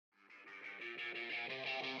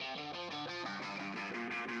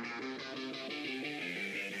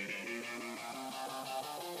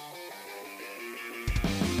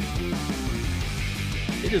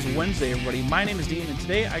It is Wednesday, everybody. My name is Dean, and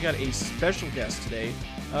today I got a special guest today.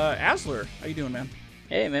 Aslor, how you doing, man?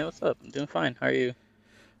 Hey man, what's up? I'm doing fine. How are you?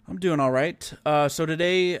 I'm doing all right. So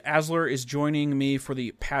today, Aslor is joining me for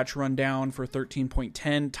the patch rundown for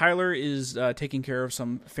 13.10. Tyler is taking care of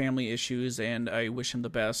some family issues, and I wish him the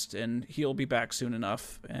best, and he'll be back soon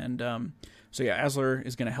enough. And so yeah, Aslor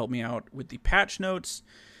is going to help me out with the patch notes.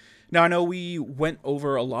 Now, I know we went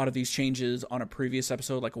over a lot of these changes on a previous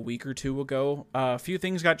episode like a week or two ago. A few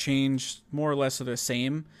things got changed, more or less are the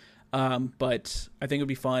same, but I think it would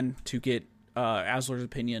be fun to get Aslor's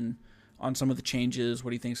opinion on some of the changes,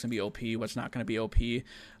 what he thinks is going to be OP, what's not going to be OP. Bit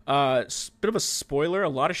of a spoiler, a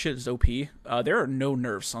lot of shit is OP. There are no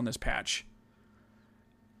nerfs on this patch,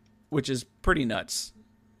 which is pretty nuts.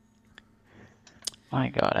 My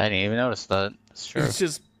God, I didn't even notice that. That's true. It's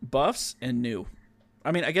just buffs and new.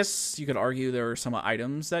 I mean, I guess you could argue there are some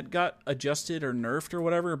items that got adjusted or nerfed or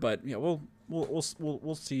whatever, but yeah,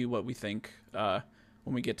 we'll see what we think when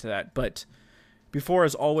we get to that. But before,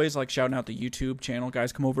 as always, like shouting out the YouTube channel,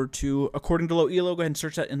 guys, come over to According to Low Elo. Go ahead and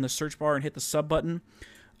search that in the search bar and hit the sub button.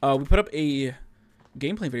 We put up a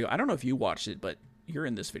gameplay video. I don't know if you watched it, but you're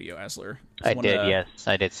in this video, Aslor. I did, yes,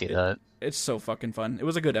 I did see that. It's so fucking fun. It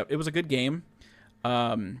was a good game.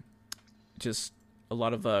 Just a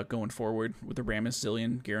lot of going forward with the Rammus,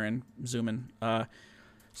 Zillion, Garen, zooming.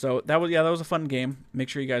 So that was a fun game. Make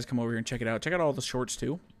sure you guys come over here and check it out. Check out all the shorts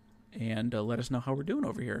too, and let us know how we're doing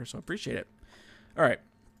over here. So I appreciate it. All right,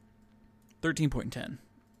 13.10.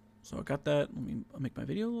 So I got that. I'll make my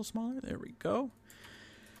video a little smaller. There we go.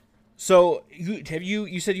 So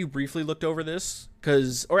you said you briefly looked over this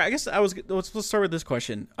let's start with this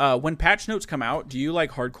question. When patch notes come out, do you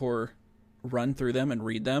like hardcore run through them and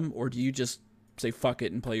read them, or do you just say fuck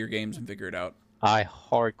it and play your games and figure it out? I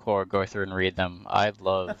hardcore go through and read them. I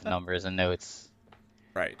love numbers and notes.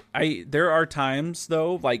 Right. There are times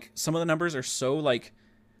though, like some of the numbers are so like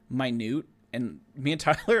minute, and me and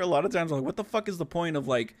Tyler a lot of times are like, what the fuck is the point of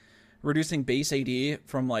like reducing base AD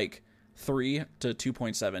from like 3 to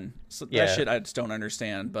 2.7? So Yeah. That shit I just don't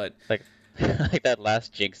understand. But Like like that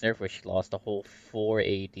last Jinx nerf where she lost a whole 4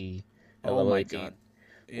 AD at level 18. God.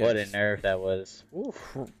 What a nerf that was.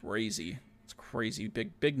 Oof. Crazy. It's crazy.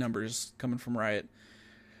 Big numbers coming from Riot.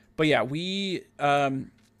 But yeah, we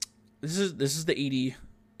this is the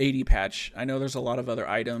 80 patch. I know there's a lot of other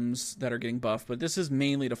items that are getting buffed, but this is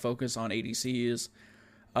mainly to focus on ADCs.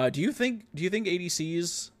 Do you think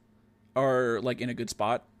ADCs are like in a good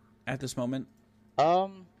spot at this moment?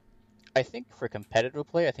 I think for competitive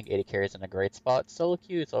play, I think AD carry is in a great spot. Solo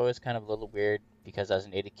queue, it's always kind of a little weird because as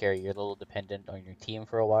an AD carry, you're a little dependent on your team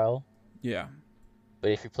for a while. Yeah. But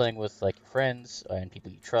if you're playing with like your friends and people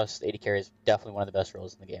you trust, AD carry is definitely one of the best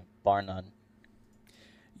roles in the game, bar none.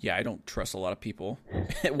 Yeah, I don't trust a lot of people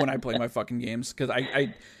when I play my fucking games because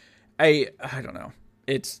I don't know.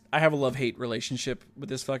 I have a love-hate relationship with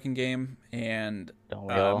this fucking game, and Don't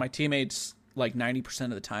we all? my teammates like 90% of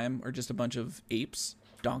the time are just a bunch of apes,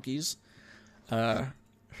 donkeys.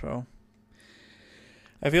 So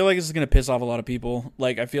I feel like this is going to piss off a lot of people.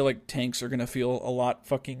 Like, I feel like tanks are going to feel a lot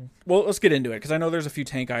fucking... Well, let's get into it, because I know there's a few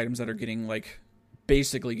tank items that are getting, like,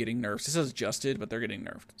 basically getting nerfed. This says adjusted, but they're getting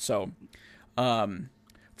nerfed. So,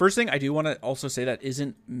 first thing I do want to also say that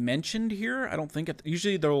isn't mentioned here. I don't think...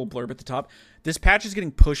 Usually, they're a little blurb at the top. This patch is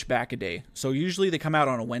getting pushed back a day. So, usually, they come out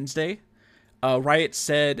on a Wednesday. Riot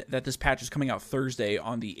said that this patch is coming out Thursday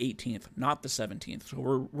on the 18th, not the 17th. So,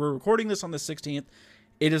 we're recording this on the 16th.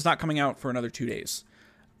 It is not coming out for another 2 days.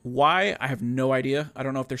 Why? I have no idea. I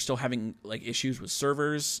don't know if they're still having like issues with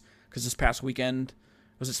servers, because this past weekend,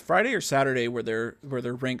 was this Friday or Saturday where their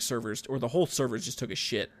ranked servers or the whole servers just took a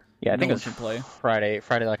shit. Yeah, I think No it one was can play. Friday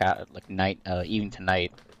like night, evening to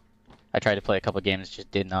night. I tried to play a couple games, just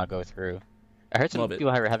did not go through. I heard some Love it.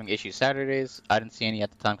 people were having issues Saturdays. I didn't see any at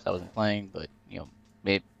the time because I wasn't playing, but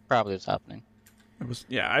it probably was happening. It was,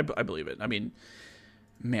 yeah, I believe it. I mean,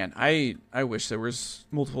 man, I wish there was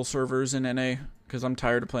multiple servers in NA, because I'm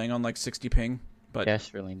tired of playing on like 60 ping. But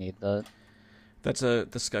Yes, really need that. that's a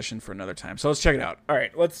discussion for another time. So let's check it out. All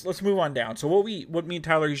right, let's move on down. So what me and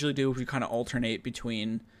Tyler usually do is we kind of alternate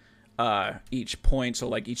between each point. So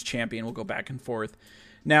like each champion will go back and forth.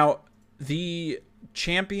 Now the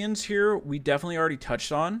champions here we definitely already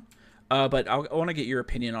touched on, but I want to get your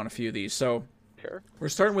opinion on a few of these. So Sure. we're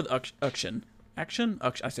starting with Action.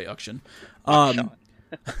 I say Action.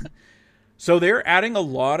 So they're adding a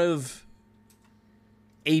lot of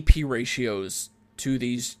AP ratios to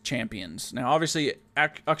these champions. Now, obviously,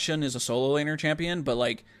 Akshan is a solo laner champion, but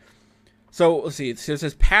like, so let's see. It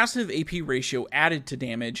says passive AP ratio added to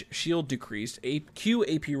damage, shield decreased, Q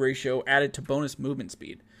AP ratio added to bonus movement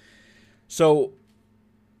speed. So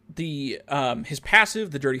the his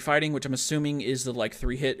passive, the dirty fighting, which I'm assuming is the like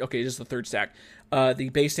 3-hit. Okay, this is the third stack. The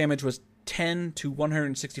base damage was 10 to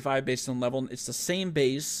 165 based on level. It's the same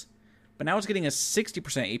base, but now it's getting a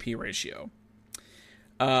 60% AP ratio.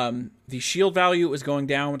 The shield value is going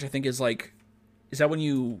down, which I think is like, is that when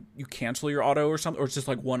you cancel your auto or something, or it's just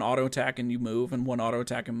like one auto attack and you move, and one auto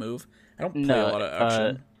attack and move? I don't play a lot of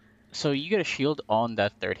action. So you get a shield on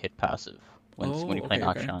that third hit passive when you play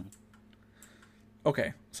Akshan.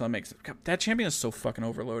 Okay, so that makes it. That champion is so fucking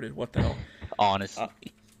overloaded. What the hell? Honestly.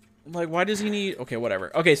 Like, why does he need... Okay,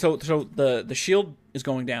 whatever. Okay, so the shield is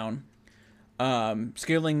going down.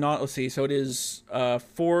 Scaling not... Let's see. So it is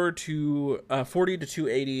 40 to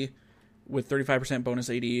 280 with 35% bonus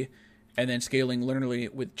AD, and then scaling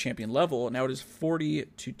linearly with champion level. Now it is 40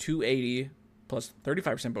 to 280 plus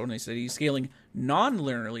 35% bonus AD, scaling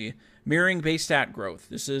non-linearly, mirroring base stat growth.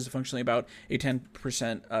 This is functionally about a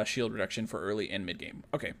 10% shield reduction for early and mid game.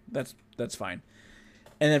 Okay, that's fine.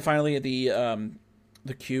 And then finally, the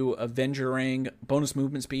Q Avengerang bonus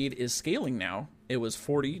movement speed is scaling now. It was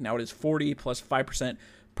 40. Now it is 40 plus 5%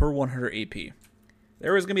 per 100 AP.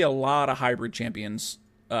 There is going to be a lot of hybrid champions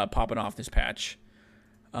popping off this patch.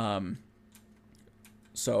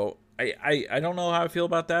 So I don't know how I feel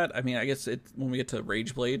about that. I mean, I guess when we get to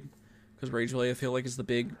Rageblade, because Rageblade I feel like is the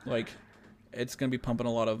big, like, it's going to be pumping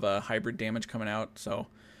a lot of hybrid damage coming out. So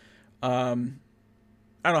I don't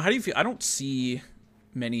know. How do you feel? I don't see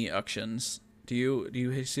many Uctions. Do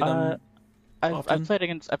you see them? I've played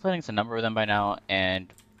against a number of them by now,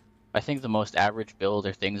 and I think the most average build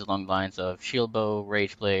are things along the lines of Shield Bow,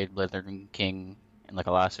 Rageblade, Blithering King, and like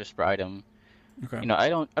a Last Whisper item. Okay. You know, I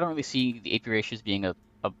don't really see the AP ratios being a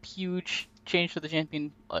huge change for the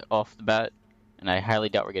champion like, off the bat, and I highly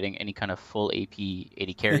doubt we're getting any kind of full AP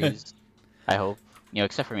 80 carries. I hope, you know,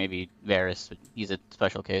 except for maybe Varus, but he's a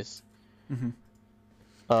special case. Mm-hmm.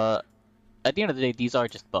 At the end of the day, these are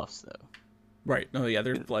just buffs, though. Right. No, yeah,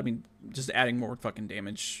 I mean, just adding more fucking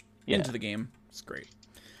damage into the game. It's great.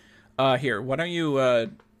 Here, why don't you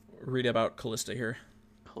read about Callista here?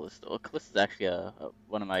 Callista. Well, Callista's actually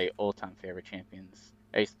one of my all-time favorite champions.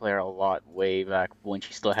 I used to play her a lot way back when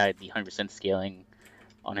she still had the 100% scaling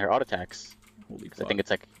on her auto attacks. Holy fuck. I think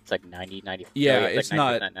it's like 90, 90. Yeah, it's like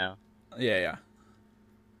not now. Yeah.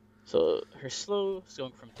 So her slow is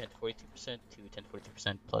going from 10 to 42% to 10 to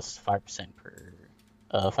 42% plus 5% per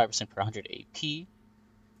 5% per 100 AP.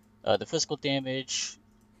 The physical damage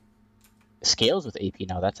scales with AP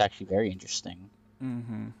now. That's actually very interesting.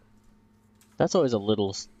 Mm-hmm. That's always a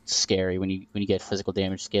little scary when you get physical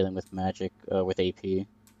damage scaling with magic with AP.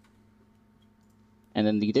 And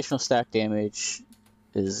then the additional stack damage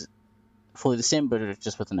is fully the same, but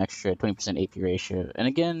just with an extra 20% AP ratio. And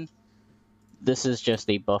again, this is just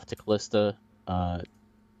a buff to Callista. I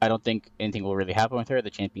don't think anything will really happen with her.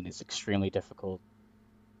 The champion is extremely difficult,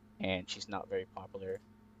 and she's not very popular.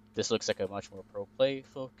 This looks like a much more pro play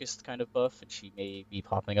focused kind of buff, and she may be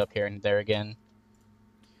popping up here and there again.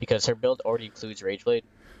 Because her build already includes Rageblade.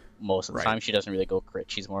 Most of the time she doesn't really go crit.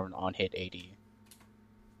 She's more of an on-hit AD.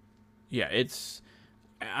 Yeah,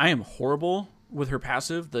 I am horrible with her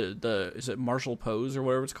passive. The is it martial pose or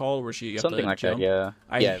whatever it's called, where she something like jump? That, yeah.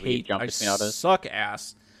 I hate jump between autos. Suck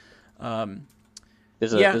ass.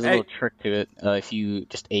 There's a little trick to it. If you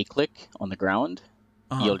just A-click on the ground,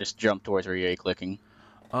 you'll just jump towards where you're A-clicking.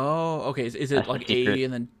 Oh, okay. Is it like A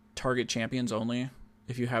and then target champions only?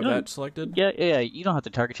 If you have that selected? Yeah. You don't have to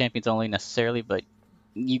target champions only necessarily, but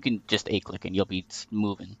you can just A-click and you'll be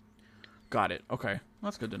moving. Got it. Okay.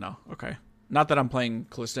 That's good to know. Okay. Not that I'm playing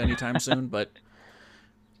Callista anytime soon, but...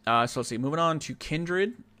 so let's see. Moving on to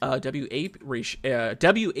Kindred. WAP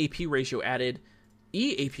ratio added.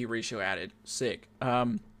 EAP ratio added. Sick.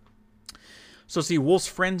 So see, Wolf's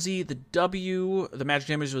Frenzy, the magic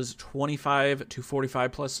damage was 25 to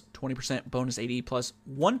 45 plus 20% bonus AD plus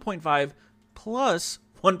 1.5 plus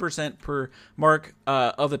 1% per mark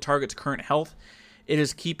of the target's current health. It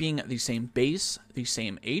is keeping the same base, the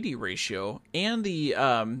same AD ratio, and the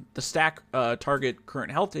stack target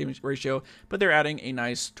current health damage ratio, but they're adding a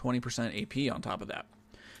nice 20% AP on top of that.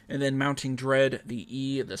 And then Mounting Dread,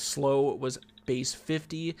 the slow was base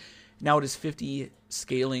 50. Now it is 50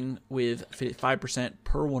 scaling with 5%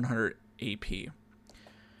 per 100 AP.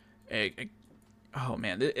 Oh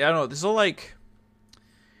man, I don't know. This is like...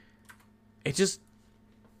 It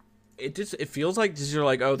feels like these are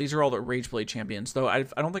like, oh, these are all the Rageblade champions. Though I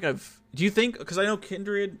don't think I've... Do you think... Because I know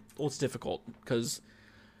Kindred... Well, it's difficult. Because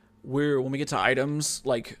when we get to items,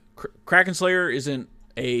 like Kraken Slayer isn't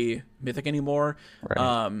a mythic anymore.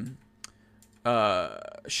 Right.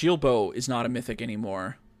 Shield Bow is not a mythic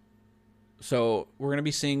anymore. So we're going to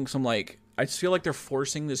be seeing some, like... I just feel like they're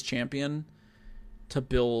forcing this champion to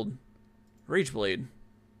build Rageblade.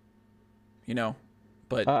 You know,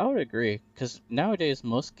 but I would agree, because nowadays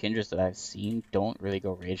most Kindreds that I've seen don't really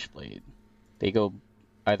go Rageblade. They go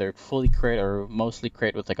either fully crit or mostly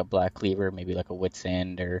crit with like a Black Cleaver, maybe like a Wit's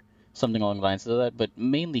End or something along the lines of that, but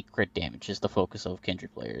mainly crit damage is the focus of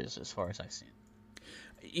Kindred players as far as I've seen.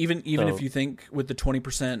 even So, if you think with the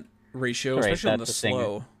 20% ratio, right, especially on the that's the thing.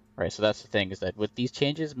 slow. Right, so that's the thing, is that with these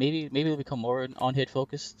changes, maybe they'll become more an on-hit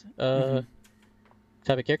focused Hmm.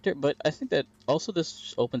 type of character, but I think that also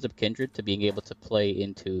this opens up Kindred to being able to play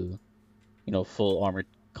into, full armored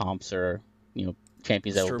comps or,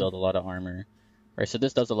 champions It's that will true. build a lot of armor. Right, so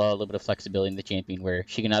this does allow a little bit of flexibility in the champion where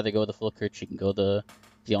she can either go the full crit, she can go the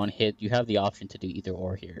on hit. You have the option to do either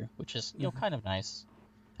or here, which is, Hmm. kind of nice.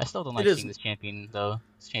 I still don't It like is. seeing this champion though.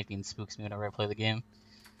 This champion spooks me whenever I play the game.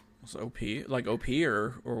 It's OP, like OP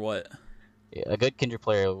or what? Yeah, a good Kindred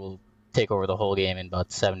player will take over the whole game in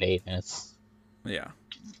about 7 to 8 minutes. Yeah,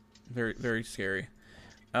 very very scary.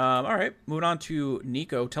 All right, moving on to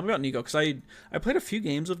Nico. Tell me about Nico, because I played a few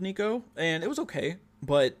games of Nico and it was okay,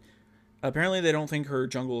 but apparently they don't think her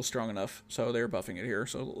jungle is strong enough, so they're buffing it here.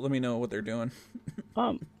 So let me know what they're doing.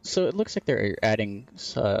 So it looks like they're adding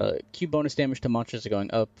Q bonus damage to monsters are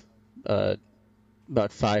going up, uh,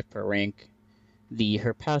 about 5 per rank.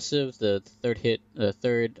 Her passive, the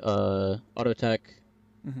third auto attack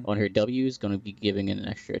Hmm. on her W is going to be giving an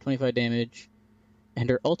extra 25 damage, and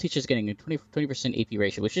her ult is just getting a 20% AP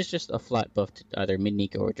ratio, which is just a flat buff to either mid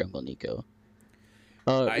Nico or jungle Nico.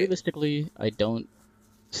 I Realistically, I don't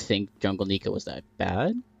think jungle Nico was that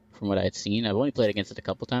bad from what I had seen. I've only played against it a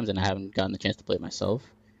couple times, and I haven't gotten the chance to play it myself.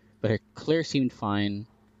 But her clear seemed fine.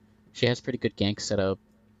 She has pretty good gank setup.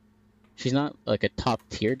 She's not like a top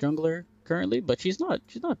tier jungler currently, but she's not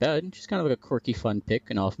bad. She's kind of like a quirky, fun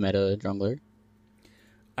pick, an off meta jungler.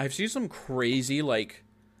 I've seen some crazy like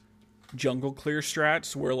jungle clear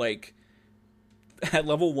strats where like at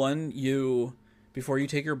level 1 you before you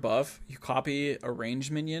take your buff you copy a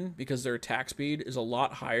ranged minion because their attack speed is a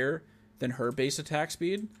lot higher than her base attack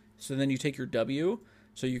speed, so then you take your W,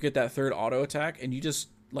 so you get that third auto attack and you just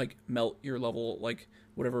like melt your level, like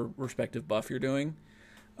whatever respective buff you're doing.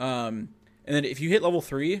 And then if you hit level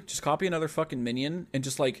 3, just copy another fucking minion and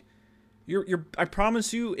just like you're I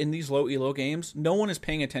promise you, in these low elo games no one is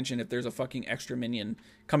paying attention if there's a fucking extra minion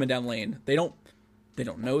coming down lane. They don't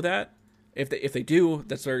know that. If they do,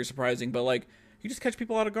 that's very surprising. But like, you just catch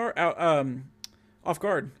people off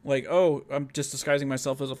guard. Like, oh, I'm just disguising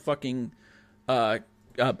myself as a fucking a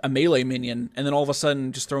melee minion, and then all of a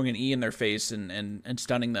sudden just throwing an E in their face and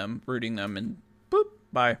stunning them, rooting them, and boop,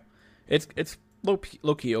 bye. It's low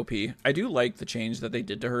key OP. I do like the change that they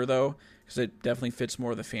did to her though, because it definitely fits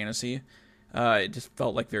more of the fantasy. It just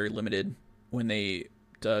felt like very limited when they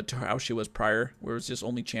to how she was prior, where it was just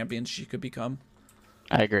only champions she could become.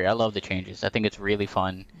 I agree. I love the changes. I think it's really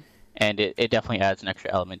fun, and it definitely adds an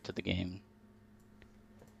extra element to the game.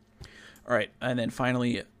 All right, and then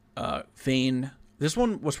finally, Vayne. This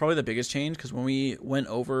one was probably the biggest change because when we went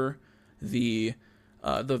over the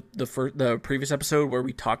previous episode where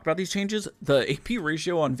we talked about these changes, the AP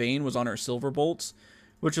ratio on Vayne was on her silver bolts,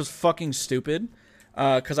 which was fucking stupid.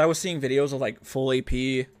 Because I was seeing videos of like full AP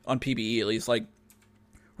on PBE, at least like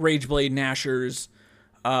Rageblade Nashers,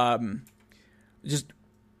 just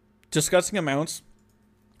discussing amounts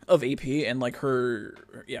of AP and like her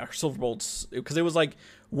silver bolts, because it was like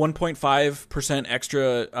 1.5%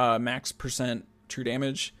 extra max percent true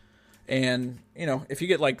damage, and if you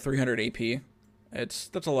get like 300 AP, that's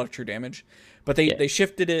a lot of true damage. But Yeah, they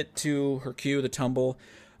shifted it to her Q, the tumble.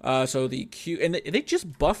 So the Q, and they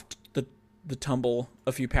just buffed the tumble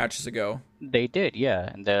a few patches ago. they did. Yeah,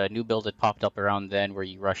 and the new build that popped up around then, where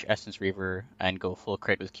you rush Essence Reaver and go full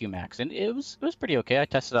crit with Q Max, and it was pretty okay. I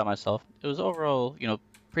tested it out myself. It was overall,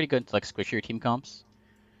 pretty good to like squish your team comps.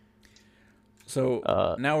 So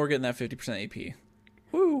Uh, now we're getting that 50% AP.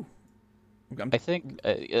 Woo! I'm, I think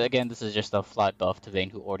again, this is just a flat buff to Vayne,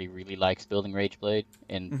 who already really likes building Rageblade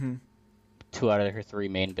in mm-hmm. 2 out of her 3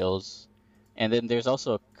 main builds. And then there's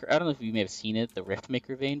also I don't know if you may have seen it, the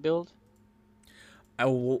Riftmaker Vayne build.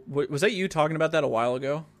 Was that you talking about that a while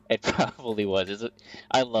ago, It probably was.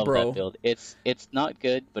 I love that bro? build. It's not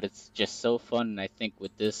good, but it's just so fun. And I think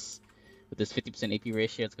with this 50% AP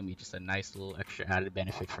ratio, it's gonna be just a nice little extra added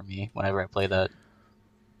benefit for me whenever I play that.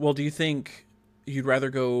 Well, do you think you'd rather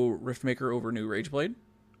go Riftmaker over New Rageblade?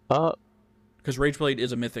 Uh, Because Rageblade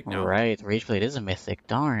is a mythic now. right. Rageblade is a mythic.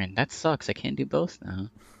 Darn, that sucks. I can't do both now.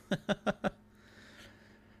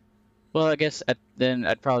 Well, I guess then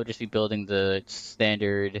I'd probably just be building the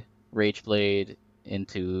standard Rageblade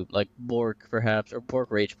into like Bork perhaps, or Bork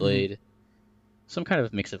Mm-hmm. Rageblade, some kind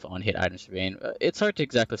of mix of on-hit items for Vayne. It's hard to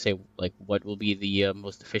exactly say like what will be the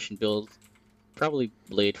most efficient build. Probably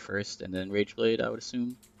Blade first, and then Rage Blade, I would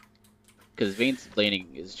assume. Because Vayne's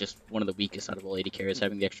laning is just one of the weakest out of all AD carries.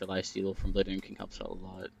 Having the extra lifesteal from Blade and King helps out a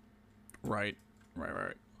lot. Right. All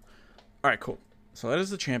right, cool. So that is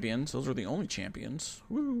the champions. Those are the only champions.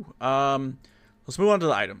 Woo. Let's move on to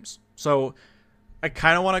the items. So I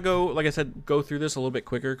kind of want to go, like I said, go through this a little bit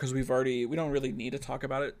quicker because we don't really need to talk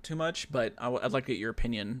about it too much, but I'd like to get your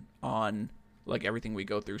opinion on like everything we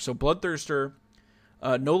go through. So Bloodthirster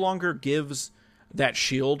no longer gives that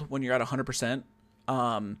shield when you're at 100%.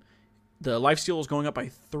 The lifesteal is going up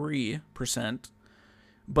by 3%,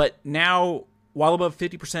 but now while above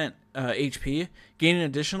 50% HP, gain an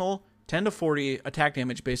additional 10 to 40 attack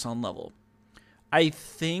damage based on level. I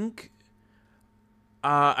think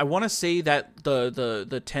I want to say that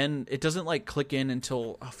the 10, it doesn't like click in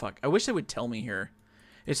until, oh fuck, I wish they would tell me here.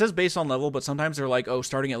 It says based on level, but sometimes they're like, oh,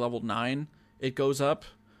 starting at level 9 it goes up.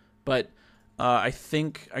 But I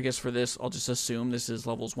guess for this I'll just assume this is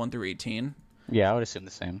levels 1 through 18. Yeah, I would assume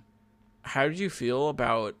the same. How did you feel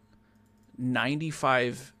about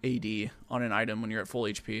 95 AD on an item when you're at full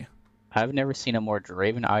HP? I've never seen a more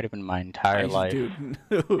Draven item in my entire life. Dude.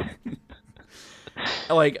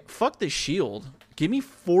 Like, fuck the shield. Give me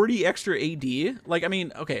 40 extra AD. Like, I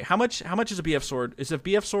mean, okay, how much is a BF sword? Is a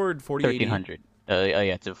BF sword 40 AD? 1300.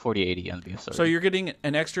 Yeah, it's a 40 AD on the BF sword. So you're getting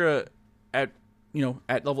an extra at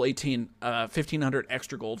level 18, 1500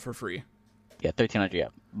 extra gold for free. Yeah, 1300. Yeah,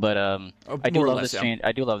 but I do love this change.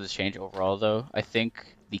 I do love this change overall, though. I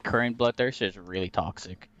think the current Bloodthirster is really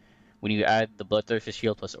toxic. When you add the Bloodthirster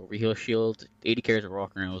shield plus Overheal shield, 80 carries are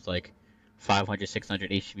walking around with like 500,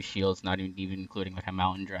 600 HP shields, not even including like a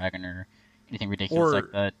Mountain Dragon or anything ridiculous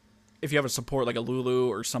like that. If you have a support like a Lulu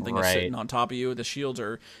or something that's sitting on top of you, the shields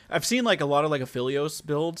are... I've seen like a lot of like Aphelios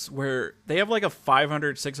builds where they have like a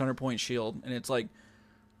 500, 600 point shield, and it's like,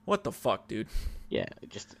 what the fuck, dude? Yeah,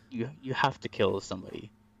 just you have to kill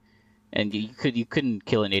somebody, and you couldn't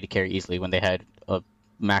kill an AD carry easily when they had a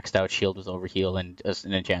maxed out shield with Overheal and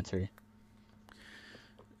an Enchanter.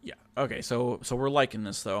 Yeah. Okay. So we're liking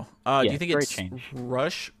this though. Do you think it's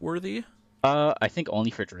rush worthy? I think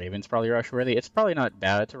only for Draven's probably rush worthy. It's probably not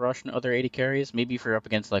bad to rush in other AD carries. Maybe if you're up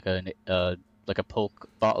against like a poke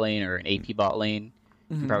bot lane or an AP bot lane,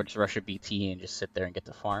 you can probably just rush a BT and just sit there and get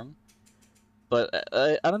the farm. But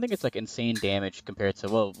I don't think it's like insane damage compared to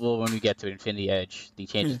well when we get to Infinity Edge, the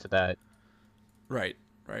changes to that. Right.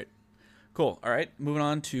 Cool. All right, moving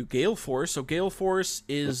on to Gale Force. So Gale Force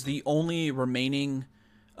is the only remaining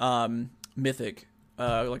mythic.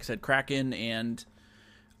 Like I said, Kraken and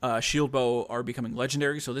Shield Bow are becoming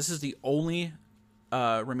legendary. So this is the only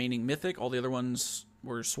remaining mythic. All the other ones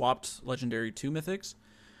were swapped legendary to mythics.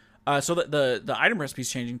 So the item recipe is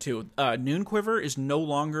changing too. Noon Quiver is no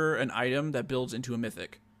longer an item that builds into a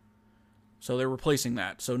mythic. So they're replacing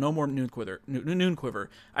that. So no more Noon Quiver.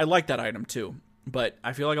 I like that item too, but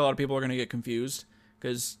I feel like a lot of people are going to get confused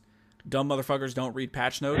because dumb motherfuckers don't read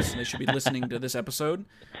patch notes and they should be listening to this episode.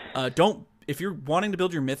 If you're wanting to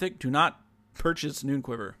build your mythic, do not purchase Noon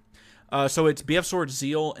Quiver. So it's BF Sword,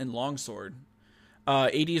 Zeal, and Longsword.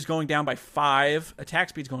 AD is going down by 5. Attack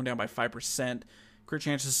speed is going down by 5%. Crit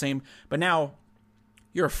chance is the same, but now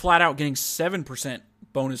you're flat out getting 7%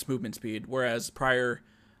 bonus movement speed, whereas prior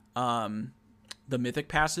the mythic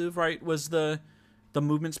passive, right, was the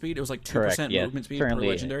movement speed. It was like 2% movement speed per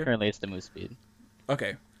legendary. Currently it's the move speed.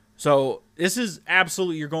 Okay. So this is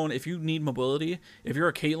absolutely, you're going, if you need mobility, if you're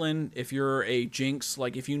a Caitlyn, if you're a Jinx,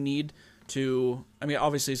 like if you need to, I mean,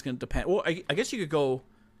 obviously it's going to depend. Well, I guess you could go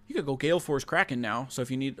Gale Force Kraken now. So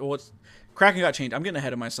if you need, Kraken got changed. I'm getting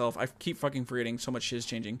ahead of myself. I keep fucking forgetting. So much shit is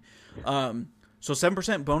changing. So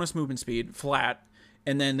 7% bonus movement speed, flat.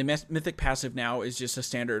 And then the mythic passive now is just a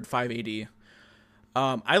standard 580.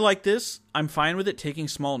 I like this. I'm fine with it taking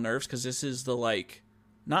small nerfs because this is the, like,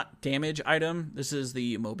 not damage item. This is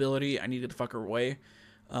the mobility. I needed to fuck her away.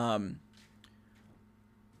 The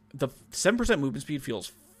 7% movement speed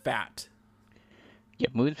feels fat. Yeah,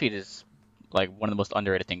 movement speed is like one of the most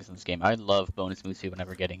underrated things in this game. I love bonus move speed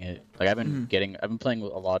whenever getting it. Like I've been playing a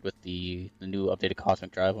lot with the new updated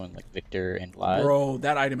Cosmic Drive on like Victor and Vlad. Bro,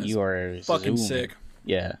 that item is fucking sick.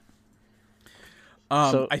 Yeah.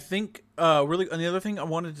 I think really, and the other thing I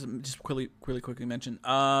wanted to just quickly mention,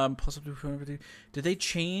 plus up to, did they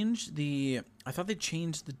change the? I thought they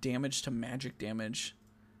changed the damage to magic damage,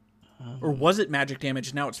 or was it magic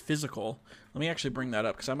damage? Now it's physical. Let me actually bring that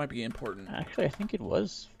up because that might be important. Actually, I think it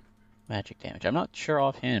was magic damage. I'm not sure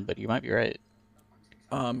offhand, but you might be right.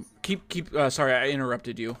 Sorry, I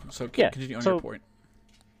interrupted you. So continue on your point.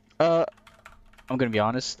 I'm gonna be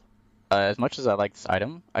honest. As much as I like this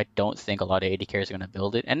item, I don't think a lot of AD carries are going to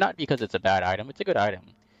build it, and not because it's a bad item. It's a good item.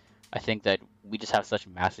 I think that we just have such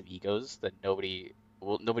massive egos that nobody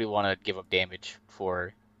want to give up damage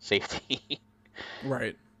for safety.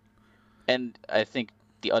 Right. And I think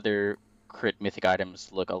the other crit mythic items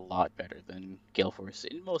look a lot better than Gale Force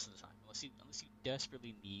in most of the time. Unless you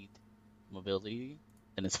desperately need mobility,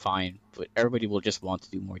 then it's fine. But everybody will just want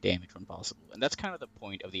to do more damage when possible, and that's kind of the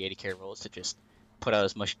point of the 80k roll, is to just put out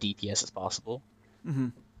as much DPS as possible. Mm-hmm.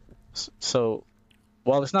 So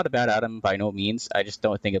while it's not a bad item by no means, I just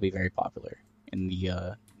don't think it'll be very popular in the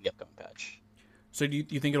upcoming patch. So do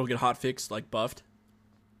you think it'll get hotfixed, like buffed?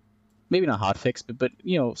 Maybe not hotfix, but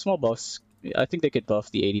small buffs. I think they could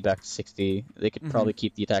buff the 80 back to 60. They could probably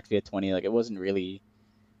keep the attack speed at 20. Like, it wasn't really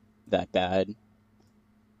that bad.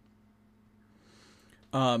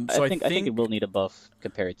 So I think it will need a buff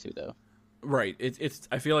compared to, though. Right. It's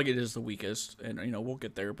I feel like it is the weakest, and we'll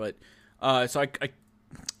get there. But so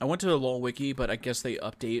I went to the LoL wiki, but I guess they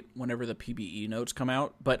update whenever the PBE notes come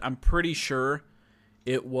out. But I'm pretty sure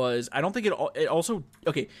it was. I don't think it also.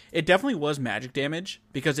 Okay, it definitely was magic damage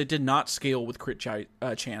because it did not scale with crit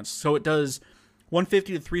chance. So it does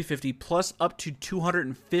 150 to 350 plus up to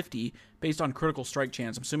 250 based on critical strike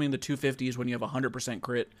chance. I'm assuming the 250 is when you have 100%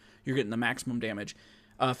 crit, you're getting the maximum damage.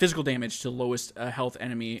 Physical damage to lowest health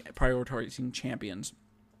enemy, prioritizing champions.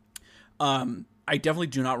 I definitely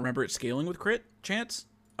do not remember it scaling with crit chance.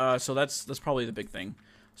 So that's probably the big thing.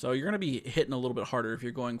 So you're gonna be hitting a little bit harder if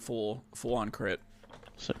you're going full on crit.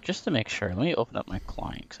 So just to make sure, let me open up my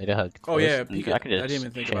client because I did have. Oh yeah, I didn't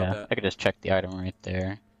even think about that. I could just check the item right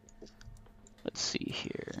there. Let's see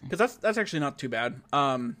here. Because that's actually not too bad.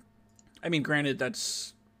 I mean, granted,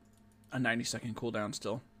 that's a 90-second cooldown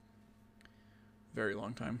still. Very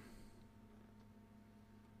long time.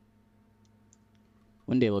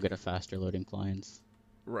 One day we'll get a faster loading clients.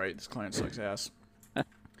 Right, this client sucks ass.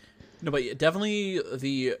 No, but yeah, definitely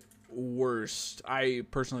the worst. I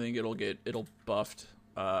personally think it'll buffed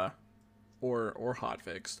or hot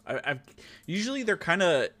fixed. I've usually they're kind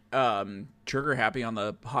of trigger happy on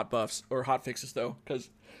the hot buffs or hot fixes though, because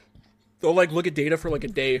they'll like look at data for like a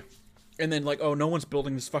day, and then like, oh, no one's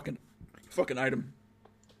building this fucking item.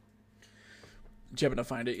 Did you happen to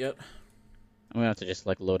find it yet? I'm gonna have to just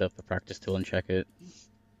like load up the practice tool and check it.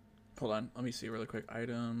 Hold on, let me see really quick.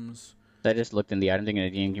 Items. I just looked in the item thing and it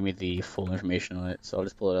didn't give me the full information on it, so I'll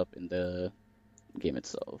just pull it up in the game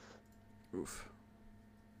itself. Oof.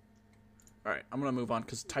 Alright, I'm gonna move on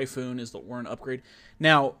because Typhoon is the Orin upgrade.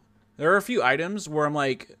 Now, there are a few items where I'm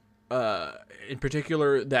like, in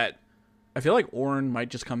particular, that I feel like Orin might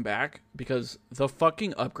just come back because the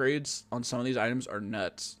fucking upgrades on some of these items are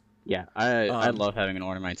nuts. Yeah, I love having an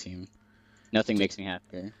Orin on my team. Nothing makes me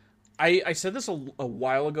happier. I said this a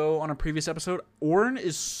while ago on a previous episode. Orin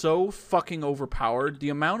is so fucking overpowered. The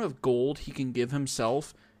amount of gold he can give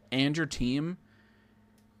himself and your team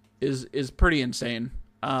is pretty insane.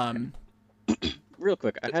 Real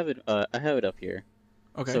quick, I have it up here.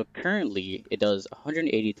 Okay. So currently it does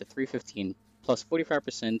 180 to 315 plus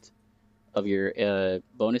 45% of your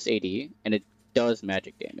bonus AD, and it does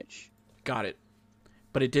magic damage. Got it.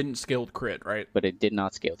 But it didn't scale with crit, right? But it did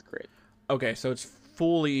not scale with crit. Okay, so it's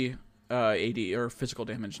fully AD or physical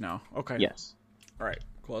damage now. Okay. Yes. All right.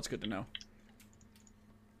 Cool. That's good to know.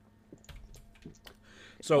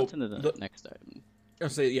 So what's into the next item? I'll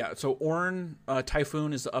say yeah. So Orin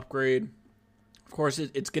Typhoon is the upgrade. Of course,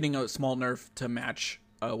 it's getting a small nerf to match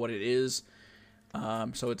what it is.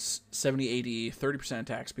 So it's 70, 80, 30%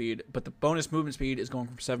 attack speed, but the bonus movement speed is going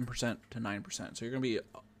from 7% to 9%. So you're going to be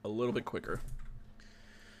a little bit quicker.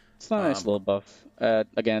 It's not a nice little buff.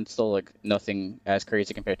 Again, still like nothing as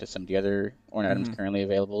crazy compared to some of the other Orin items currently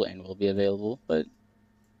available and will be available, but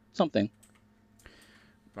something.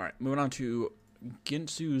 All right, moving on to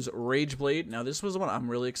Ginsu's Rage Blade. Now, this was the one I'm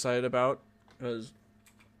really excited about because,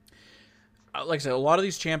 like I said, a lot of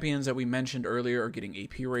these champions that we mentioned earlier are getting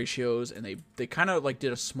AP ratios, and they kind of like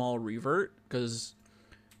did a small revert because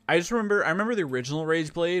I remember the original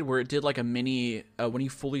Rage Blade where it did like a mini when you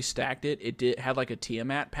fully stacked it, had like a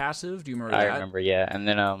Tiamat passive. Do you remember that? I remember, yeah. And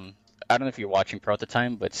then I don't know if you're watching Pro at the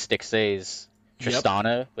time, but Stixay's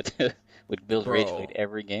Tristana would build Rage Blade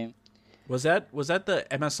every game. Was that the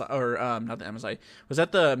MSI or not the MSI? Was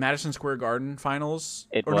that the Madison Square Garden finals?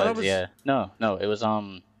 It was, yeah. No, it was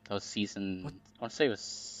that was season. What? I want to say it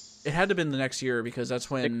was. It had to have been the next year because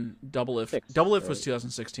that's when Double Lift was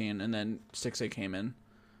 2016, and then 6A came in.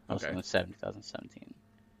 Okay. 2017.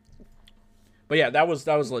 But yeah, that was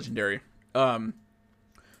legendary. So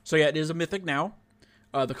yeah, it is a mythic now.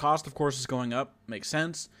 The cost, of course, is going up. Makes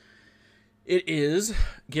sense. It is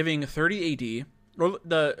giving 30 AD. Or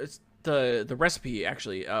the recipe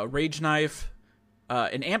actually. Rage knife,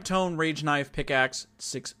 an amp tone rage knife pickaxe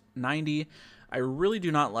 690. I really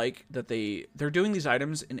do not like that they're doing these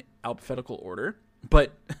items in alphabetical order,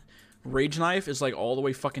 but rage knife is like all the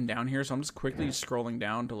way fucking down here. So I'm just quickly scrolling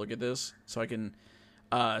down to look at this so I can.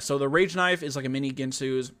 So the rage knife is like a mini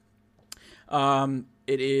Ginsu's.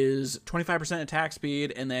 It is 25% attack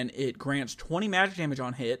speed, and then it grants 20 magic damage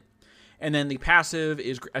on hit. And then the passive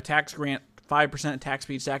is attacks grant 5% attack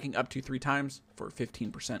speed, stacking up to 3 times for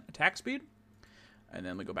 15% attack speed. And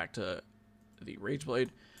then we go back to the Rage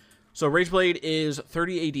Blade. So Rage Blade is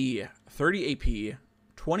 30 AD, 30 AP,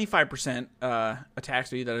 25% attack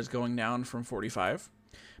speed, that is going down from 45.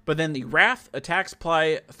 But then the Wrath attacks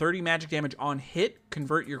apply 30 magic damage on hit,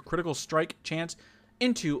 convert your critical strike chance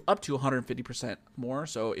into up to 150% more.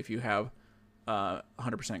 So if you have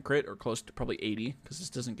 100% crit, or close to probably 80, because this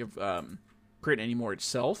doesn't give crit anymore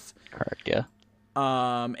itself. Correct, yeah.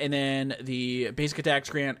 And then the basic attacks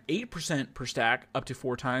grant 8% per stack up to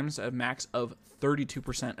 4 times, a max of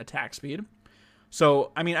 32% attack speed.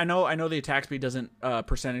 So, I mean, I know the attack speed doesn't,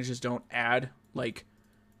 percentages don't add, like,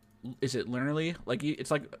 is it linearly? Like,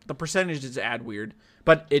 it's like the percentages add weird,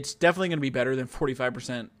 but it's definitely going to be better than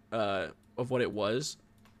 45% of what it was.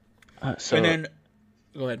 And then,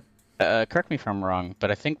 go ahead. Correct me if I'm wrong, but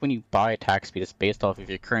I think when you buy attack speed, it's based off of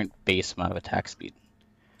your current base amount of attack speed.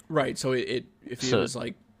 Right, so it was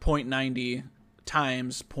like 0.90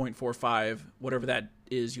 times 0.45, whatever that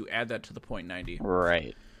is, you add that to the 0.90.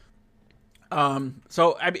 Right.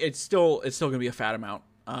 So I mean, it's still going to be a fat amount.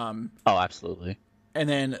 Oh, absolutely. And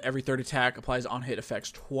then every third attack applies on hit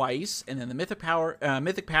effects twice, and then the mythic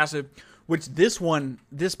passive, which this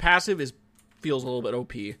passive feels a little bit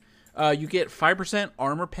OP. You get 5%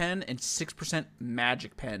 armor pen and 6%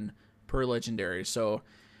 magic pen per legendary. So,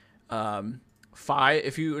 5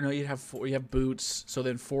 if you have boots. So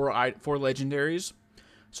then 4 legendaries.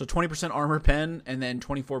 So 20% armor pen and then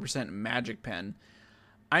 24% magic pen.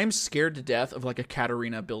 I'm scared to death of like a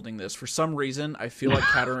Katarina building this. For some reason, I feel like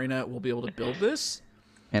Katarina will be able to build this.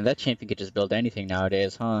 And that champion could just build anything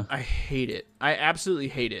nowadays, huh? I hate it. I absolutely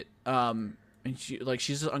hate it. And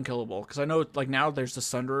she's just unkillable, because I know like now there's the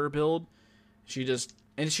Sunderer build. She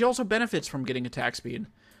also benefits from getting attack speed.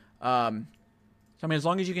 So I mean, as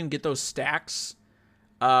long as you can get those stacks,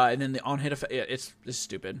 and then the on hit effect, it's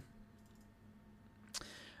stupid.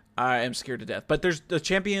 I am scared to death. But there's the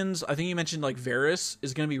champions. I think you mentioned like Varus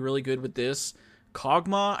is going to be really good with this.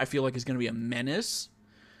 Kog'Maw, I feel like, is going to be a menace.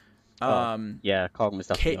 Yeah, Kog'Maw's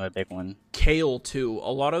definitely a big one. Kayle too.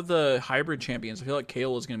 A lot of the hybrid champions, I feel like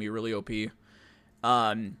Kayle is going to be really OP.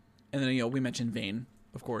 And then we mentioned Vayne,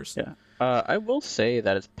 of course. Yeah. I will say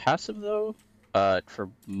that it's passive though. For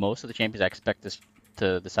most of the champions I expect this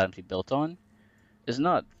item to be built on, is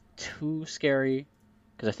not too scary,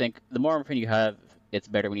 because I think the more armor pen you have, it's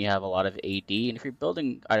better when you have a lot of AD. And if you're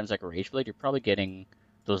building items like a Rage Blade, you're probably getting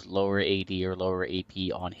those lower AD or lower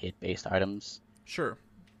AP on hit based items. Sure.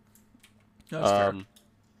 That's fair.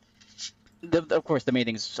 Of course, the main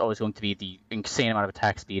thing is always going to be the insane amount of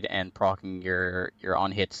attack speed and proccing your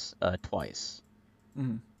on hits twice.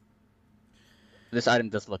 Mm-hmm. This item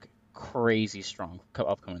does look crazy strong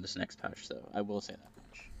upcoming this next patch, though. I will say that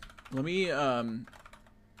much. Let me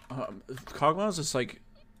Kog'Maw is just like,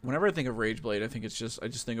 whenever I think of Rage Blade, I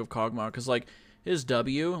just think of Kog'Maw, because like his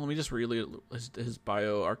W. Let me just read his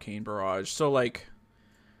bio: Arcane Barrage. So like,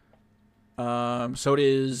 so it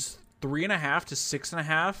is 3.5 to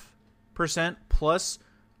 6.5% plus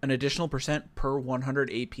an additional percent per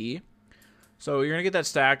 100 AP. So you're gonna get that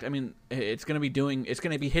stacked. I mean, it's gonna be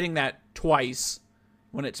hitting that twice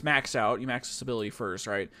when it's maxed out. You max this ability first,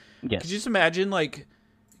 right? Yes. Could you just imagine like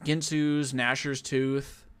Ginsu's, Nashor's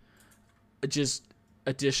Tooth, just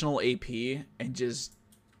additional AP, and just,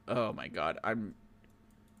 oh my god, I'm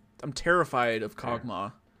terrified of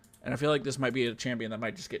Kog'Maw, and I feel like this might be a champion that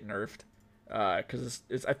might just get nerfed, because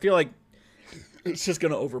I feel like it's just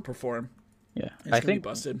gonna overperform. Yeah, I think be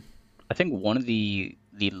busted. I think one of the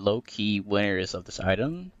low key winners of this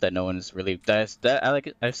item that no one's really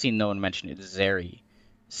I've seen no one mention it is Zeri.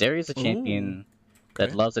 Zeri is a champion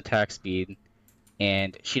that loves attack speed,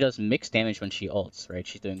 and she does mixed damage when she ults, right?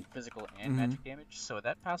 She's doing physical and magic damage, so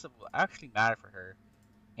that passive will actually matter for her.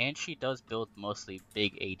 And she does build mostly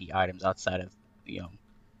big AD items outside of,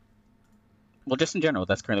 well, just in general,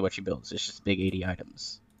 that's currently what she builds. It's just big AD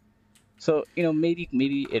items. So,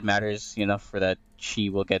 maybe it matters enough for that she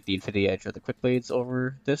will get the Infinity Edge or the Quick Blades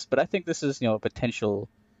over this, but I think this is, a potential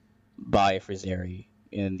buy for Zeri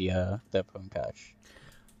in the upcoming patch.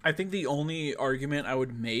 I think the only argument I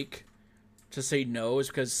would make to say no is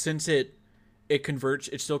because since it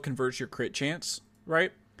still converts your crit chance,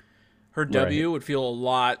 right? her W would feel a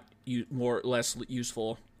lot less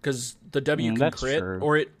useful because the W can crit, true.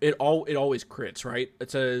 or it always crits, right?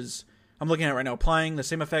 It says, I'm looking at it right now, applying the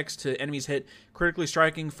same effects to enemies hit, critically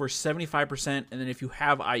striking for 75%, and then if you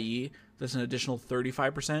have IE, that's an additional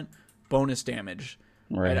 35% bonus damage.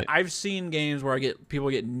 Right. And I've seen games where people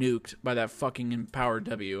get nuked by that fucking empowered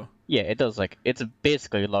W. Yeah, it does. Like, it's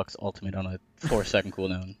basically Lux ultimate on a 4-second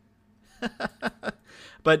cooldown.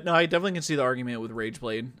 But no, I definitely can see the argument with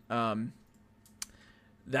Rageblade.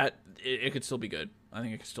 That it could still be good. I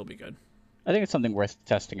think it could still be good. I think it's something worth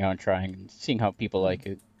testing out and trying and seeing how people like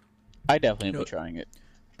it. I definitely will be trying it.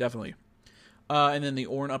 Definitely. And then the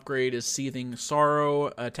Ornn upgrade is Seething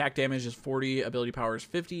Sorrow. Attack damage is 40, ability power is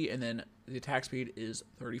 50, and then the attack speed is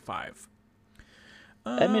 35.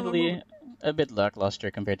 Admittedly, a bit lackluster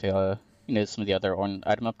compared to some of the other Ornn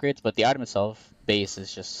item upgrades, but the item itself base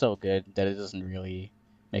is just so good that it doesn't really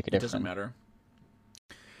make a difference. It doesn't matter.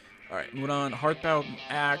 All right, moving on. Hearthbound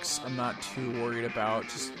Axe, I'm not too worried about.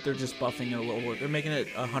 They're just buffing it a little bit. They're making it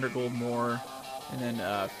 100 gold more, and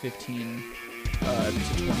then 15 to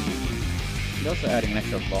 20. They're also adding an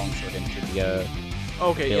extra longsword into the.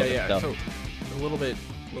 Okay, yeah. So a little bit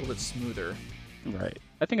smoother. Right.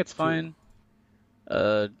 I think it's fine.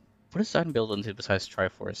 What does item build into besides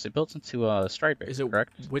Triforce? It builds into Stridebreaker, is it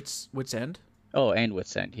correct? Wit's End? Oh, and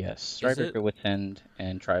Wit's End, yes. Stridebreaker, Wit's End,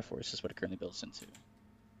 and Triforce is what it currently builds into.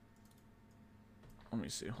 Let me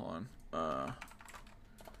see. Hold on.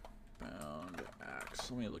 Bound Axe.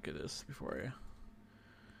 Let me look at this before I.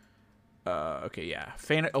 Okay, yeah.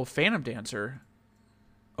 Phantom Dancer.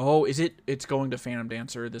 Oh, is it? It's going to Phantom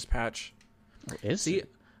Dancer this patch. See,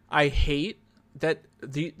 I hate that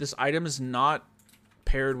this item is not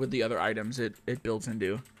paired with the other items it builds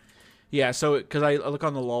into. Yeah, so because I look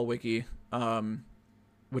on the LoL wiki,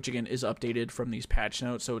 which again is updated from these patch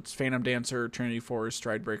notes. So it's Phantom Dancer, Trinity Force,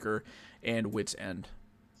 Stridebreaker, and Wit's End.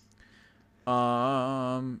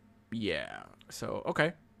 Yeah. So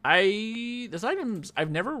okay. This item's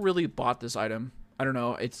I've never really bought this item. I don't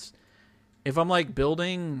know. It's if I'm like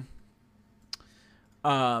building.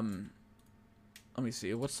 Let me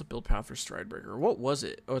see. What's the build path for Stridebreaker? What was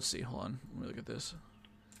it? Oh, let's see. Hold on. Let me look at this.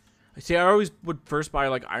 I always would first buy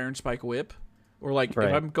like Iron Spike Whip, or like if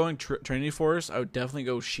I'm going Trinity Force, I would definitely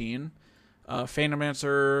go Sheen. Phantom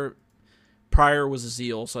Dancer prior was a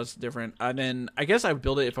Zeal, so that's different. And then I guess I would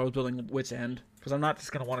build it if I was building Wit's End, because I'm not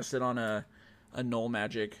just gonna want to sit on a Null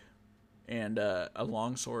Magic and a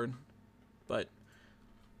Longsword, but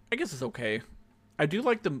I guess it's okay. I do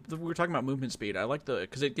like we were talking about movement speed. I like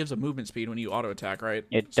because it gives a movement speed when you auto attack, right?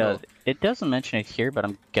 It does. It doesn't mention it here, but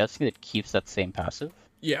I'm guessing it keeps that same passive.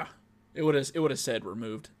 Yeah, it would have said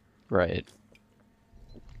removed. Right.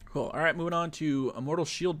 Cool. All right, moving on to Immortal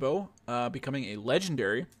Shield Bow, becoming a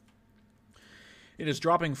legendary. It is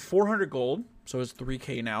dropping 400 gold, so it's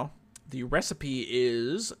 3k now. The recipe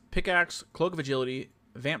is Pickaxe, Cloak of Agility,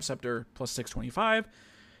 Vamp Scepter, plus 625.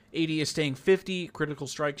 AD is staying 50. Critical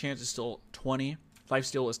strike chance is still 20.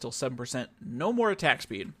 Lifesteal is still 7%. No more attack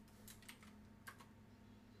speed.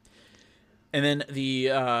 And then the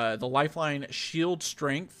lifeline shield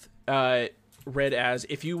strength read as,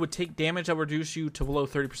 if you would take damage that would reduce you to below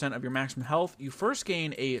 30% of your maximum health, you first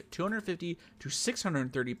gain a 250 to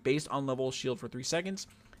 630 based on level shield for 3 seconds.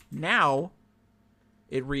 Now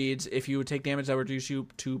it reads, if you would take damage that would reduce you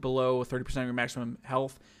to below 30% of your maximum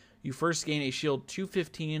health, you first gain a shield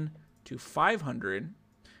 215 to 500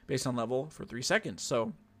 based on level for 3 seconds.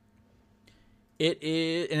 So it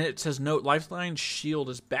is, and it says note, lifeline shield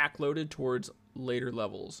is backloaded towards later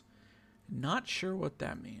levels. Not sure what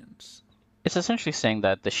that means. It's essentially saying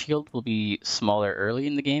that the shield will be smaller early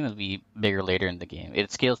in the game and will be bigger later in the game.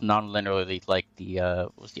 It scales non-linearly like the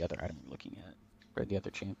what was the other item we're looking at, or the other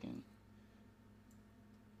champion.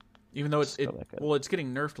 Even though it's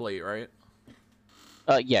getting nerfed late, right?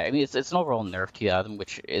 Yeah, I mean it's an overall nerf to the item,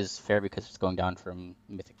 which is fair because it's going down from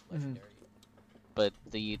mythic to legendary. But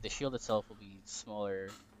the shield itself will be smaller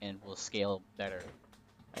and will scale better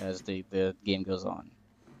as the game goes on.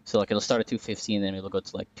 So like it'll start at 215, and then it'll go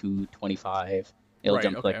to like 225. It'll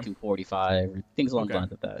jump to like 245, or things along the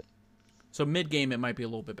lines of that. So mid game it might be a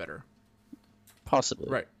little bit better. Possibly.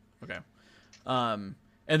 Right. Okay. And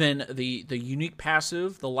then the unique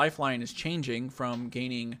passive, the lifeline is changing from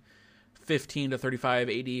gaining 15 to 35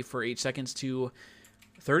 AD for 8 seconds to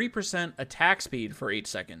 30% attack speed for 8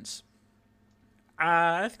 seconds.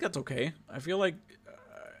 I think that's okay. I feel like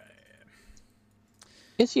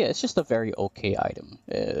it's just a very okay item.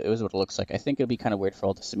 It was what it looks like. I think it'll be kind of weird for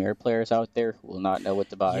all the Samira players out there who will not know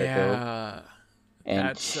what to buy or go.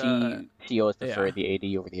 And she always preferred the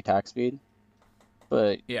AD over the attack speed.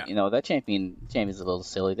 But Yeah. that champion's a little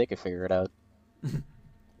silly. They could figure it out.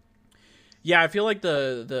 Yeah, I feel like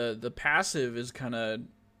the passive is kind of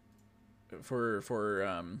for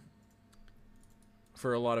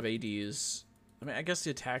a lot of ADs. I mean, I guess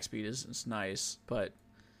the attack speed is nice, but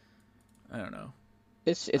I don't know.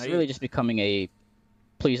 It's really just becoming a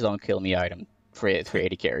please don't kill me item for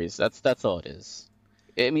AD carries. That's all it is.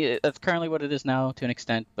 I mean, that's currently what it is now to an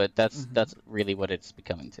extent, but that's really what it's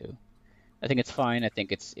becoming to. I think it's fine. I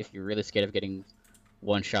think it's if you're really scared of getting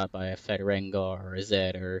one shot by a Fedorengar or a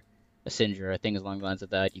Zed or a Syndra, things along the lines of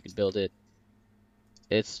that, you can build it.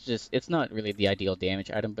 It's not really the ideal damage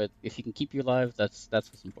item, but if you can keep you alive, that's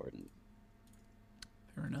what's important.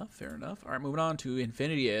 Fair enough. All right, moving on to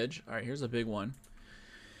Infinity Edge. All right, here's a big one.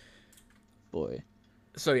 Boy.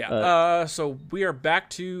 So yeah, so we are back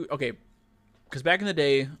to because back in the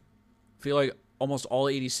day, I feel like almost all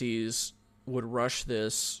ADCs would rush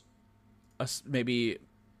this. Maybe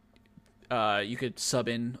you could sub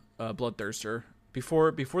in Bloodthirster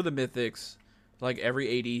before the Mythics, like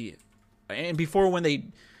every AD, and before when they,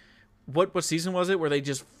 what season was it where they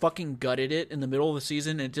just fucking gutted it in the middle of the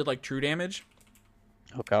season and it did like true damage?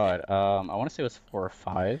 Oh god, I want to say it was 4 or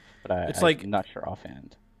 5, but I'm not sure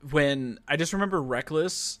offhand. When I just remember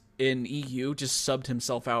Reckless in EU just subbed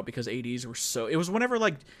himself out because ADs were so. It was whenever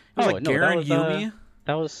Garen Yuumi.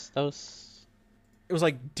 That was. It was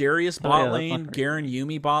like Darius bot lane, Garen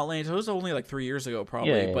Yuumi bot lane. So it was only like 3 years ago,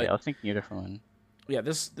 probably. Yeah, but I was thinking a different one. Yeah,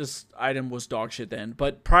 this item was dog shit then.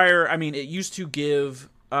 But prior, I mean, it used to give.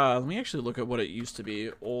 Let me actually look at what it used to be.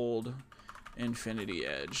 Old Infinity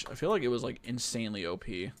Edge. I feel like it was like insanely OP.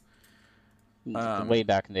 Way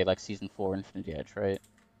back in the day, like season 4 Infinity Edge, right?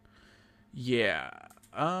 Yeah.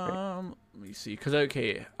 Let me see. Cause fuck,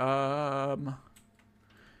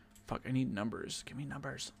 I need numbers. Give me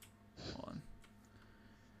numbers. Hold on.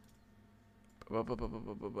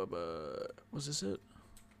 Was this it?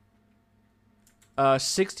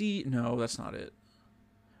 60. No, that's not it.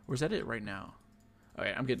 Or is that it right now?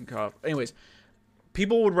 Okay, I'm getting caught off. Anyways,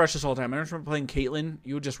 people would rush this all the time. I remember playing Caitlyn.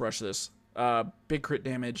 You would just rush this. Big crit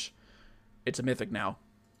damage. It's a mythic now.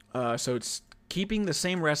 So it's keeping the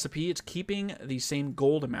same recipe. It's keeping the same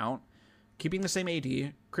gold amount. Keeping the same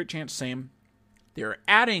AD. Crit chance same. They're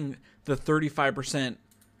adding the 35%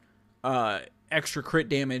 extra crit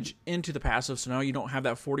damage into the passive. So now you don't have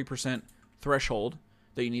that 40% threshold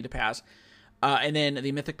that you need to pass. And then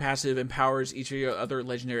the mythic passive empowers each of your other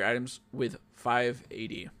legendary items with 5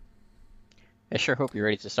 AD. I sure hope you're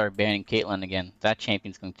ready to start banning Caitlyn again. That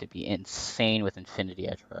champion's going to be insane with Infinity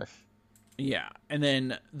Edge Rush. Yeah, and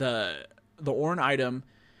then the Ornn item,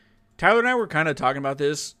 Tyler and I were kind of talking about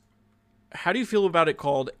this. How do you feel about it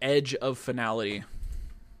called Edge of Finality?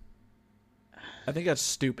 I think that's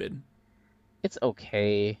stupid. It's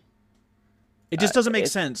okay. It just doesn't make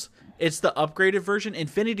sense. It's the upgraded version.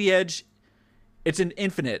 Infinity Edge, it's an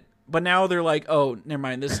infinite. But now they're like, oh, never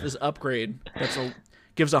mind. This upgrade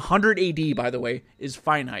gives 100 AD, by the way, is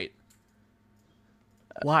finite.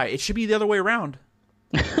 Why? It should be the other way around.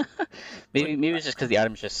 Maybe it's just because the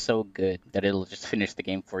item's just so good that it'll just finish the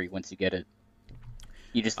game for you once you get it.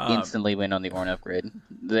 You just instantly win on the Ornn upgrade.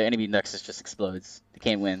 The enemy nexus just explodes. They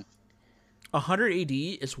can't win. 100 AD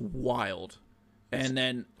is wild. And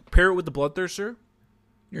then pair it with the Bloodthirster,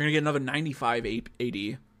 you're going to get another 95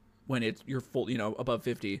 AD when you're full, above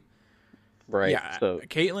 50. Right. Yeah, so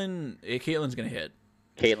Caitlyn's going to hit.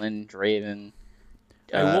 Caitlyn, Draven.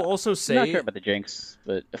 I will also say... I'm not sure about the Jinx,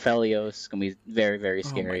 but Aphelios is going to be very, very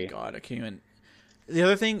scary. Oh my god, I can't even... The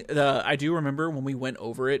other thing, I do remember when we went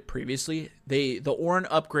over it previously, the Ornn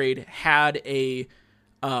upgrade had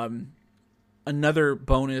another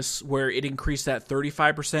bonus where it increased that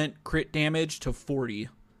 35% crit damage to 40,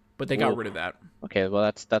 but they got rid of that. Okay,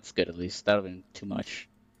 well that's good at least. That would have been too much.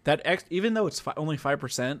 Even though it's only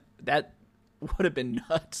 5%, that would have been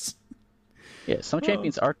nuts. Yeah, some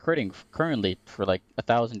champions are critting currently for like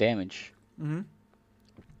 1,000 damage. Mm-hmm.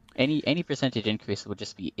 Any percentage increase would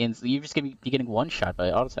just be you're just gonna be getting one shot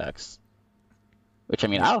by auto attacks. Which I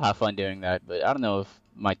mean, I'll have fun doing that, but I don't know if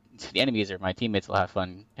the enemies or my teammates will have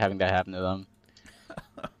fun having that happen to them.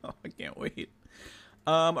 I can't wait.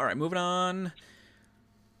 All right, moving on.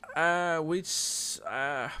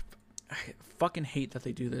 I fucking hate that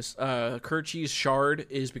they do this. Kerchi's Shard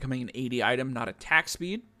is becoming an AD item, not attack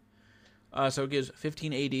speed. So it gives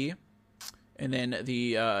 15 AD, and then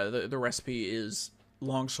the recipe is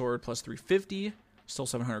Longsword plus 350, still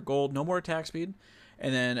 700 gold, no more attack speed,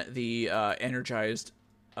 and then the energized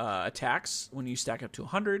attacks when you stack up to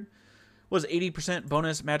 100 was 80%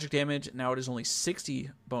 bonus magic damage. Now it is only 60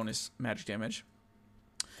 bonus magic damage.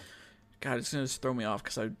 God, it's gonna just throw me off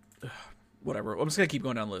because whatever. I'm just gonna keep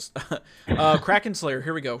going down the list. Kraken Slayer.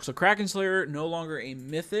 Here we go. So Kraken Slayer no longer a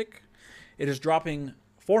mythic. It is dropping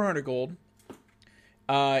 400 gold.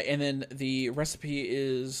 And then the recipe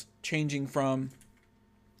is changing from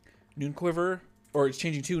Noon Quiver, or it's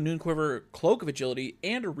changing to Noon Quiver, Cloak of Agility,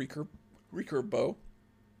 and a recurve bow.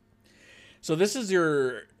 So this is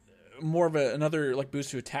your more of another like boost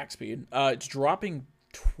to attack speed. It's dropping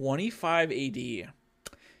 25 AD,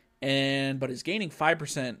 but it's gaining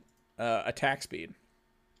 5% attack speed.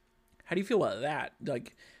 How do you feel about that?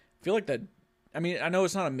 Like, I feel like that. I mean, I know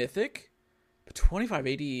it's not a mythic, but 25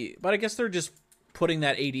 AD. But I guess they're just putting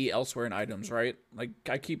that AD elsewhere in items, right? Like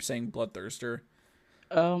I keep saying Bloodthirster.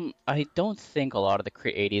 I don't think a lot of the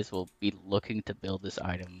creatives will be looking to build this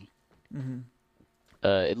item. Mm-hmm.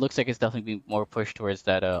 It looks like it's definitely being more pushed towards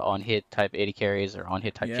that on-hit type AD carries or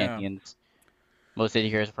on-hit type champions. Most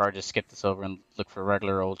AD carries will probably just skip this over and look for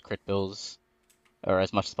regular old crit builds, or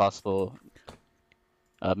as much as possible.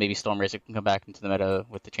 Maybe Stormrazor can come back into the meta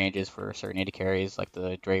with the changes for certain AD carries, like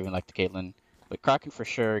the Draven, like the Caitlyn. But Kraken for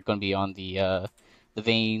sure going to be on the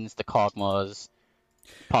Vaynes, the Kog'Maws, I was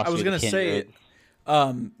possibly gonna the Kindred.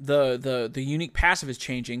 say, the unique passive is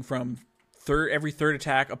changing from every third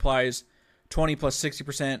attack applies 20 plus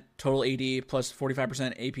 60% total AD plus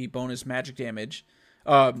 45% AP bonus magic damage.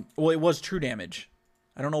 Well, it was true damage.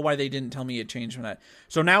 I don't know why they didn't tell me it changed from that.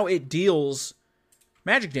 So now it deals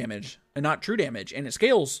magic damage and not true damage, and it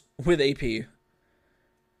scales with AP.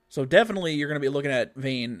 So definitely you're going to be looking at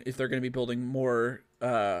Vayne if they're going to be building more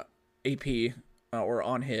AP or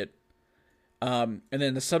on hit. And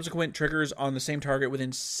then the subsequent triggers on the same target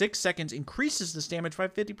within 6 seconds increases this damage by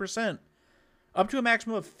 50%. Up to a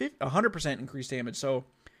maximum of 100% increased damage. So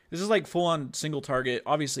this is like full on single target,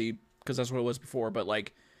 obviously, because that's what it was before. But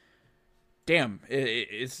like, damn,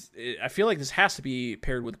 I feel like this has to be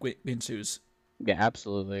paired with Guinsoo's. Yeah,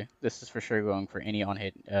 absolutely. This is for sure going for any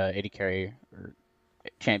on-hit AD carry or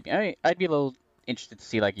champion. I'd be a little interested to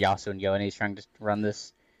see like Yasuo and Yone's trying to run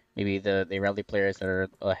this. Maybe the rally players that are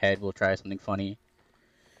ahead will try something funny.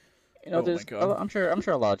 You know, my God. I'm sure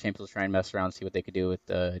a lot of champions will try and mess around and see what they could do with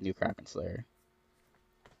the new Kraken Slayer.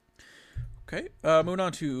 Okay, moving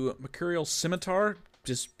on to Mercurial Scimitar.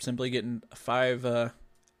 Just simply getting 10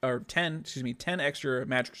 extra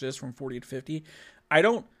magic resist from 40 to 50. I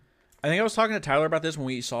think I was talking to Tyler about this when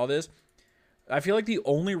we saw this. I feel like the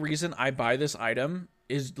only reason I buy this item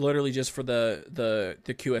is literally just for the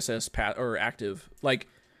QSS path or active. Like,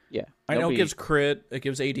 yeah, I know it gives crit, it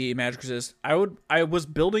gives AD, magic resist. I was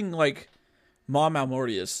building like Maw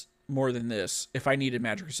Malmortius more than this if I needed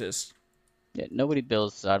magic resist. Yeah, nobody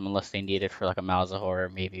builds this item unless they need it for like a Malzahor or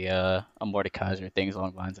maybe a Mordekaiser, things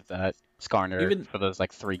along the lines of that. Skarner, even for those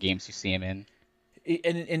like 3 games you see him in.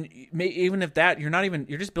 And even if that,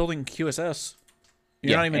 you're just building QSS.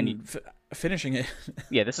 You're not even finishing it.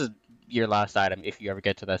 Yeah, this is your last item if you ever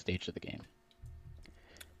get to that stage of the game.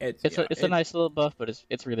 It's a nice little buff, but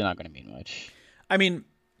it's really not going to mean much. I mean,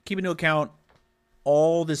 keep into account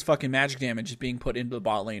all this fucking magic damage is being put into the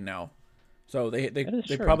bot lane now. So they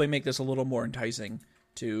probably make this a little more enticing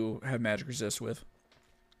to have magic resist with.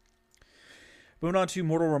 Moving on to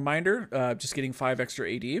Mortal Reminder, just getting 5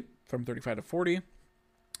 extra AD from 35 to 40.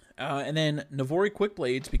 And then Navori Quick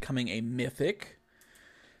Blades becoming a mythic.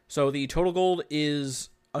 So the total gold is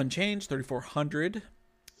unchanged, 3,400.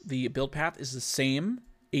 The build path is the same.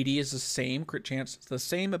 AD is the same. Crit chance is the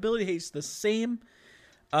same. Ability haste the same.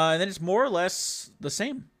 And then it's more or less the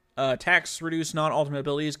same. Attacks reduce non-ultimate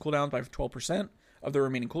abilities cooldowns by 12% of the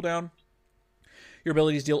remaining cooldown. Your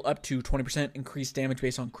abilities deal up to 20% increased damage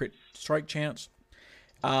based on crit strike chance.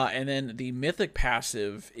 And then the mythic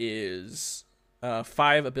passive is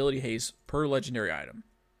 5 ability haste per legendary item.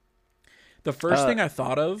 The first thing I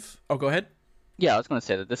thought of... Oh, go ahead. Yeah, I was going to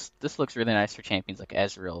say that this looks really nice for champions like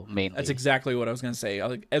Ezreal, mainly. That's exactly what I was going to say.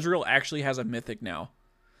 Ezreal actually has a mythic now.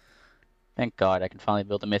 Thank God I can finally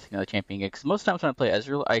build a mythic in the champion game. Because most times when I play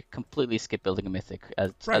Ezreal, I completely skip building a mythic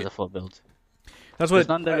as a full build. That's what there's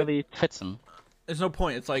none that really fits them. There's no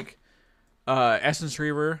point. It's like Essence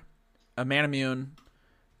Reaver, a Manamune,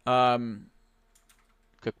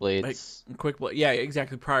 Quick Blades. Yeah,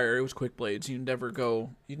 exactly. Prior it was Quick Blades. You'd never go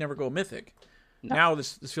mythic. No. Now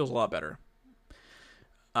this feels a lot better.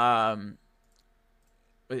 I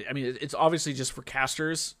mean, it's obviously just for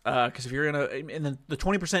casters, because if you're and the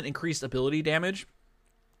 20% increased ability damage,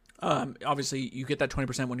 obviously you get that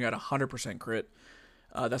 20% when you're at 100% crit.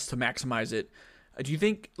 That's to maximize it. Do you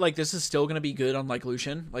think like this is still going to be good on like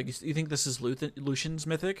Lucian? Like, you think this is Lucian's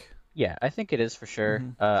mythic? Yeah, I think it is for sure.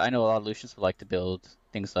 Mm-hmm. I know a lot of Lucians would like to build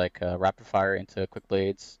things like Rapid Fire into Quick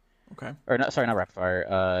Blades. Okay. Or not Rapid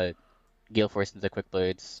Fire. Gale Force into Quick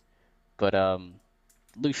Blades. But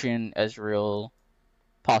Lucian, Ezreal,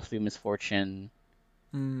 possibly Misfortune,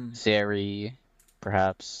 Zeri,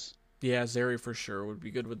 perhaps. Yeah, Zeri for sure would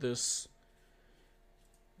be good with this.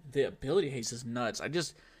 The ability haste is nuts.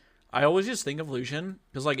 I always just think of Lucian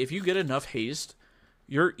because like if you get enough haste,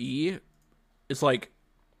 your E is like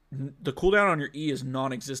the cooldown on your E is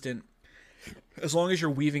non-existent as long as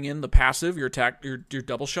you're weaving in the passive, your attack, your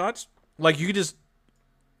double shots. Like you could just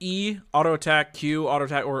E auto attack, Q auto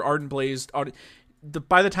attack, or Ardent Blaze.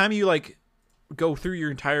 By the time you like go through your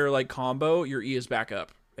entire like combo, your E is back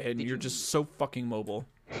up, and you're just so fucking mobile.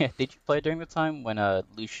 Yeah, did you play during the time when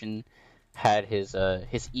Lucian had his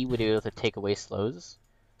E would be able to take away slows?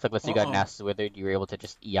 So like let's say you got Nasus Withered, you were able to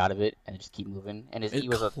just E out of it and just keep moving. And his E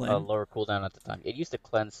was a lower cooldown at the time. It used to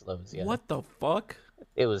cleanse slows, yeah. What the fuck?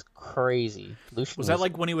 It was crazy. Lucian was that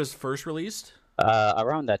like when he was first released?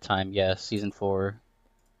 Around that time, yeah, season 4.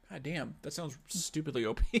 God damn, that sounds stupidly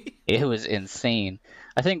OP. It was insane.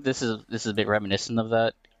 I think this is a bit reminiscent of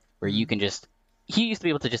that, where you can just he used to be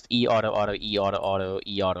able to just E auto auto E auto auto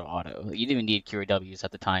E auto auto. You didn't even need QRWs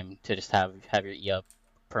at the time to just have your E up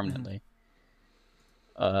permanently.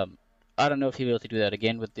 I don't know if he'll be able to do that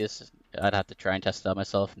again with this. I'd have to try and test it out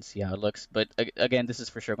myself and see how it looks. But again, this is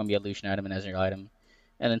for sure going to be a Lucian item and Ezreal item.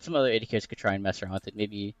 And then some other AD carries could try and mess around with it.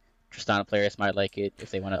 Maybe Tristana players might like it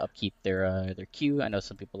if they want to upkeep their Q. I know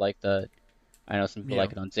some people like that. I know some people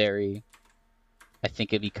like it on Zeri. I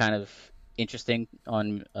think it'd be kind of interesting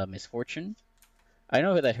on Misfortune. I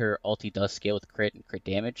know that her ulti does scale with crit and crit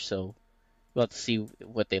damage, so we'll have to see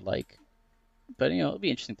what they like. But, it'll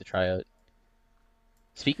be interesting to try out.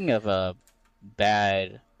 Speaking of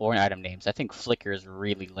bad boring item names, I think Flicker is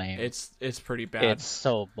really lame. It's pretty bad. It's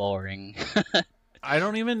so boring. I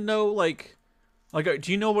don't even know, like,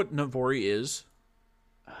 do you know what Navori is?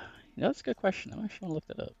 That's a good question. I actually want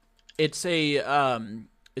to look that up.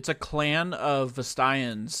 It's a clan of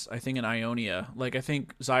Vestians, I think, in Ionia. Like, I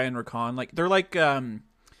think Zion Rakan, like, they're like, they're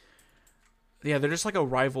just like a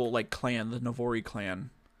rival, like, clan, the Navori clan.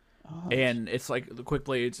 Oh. And it's like the quick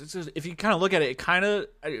blades. It's just, if you kind of look at it, it kind of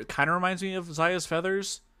reminds me of Zaya's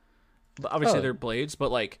feathers. But obviously, they're blades,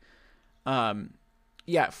 but like,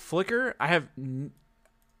 Flicker. I have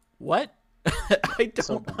what? I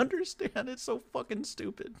don't understand. It's so fucking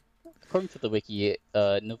stupid. According to the wiki,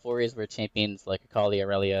 Navorians were champions like Akali,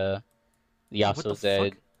 Aurelia, Yasuo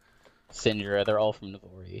Zed, Syndra. They're all from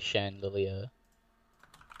Navori. Shen, Lilia.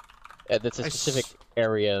 That's a specific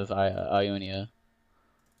area of Ionia.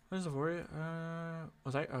 What is Navori?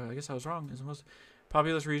 I guess I was wrong. It's the most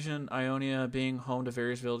populous region, Ionia, being home to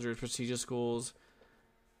various villagers, prestigious schools.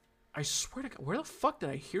 I swear to God, where the fuck did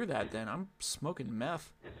I hear that then? I'm smoking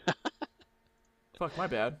meth. Fuck, my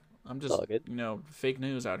bad. I'm just, fake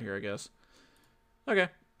news out here, I guess. Okay,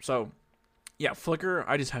 so, yeah, Flicker,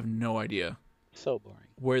 I just have no idea. So boring.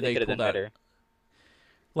 Where they pulled that.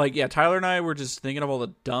 Like, yeah, Tyler and I were just thinking of all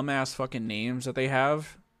the dumbass fucking names that they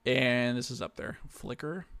have, and this is up there.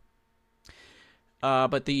 Flicker.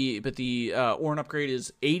 But the Ornn upgrade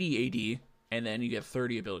is 80 AD, and then you get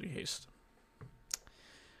 30 ability haste. All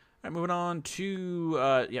right, moving on to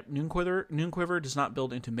Noonquiver. Noonquiver does not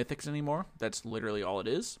build into mythics anymore. That's literally all it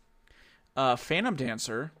is. Phantom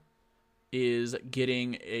Dancer is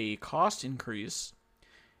getting a cost increase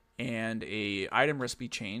and a item recipe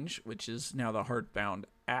change, which is now the Heartbound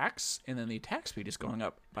Axe, and then the attack speed is going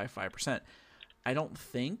up by 5%. I don't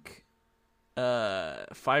think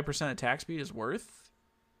 5% attack speed is worth,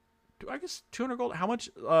 I guess, 200 gold. How much?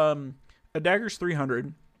 A dagger's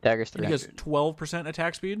 300. Dagger's 300. Because 12%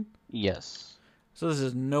 attack speed? Yes. So this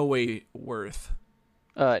is no way worth.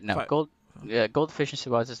 No. Gold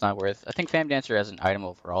efficiency-wise, it's not worth. I think Phantom Dancer as an item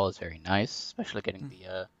overall is very nice, especially getting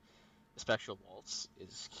the Spectral Waltz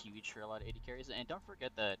is huge for a lot of AD carries. And don't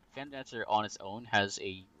forget that Phantom Dancer on its own has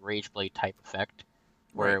a Rage Blade type effect,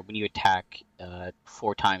 where when you attack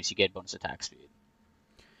 4 times, you get bonus attack speed.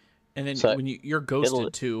 And then when you're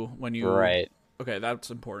ghosted too, when you okay, that's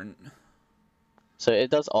important. So it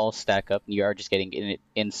does all stack up, and you are just getting an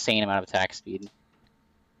insane amount of attack speed.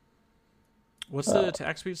 What's the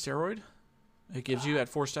attack speed steroid? It gives you at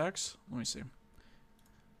 4 stacks. Let me see.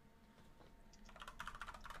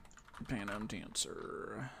 Phantom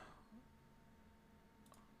Dancer.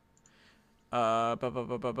 So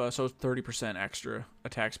 30% extra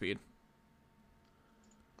attack speed.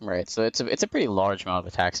 Right, so it's a pretty large amount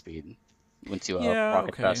of attack speed once you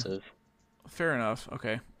rocket passive. Fair enough.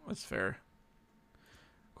 Okay, that's fair.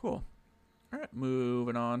 Cool. All right,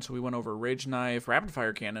 moving on. So we went over Rage Knife, Rapid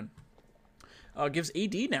Fire Cannon. Gives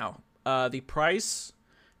AD now. The price,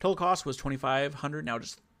 total cost was $2,500, now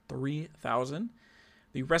just $3,000.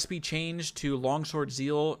 The recipe changed to Longsword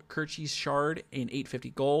Zeal, Kerchi's Shard, and 850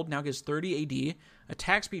 gold. Now gives 30 AD.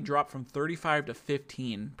 Attack speed dropped from 35 to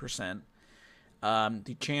 15%.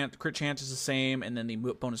 The crit chance is the same, and then the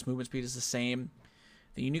bonus movement speed is the same.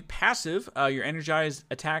 The unique passive, your energized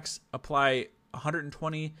attacks apply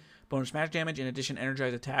 120 bonus magic damage. In addition,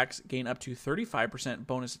 energized attacks gain up to 35%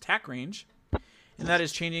 bonus attack range. And that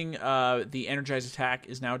is changing. The energized attack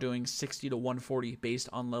is now doing 60 to 140 based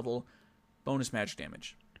on level bonus magic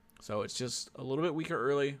damage. So it's just a little bit weaker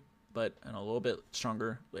early, but and a little bit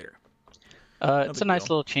stronger later. It's a nice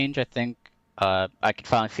little change, I think. I could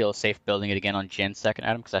finally feel safe building it again on Jin's second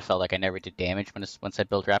item because I felt like I never did damage once I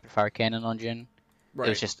built Rapid Fire Cannon on Jin. Right.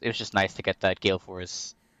 It was just nice to get that Gale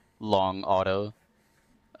Force long auto.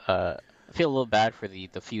 I feel a little bad for the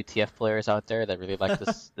few TF players out there that really like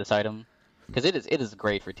this item, because it is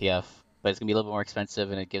great for TF, but it's gonna be a little bit more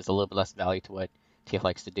expensive and it gives a little bit less value to what TF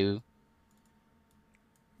likes to do.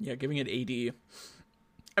 Yeah, giving it AD.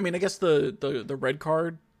 I mean, I guess the red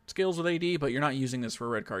card scales with AD, but you're not using this for a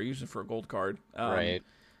red card. You're using it for a gold card. Right.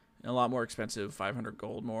 A lot more expensive, 500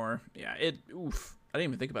 gold more. Yeah, oof. I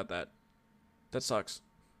didn't even think about that. That sucks.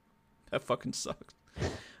 That fucking sucks.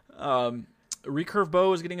 Recurve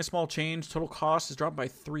bow is getting a small change. Total cost is dropped by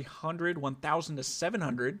 300, 1,000 to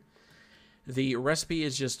 700. The recipe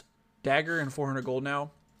is just dagger and 400 gold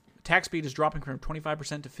now. Attack speed is dropping from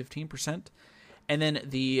 25% to 15%. And then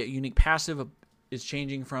the unique passive is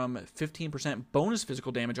changing from 15% bonus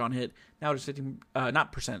physical damage on hit. Now it is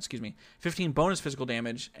 15 bonus physical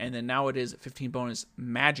damage. And then now it is 15 bonus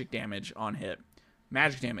magic damage on hit.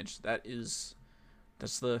 Magic damage. That's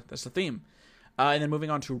the theme. And then moving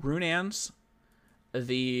on to Runans,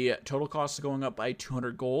 the total cost is going up by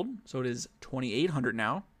 200 gold, so it is 2,800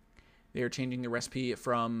 now. They are changing the recipe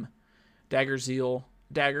from Dagger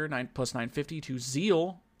 9 plus 950 to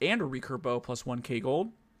Zeal and a Recurve bow plus 1k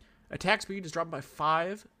gold. Attack speed is dropped by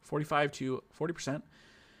 45 to 40%.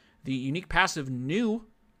 The unique passive new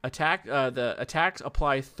attack, the attacks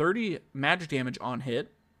apply 30 magic damage on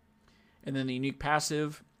hit, and then the unique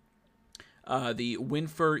passive, the Wind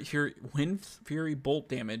Fury Bolt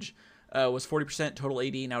damage was 40% total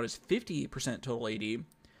AD. Now it is 50% total AD.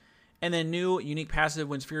 And then new unique passive,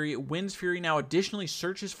 Wind's Fury. Wind's Fury now additionally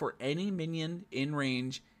searches for any minion in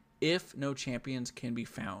range if no champions can be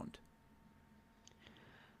found.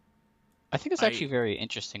 I think it's actually very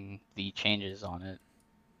interesting, the changes on it.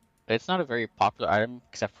 It's not a very popular item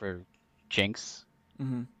except for Jinx.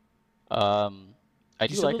 Mm-hmm. I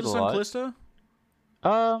do like it a lot. Callista?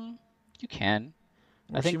 You can.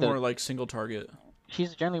 Or I think more like single target.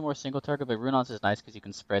 She's generally more single target, but Runans is nice because you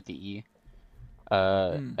can spread the E.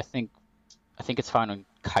 I think it's fine on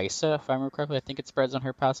Kaisa, if I remember correctly. I think it spreads on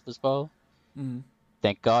her passive as well. Mm-hmm.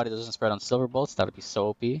 Thank God it doesn't spread on Silver Bolts. That would be so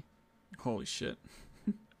OP. Holy shit.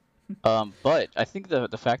 But I think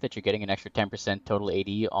the fact that you're getting an extra 10% total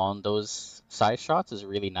AD on those side shots is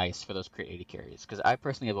really nice for those crit AD carries. Because I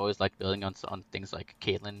personally have always liked building on things like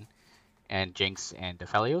Caitlyn and Jinx and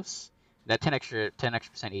Defelios. That 10 extra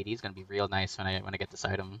percent AD is going to be real nice when I get this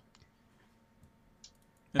item.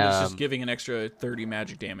 And it's just giving an extra 30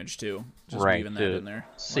 magic damage too. Just leaving that in there.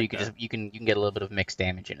 So like you can get a little bit of mixed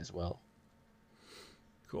damage in as well.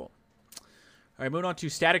 Cool. All right, moving on to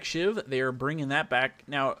Static Shiv. They are bringing that back.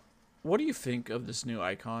 Now, what do you think of this new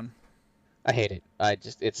icon? I hate it.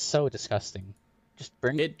 It's so disgusting. Just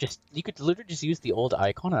bring it. You could literally just use the old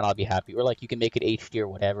icon and I'll be happy. Or like you can make it HD or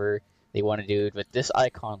whatever they want to do. But this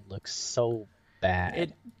icon looks so bad.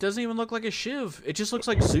 It doesn't even look like a Shiv. It just looks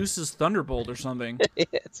like Zeus's Thunderbolt or something.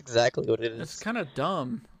 It's exactly what it is. It's kind of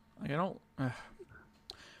dumb. Like I don't.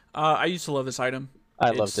 I used to love this item. I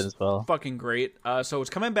loved it as well. Fucking great. So it's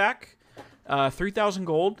coming back. 3,000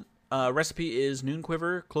 gold. Recipe is Noon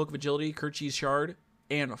Quiver, Cloak of Agility, Kerchi's Shard,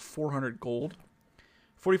 and 400 gold.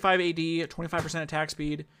 45 AD, 25% attack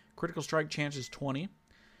speed, critical strike chance is 20%.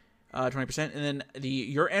 And then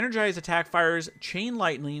your energized attack fires Chain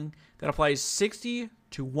Lightning that applies 60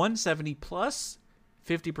 to 170 plus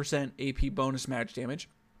 50% AP bonus match damage.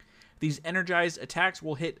 These energized attacks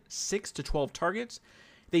will hit 6 to 12 targets.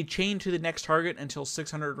 They chain to the next target until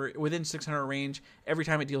within 600 range every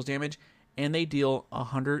time it deals damage, and they deal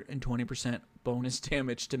 120% bonus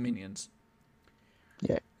damage to minions.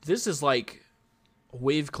 Yeah. This is like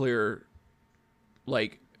wave clear,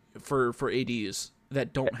 like for ADs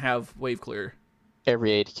that don't have wave clear.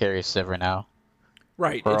 Every AD carries Silver now.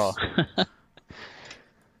 Right.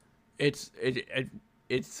 It's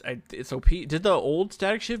OP. Did the old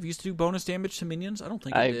Static Shiv used to do bonus damage to minions? I don't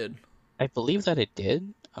think it did. I believe that it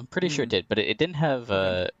did. I'm pretty sure it did, but it didn't have.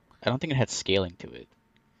 I don't think it had scaling to it.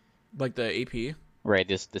 Like the AP. Right.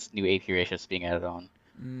 This new AP ratio is being added on.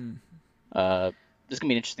 This is gonna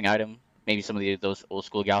be an interesting item. Maybe some of those old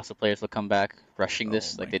school Yasuo players will come back rushing Oh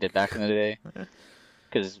this like my they did back in the day.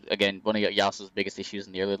 Because again, one of Yasuo's biggest issues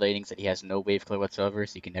in the early laning is that he has no wave clear whatsoever,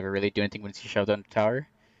 so you can never really do anything when he's shoved down the tower.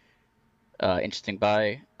 Interesting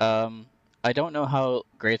buy. I don't know how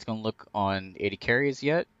great it's gonna look on AD carries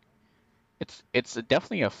yet. It's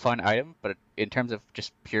definitely a fun item, but in terms of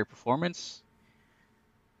just pure performance,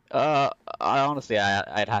 I honestly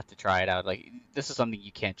I'd have to try it out. Like this is something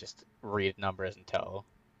you can't just read numbers and tell.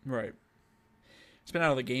 Right. It's been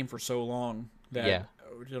out of the game for so long that Yeah.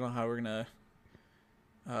 we don't know how we're gonna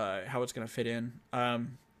how it's gonna fit in.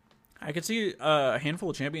 I could see a handful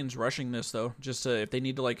of champions rushing this though, just to, if they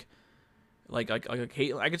need to like a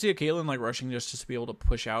Caitlyn. I could see a Caitlyn like rushing just to be able to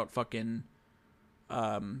push out fucking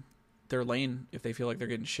their lane if they feel like they're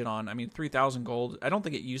getting shit on. I mean, 3,000 gold. I don't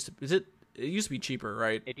think it used to. Is it? It used to be cheaper,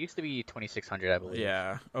 right? It used to be 2,600, I believe.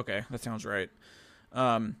 Yeah. Okay, that sounds right.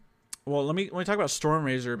 Well, let me talk about Storm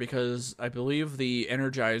Razor because I believe the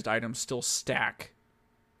energized items still stack.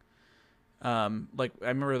 Like I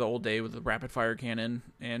remember the old day with the rapid fire cannon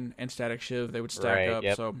and static shiv, they would stack Right, up.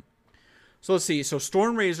 yep. So let's see. So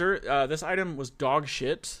Storm Razor, this item was dog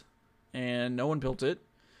shit, and no one built it,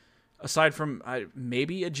 aside from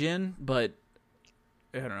maybe a Jin, but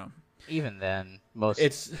I don't know. Even then,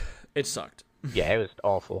 It sucked. yeah, it was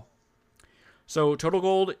awful. So total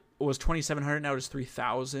gold was 2,700. Now it is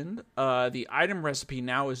 3,000. The item recipe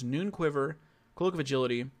now is Noon Quiver, Cloak of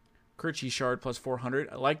Agility, Kerchi Shard plus 400.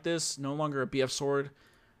 I like this. No longer a BF sword.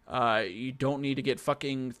 You don't need to get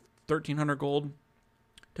fucking 1,300 gold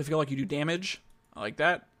to feel like you do damage. I like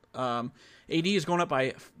that. AD is going up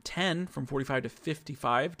by 10 from 45 to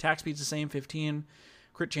 55. Attack speed's the same, 15.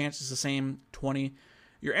 Crit chance is the same, 20.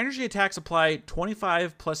 Your energy attacks apply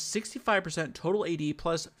 25 plus 65% total AD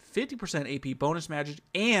plus 50% AP bonus magic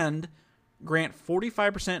and grant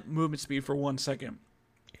 45% movement speed for 1 second.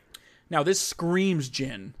 Now this screams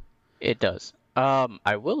Jin. It does.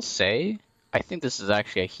 I will say, I think this is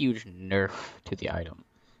actually a huge nerf to the item.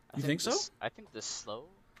 You think so? I think the slow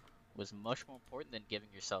was much more important than giving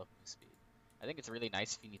yourself move speed. I think it's really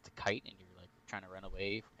nice if you need to kite and you're like trying to run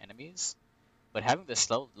away from enemies. But having the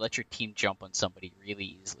slow let your team jump on somebody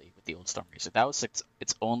really easily with the old Storm Racer. That was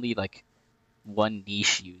it's only like one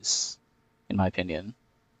niche use, in my opinion.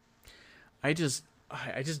 I don't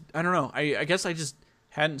know. I guess I just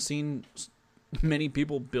hadn't seen many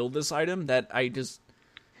people build this item that it just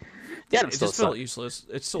felt useless.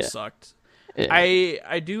 It still sucked. Yeah.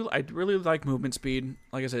 I really like movement speed.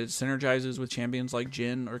 Like I said, it synergizes with champions like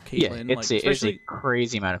Jin or Caitlyn. Yeah, it's a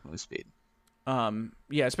crazy amount of move speed.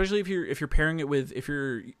 Yeah, especially if you're pairing it with, if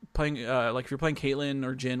you're playing if you're playing Caitlyn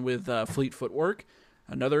or Jin with Fleet Footwork,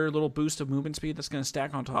 another little boost of movement speed that's going to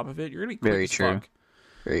stack on top of it. You're going to be quick as fuck.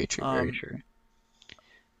 Very true. Very true.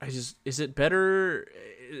 Is it better?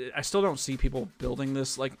 I still don't see people building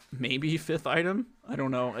this like maybe fifth item. I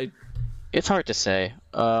don't know. It's hard to say.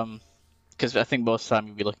 Because I think most of the time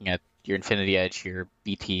you'll be looking at your Infinity Edge, your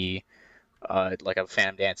BT, like a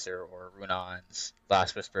Phantom Dancer or Runon's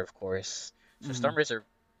Last Whisper, of course. So Storm Razor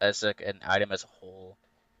as like an item as a whole,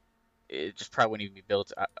 it just probably wouldn't even be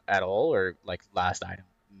built at all, or like last item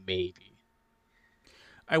maybe.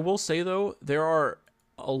 I will say though, there are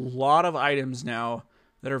a lot of items now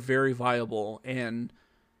that are very viable, and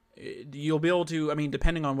you'll be able to. I mean,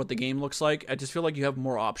 depending on what the game looks like, I just feel like you have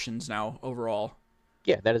more options now overall.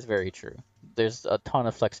 Yeah, that is very true. There's a ton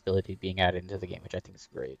of flexibility being added into the game, which I think is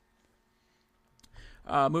great.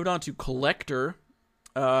 Moved on to Collector.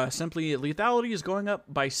 Simply, lethality is going up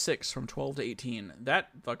by 6 from 12 to 18. That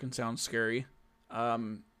fucking sounds scary. I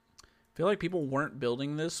feel like people weren't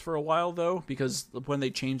building this for a while, though, because when they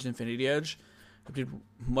changed Infinity Edge, I would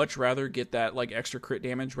much rather get that like extra crit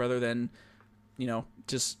damage rather than,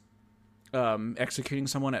 just executing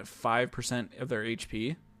someone at 5% of their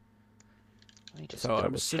HP. So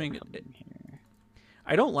I'm assuming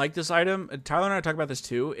I don't like this item. Tyler and I talked about this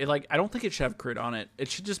too. I don't think it should have crit on it. It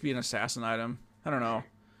should just be an assassin item. I don't know.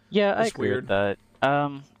 Yeah, I agree with that.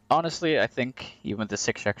 Honestly, I think even with the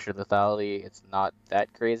 6 extra lethality, it's not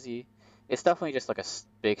that crazy. It's definitely just like a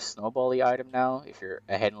big snowbally item now. If you're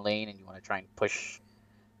ahead in lane and you want to try and push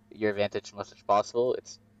your advantage as much as possible,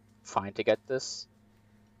 it's fine to get this.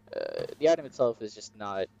 The item itself is just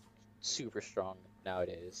not super strong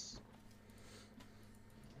nowadays.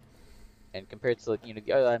 And compared to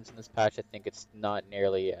the other items in this patch, I think it's not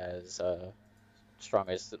nearly as strong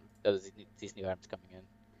as these new items coming in.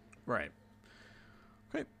 Right.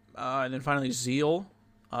 Okay. And then finally, Zeal,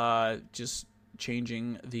 just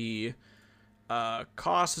changing the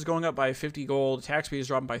Cost is going up by 50 gold. Attack speed is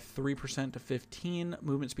dropping by 3% to 15.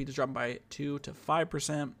 Movement speed is dropping by 2 to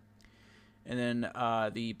 5%. And then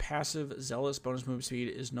the passive Zealous bonus movement speed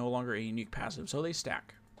is no longer a unique passive, so they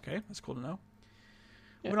stack. Okay, that's cool to know.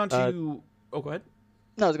 Yeah, Moving on to... go ahead.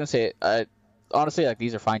 No, I was gonna say, honestly, like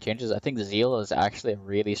these are fine changes. I think the Zeal is actually a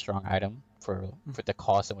really strong item for the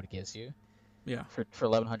cost and what it gives you. Yeah. For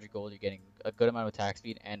 1100 gold, you're getting a good amount of attack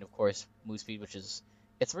speed and of course move speed, which is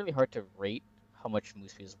it's really hard to rate how much move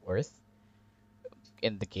speed is worth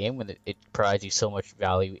in the game when it provides you so much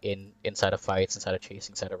value inside of fights, inside of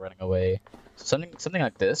chasing, inside of running away. So something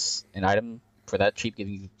like this, an item for that cheap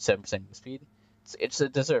giving you 7% move speed, it's a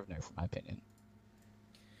deserved nerf in my opinion.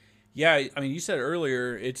 Yeah, I mean, you said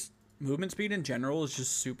earlier, it's movement speed in general is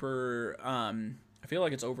just super. I feel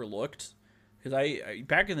like it's overlooked because I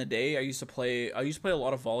back in the day I used to play a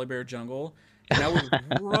lot of Volibear jungle, and I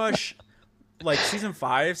would rush like season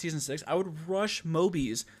 5, season 6. I would rush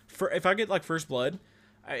Mobies for if I get like first blood,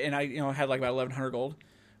 and I had like about 1100 gold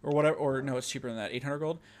or whatever, or no, it's cheaper than that, 800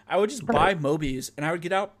 gold. I would just buy Mobies and I would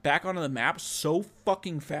get out back onto the map so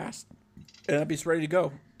fucking fast, and I'd be ready to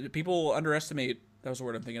go. People underestimate. That was the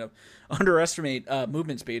word I'm thinking of. Underestimate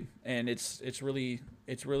movement speed, and it's really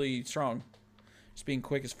strong. Just being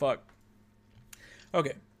quick as fuck.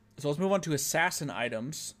 Okay, so let's move on to assassin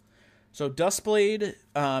items. So Dustblade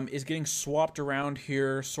is getting swapped around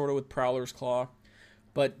here, sort of with Prowler's Claw,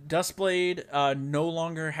 but Dustblade no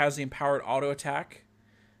longer has the empowered auto attack.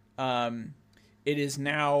 It is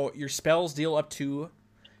now your spells deal up to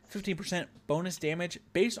 15% bonus damage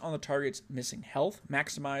based on the target's missing health,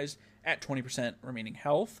 maximized at 20% remaining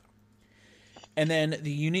health. And then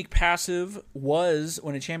the unique passive was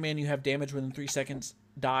when a champion you have damage within 3 seconds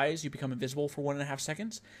dies, you become invisible for 1.5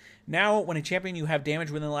 seconds. Now, when a champion you have damage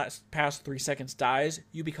within the past 3 seconds dies,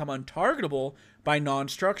 you become untargetable by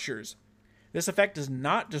non-structures. This effect does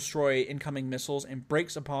not destroy incoming missiles and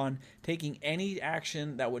breaks upon taking any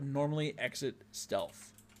action that would normally exit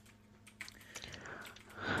stealth.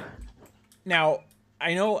 Now,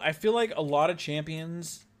 I feel like a lot of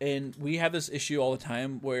champions, and we have this issue all the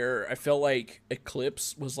time where I felt like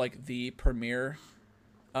Eclipse was like the premier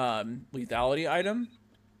lethality item.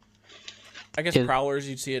 I guess Prowlers,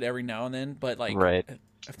 you'd see it every now and then, but like, right.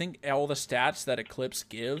 I think all the stats that Eclipse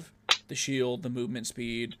give, the shield, the movement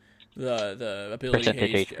speed, the ability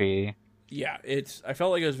percentage haste, HP. Yeah, I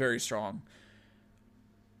felt like it was very strong.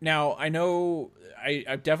 Now, I know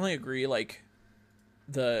I definitely agree, like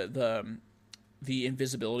the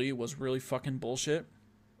invisibility was really fucking bullshit.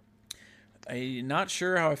 I'm not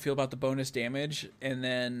sure how I feel about the bonus damage, and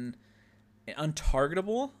then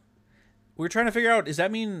untargetable. We're trying to figure out, does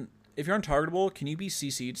that mean if you're untargetable, can you be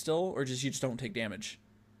CC'd still, or you just don't take damage?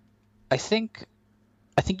 I think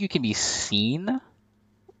you can be seen,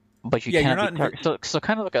 but you you're can't not be so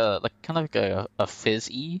kind of like a Fizz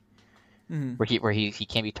E, mm-hmm. where he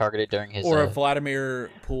can't be targeted during his or a Vladimir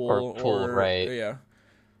pool or right. Yeah.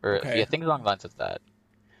 Or okay. Yeah, things along the lines of that.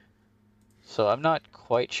 So I'm not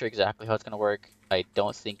quite sure exactly how it's going to work. I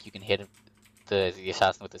don't think you can hit the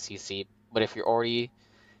assassin with the CC, but if you're already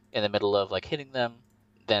in the middle of like hitting them,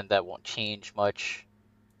 then that won't change much.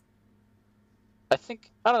 I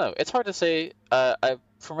don't know. It's hard to say.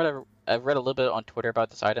 From what I've read a little bit on Twitter about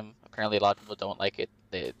this item. Apparently, a lot of people don't like it.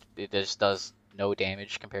 It just does no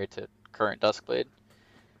damage compared to current Duskblade.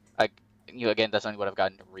 Again, that's only what I've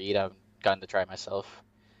gotten to read. I haven't gotten to try it myself.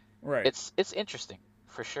 Right. It's interesting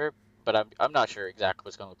for sure, but I'm not sure exactly what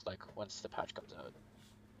it's going to look like once the patch comes out.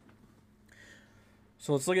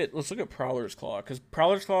 So let's look at Prowler's Claw, because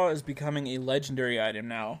Prowler's Claw is becoming a legendary item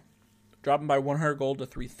now, dropping by 100 gold to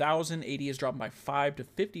 3,000. AD is dropping by 5 to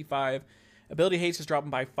 55. Ability haste is dropping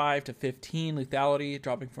by 5 to 15. Lethality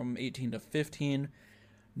dropping from 18 to 15.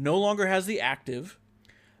 No longer has the active.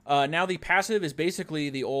 Now the passive is basically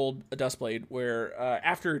the old Dustblade, where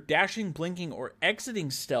after dashing, blinking, or exiting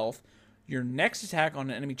stealth, your next attack on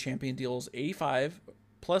an enemy champion deals 85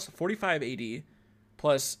 plus 45 AD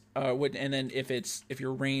plus, and then if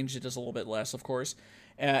you're ranged, it does a little bit less, of course.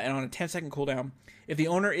 And on a 10-second cooldown, if the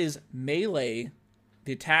owner is melee,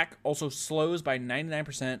 the attack also slows by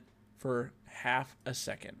 99% for half a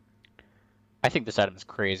second. I think this item is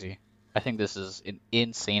crazy. I think this is an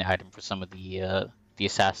insane item for some of the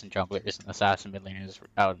assassin junglers and assassin mid laners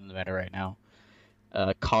out in the meta right now.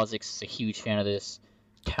 Kha'Zix is a huge fan of this.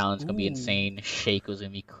 Talon's gonna be insane. Shaco's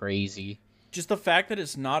gonna be crazy. Just the fact that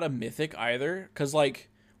it's not a mythic either, because like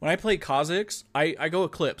when I play Kha'Zix, I go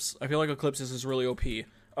Eclipse. I feel like Eclipse is really OP.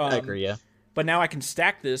 I agree, yeah. But now I can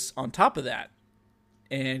stack this on top of that.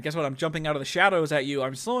 And guess what? I'm jumping out of the shadows at you,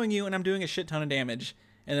 I'm slowing you, and I'm doing a shit ton of damage,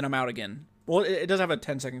 and then I'm out again. Well, it does have a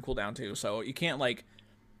 10-second cooldown too, so you can't like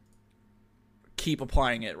keep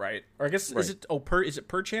applying it, right? Or I guess Right. is it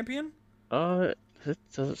per champion? Does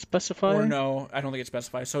it specify? Or no, I don't think it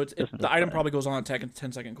specifies. So Doesn't the item specify. probably goes on a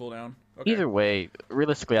 10-second cooldown. Okay. Either way,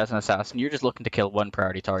 realistically, as an assassin, you're just looking to kill one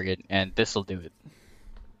priority target, and this will do it.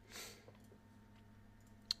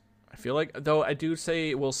 I feel like, though,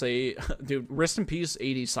 will say, dude, rest in peace,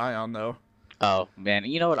 80 Scion, though. Oh man,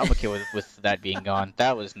 you know what? I'm okay with that being gone.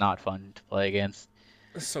 That was not fun to play against.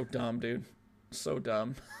 So dumb, dude. So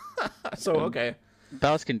dumb. So, okay.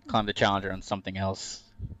 Battles can climb the challenger on something else.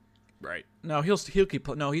 Right. No, he'll keep,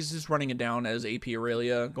 no, he's just running it down as AP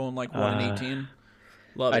Aurelia, going like 1 and 18.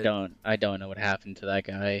 Love it. I don't know what happened to that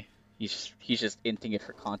guy. He's just inting it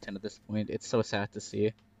for content at this point. It's so sad to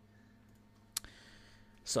see.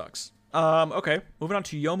 Sucks. Okay. Moving on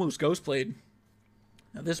to Youmuu's Ghostblade.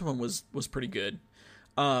 Now, this one was pretty good.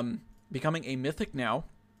 Becoming a mythic now.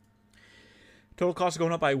 Total cost is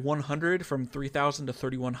going up by 100 from 3,000 to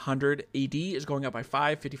 3,100. AD is going up by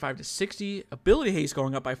 5, 55 to 60. Ability haste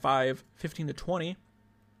going up by 5, 15 to 20.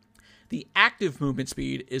 The active movement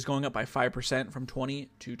speed is going up by 5% from 20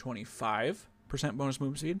 to 25% bonus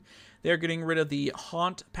movement speed. They're getting rid of the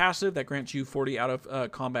Haunt passive that grants you 40 out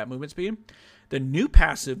of combat movement speed. The new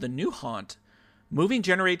passive, the new Haunt, moving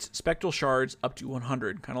generates spectral shards up to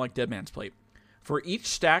 100, kind of like Dead Man's Plate. For each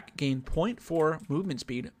stack, gain 0.4 movement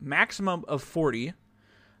speed, maximum of 40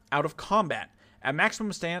 out of combat. At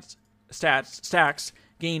maximum stacks,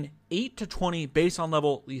 gain 8 to 20 based on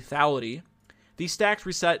level lethality. These stacks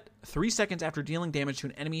reset 3 seconds after dealing damage to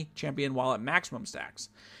an enemy champion while at maximum stacks.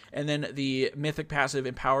 And then the mythic passive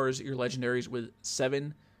empowers your legendaries with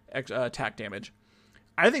 7 attack damage.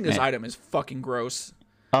 I think this item is fucking gross.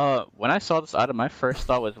 When I saw this item, my first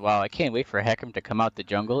thought was, wow, I can't wait for Hecarim to come out the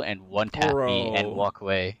jungle and one-tap me and walk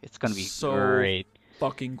away. It's gonna be so great.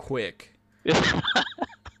 Fucking quick. It's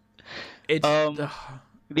the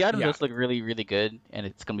item Yeah. does look really, really good, and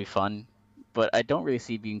it's gonna be fun. But I don't really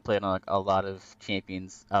see it being played on like, a lot of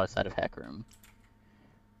champions outside of Hecarim.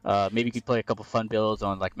 Maybe you could play a couple fun builds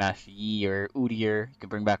on like Master Yi or Udyr. You can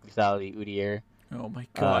bring back Lethality, Udyr. Oh my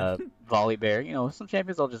god. Volibear. You know, some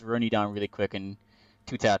champions will just run you down really quick and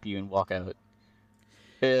two-tap you and walk out.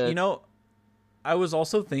 You know, I was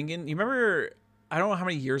also thinking, you remember, I don't know how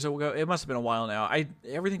many years ago, it must have been a while now.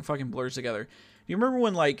 Everything fucking blurs together. You remember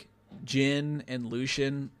when like Jhin and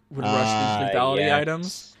Lucian would rush these lethality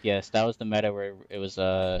items? Yes, that was the meta where it was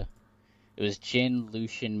Jhin,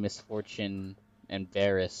 Lucian, Misfortune, and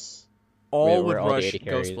Varus. All would all the rush AD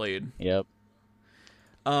carries. Ghostblade. Yep.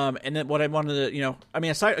 And then what I wanted to, I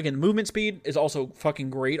mean, aside, again, movement speed is also fucking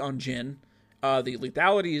great on Jhin. The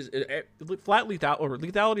lethality is flat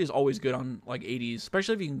lethality is always good on like 80s,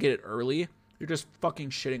 especially if you can get it early. You're just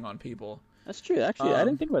fucking shitting on people. That's true. Actually, I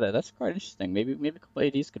didn't think about that. That's quite interesting. Maybe a couple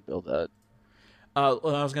ADs could build that. I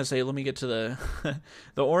was gonna say, let me get to the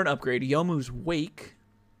the Orin upgrade. Youmuu's Wake.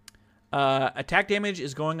 Attack damage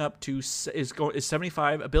is going up to is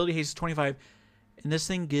 75. Ability haste is 25, and this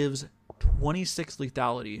thing gives 26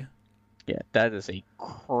 lethality. Yeah, that is a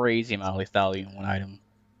crazy amount of lethality in one item.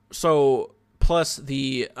 So plus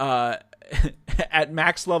the at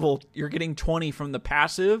max level, you're getting 20 from the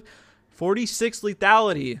passive. 46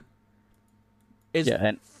 lethality. Is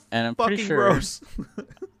and I'm fucking pretty sure. Gross.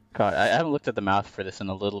 God, I haven't looked at the math for this in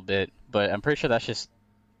a little bit, but I'm pretty sure it's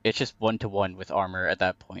just 1-to-1 with armor at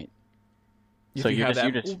that point. If so you you're have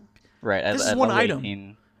just right. This is at one level item.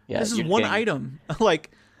 18, yeah, this is you're one getting- item.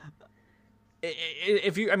 Like,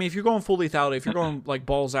 if you're going full lethality, if you're going like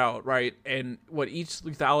balls out, right? And what each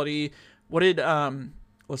lethality, what did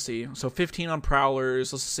let's see, so 15 on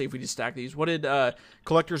prowlers. Let's see if we just stack these. What did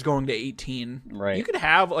collectors going to 18? Right. You could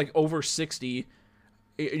have like over 60.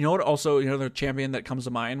 You know what? Also, the champion that comes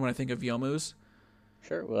to mind when I think of Youmuu's?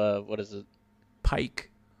 Sure. What is it?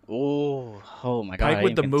 Pike. Oh my god! Pike I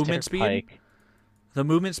with the didn't movement consider speed. Pike. The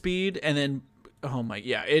movement speed, and then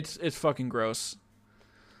it's fucking gross.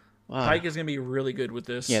 Wow. Pike is gonna be really good with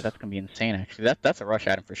this. Yeah, that's gonna be insane. Actually, that's a rush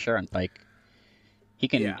item for sure on Pike.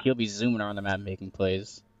 He'll be zooming around the map making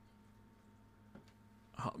plays.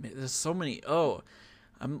 Oh man, there's so many.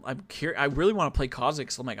 I'm curious. I really want to play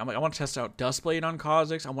Kha'Zix. I want to test out Dustblade on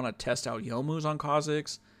Kha'Zix. I want to test out Youmuu's on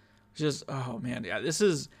Kha'Zix. Just man, yeah. This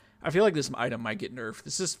is. I feel like this item might get nerfed.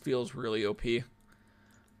 This just feels really OP.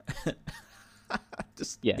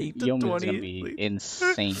 Just Yeah, 8 to Youmuu's 20. gonna be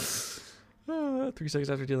insane. 3 seconds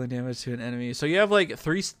after dealing damage to an enemy. So you have like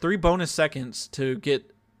three bonus seconds to get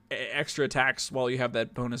extra attacks while you have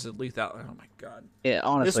that bonus at lethal. Oh my god. Yeah,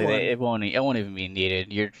 honestly, one- it won't even be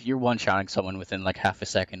needed. You're one shotting someone within like half a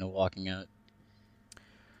second of walking out.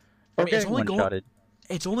 Or I mean, it's getting only one shotted.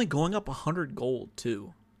 It's only going up 100 gold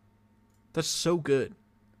too. That's so good.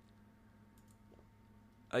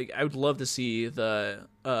 I would love to see the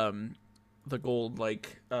gold what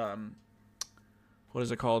is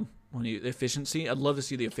it called when you efficiency? I'd love to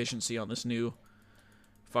see the efficiency on this new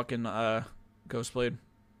fucking Ghost Blade.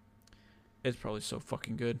 It's probably so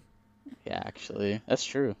fucking good. Yeah, actually, that's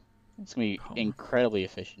true. It's gonna be incredibly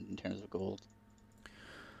efficient in terms of gold.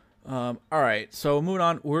 All right, so moving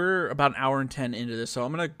on. We're about an hour and 10 into this, so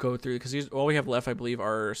I'm gonna go through because all we have left, I believe,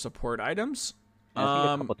 are support items. Yeah, I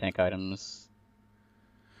think a couple tank items.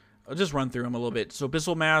 I'll just run through them a little bit. So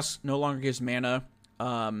Abyssal Mask no longer gives mana.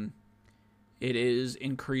 It is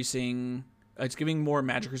increasing. It's giving more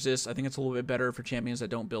magic resist. I think it's a little bit better for champions that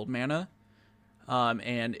don't build mana.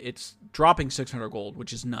 And it's dropping 600 gold,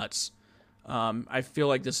 which is nuts. I feel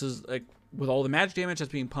like this is like with all the magic damage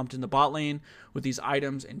that's being pumped in the bot lane with these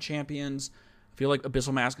items and champions. I feel like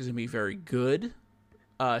Abyssal Mask is gonna be very good.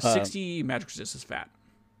 60 magic resist is fat.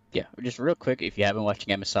 Yeah, just real quick, if you haven't watched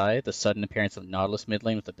MSI, the sudden appearance of Nautilus mid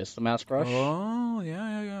lane with the Abyssal Mask rush. Oh,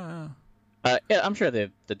 yeah. Yeah, I'm sure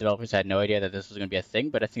the developers had no idea that this was going to be a thing,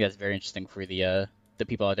 but I think that's very interesting for the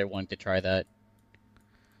people out there wanting to try that.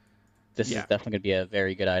 This is definitely going to be a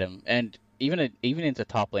very good item, and even into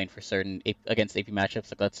top lane for certain against AP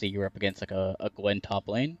matchups. Like let's say you're up against like a Gwen top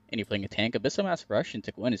lane and you're playing a tank. Abyssal Mask rush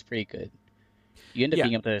into Gwen is pretty good. You end up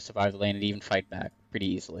being able to survive the lane and even fight back pretty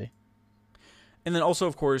easily. And then also,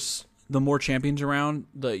 of course, the more champions around,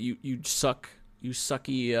 you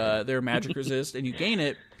sucky their magic resist, and you gain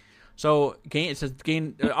it. So it says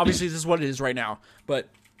gain. Obviously, this is what it is right now, but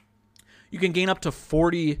you can gain up to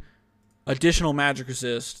 40 additional magic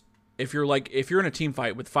resist if you're in a team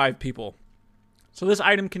fight with 5 people. So this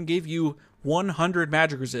item can give you 100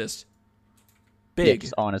 magic resist. Big,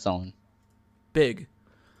 just on its own. Big.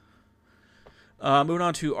 Moving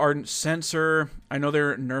on to Ardent Sensor. I know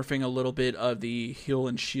they're nerfing a little bit of the heal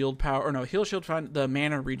and shield power. Or no, heal, shield, the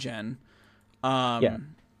mana regen. Yeah.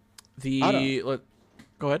 Go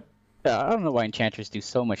ahead. I don't know why enchanters do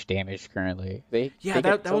so much damage currently.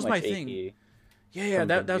 That was my thing. Yeah,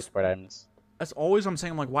 that's always what I'm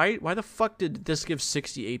saying. I'm like, why the fuck did this give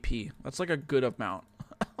 60 AP? That's like a good amount,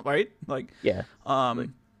 right? Like, yeah.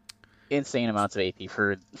 Insane amounts of AP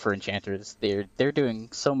for enchanters. They're doing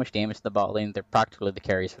so much damage to the bot lane. They're practically the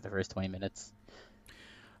carries for the first 20 minutes.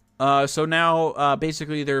 So now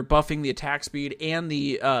basically they're buffing the attack speed and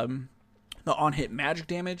the on-hit magic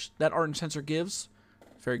damage that Ardent Sensor gives.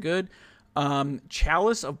 Very good.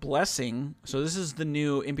 Chalice of Blessing. So this is the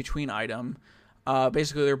new in-between item.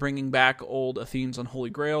 Basically they're bringing back old Athene's Unholy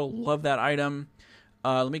Grail. Love that item.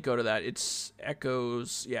 Let me go to that. It's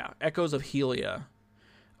Echoes of Helia.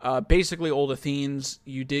 Basically, old Athenes,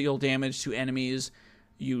 you deal damage to enemies,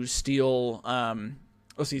 you steal, dealing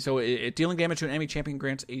damage to an enemy champion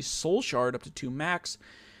grants a soul shard up to 2 max.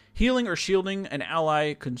 Healing or shielding an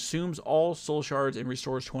ally consumes all soul shards and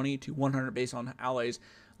restores 20 to 100 based on allies'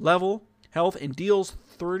 level, health, and deals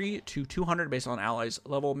 30 to 200 based on allies'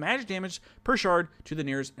 level magic damage per shard to the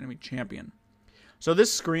nearest enemy champion. So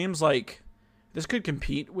this screams like this could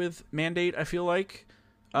compete with Mandate, I feel like.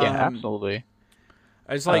 Yeah, absolutely.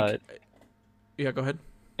 It's like, yeah, go ahead.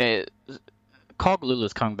 Cog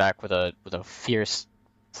Lulu's coming back with a fierce,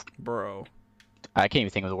 bro. I can't even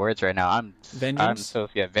think of the words right now. Vengeance.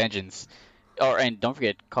 Vengeance. And don't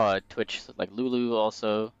forget, Twitch like Lulu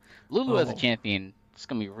also. Lulu as a champion, it's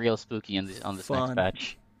gonna be real spooky on this next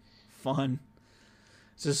patch. Fun.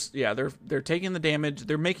 It's just they're taking the damage.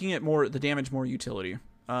 They're making the damage more utility.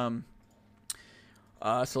 So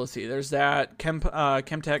let's see. There's that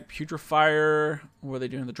Chemtech Putrefier. What are they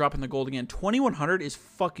doing? They're dropping the gold again. 2100 is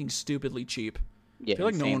fucking stupidly cheap. Yeah, I feel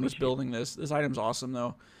like no one was building this. This item's awesome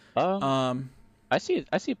though. I see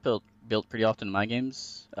it built pretty often in my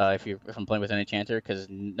games. If I'm playing with an enchanter, because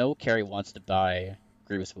no carry wants to buy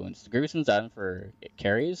Grievous Wounds. The Grievous Wounds item for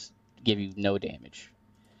carries give you no damage.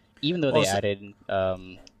 Even though they added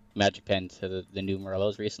Magic Pen to the new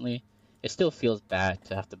Morellos recently, it still feels bad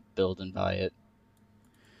to have to build and buy it.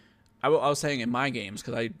 I was saying in my games,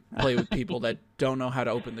 because I play with people that don't know how to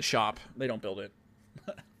open the shop. They don't build it.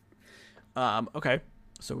 Okay,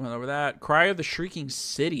 so we went over that. Cry of the Shrieking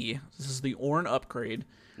City. This is the Ornn upgrade.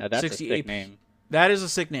 Now that's a sick name. That is a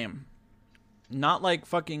sick name. Not like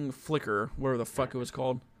fucking Flicker, whatever the fuck it was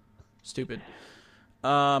called. Stupid.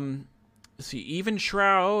 Let's see. Even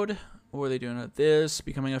Shroud. What are they doing at this?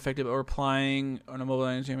 Becoming effective or applying on a mobile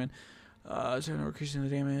enchantment. So increasing the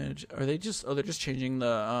damage. Are they just? Oh, they're just changing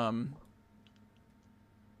the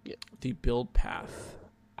build path.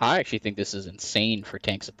 I actually think this is insane for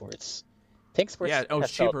tank supports. Tank sports Yeah. Oh, it's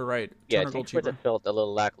have felt cheaper, right? yeah, 200 tank gold sports cheaper. have felt a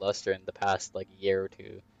little lackluster in the past like year or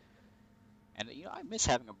two. And I miss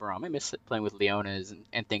having a Braum. I miss playing with Leonas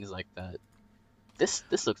and things like that. This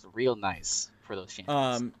looks real nice for those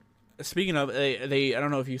champions. Um, Speaking of, they I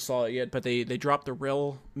don't know if you saw it yet, but they dropped the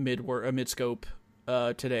rail mid scope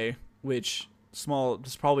today, which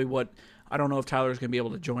is probably what I don't know if Tyler's gonna be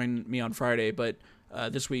able to join me on Friday, but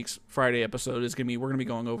this week's Friday episode is we're gonna be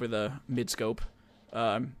going over the mid scope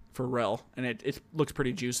for rel, and it looks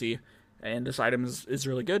pretty juicy, and this item is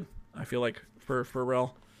really good. I feel like for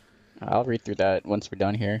rel. I'll read through that once we're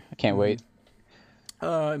done here. I can't Mm-hmm. wait.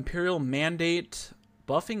 Imperial Mandate,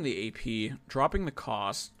 buffing the AP, dropping the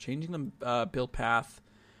cost, changing the build path.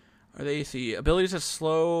 Are they the abilities to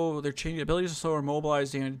slow? They're changing abilities to slow or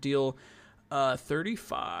mobilize damage deal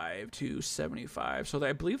 35 to 75. So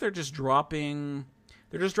I believe they're just dropping.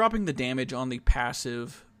 They're just dropping the damage on the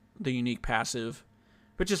passive, the unique passive,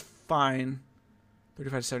 which is fine.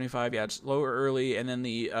 35 to 75. Yeah, it's lower early, and then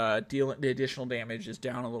the the additional damage is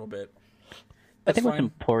down a little bit. I That's think what's fine.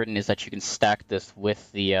 important is that you can stack this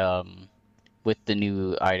with the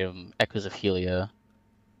new item Echoes of Helia.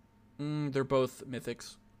 They're both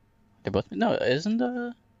mythics. They're both no, isn't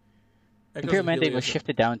Echoes Imperial of Mandate Helia was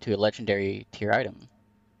shifted down to a legendary tier item.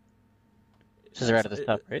 This is right at the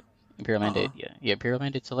top, right? Imperial Mandate, yeah. Yeah, Imperial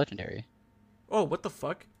Mandate's a legendary. Oh, what the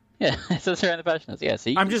fuck? Yeah, so it's right in the patch notes. Yeah, so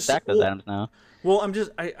you I'm can just stack those items now. well.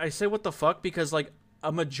 I say what the fuck because like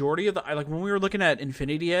a majority of the like when we were looking at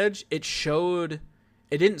Infinity Edge, it showed.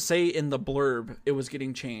 It didn't say in the blurb it was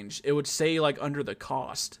getting changed. It would say like under the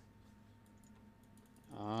cost.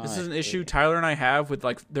 Oh, This I is an see. issue Tyler and I have with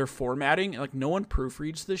like their formatting. Like no one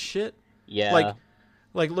proofreads this shit. Yeah.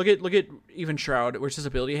 Like look at even Shroud, which is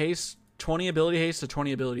ability haste, 20 ability haste to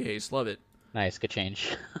 20 ability haste. Love it. Nice, good change.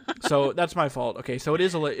 So that's my fault. Okay, so it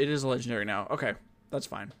is a legendary now. Okay, that's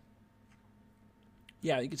fine.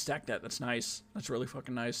 Yeah, you can stack that. That's nice. That's really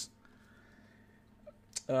fucking nice.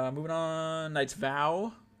 Moving on. Knight's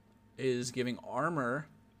Vow is giving armor.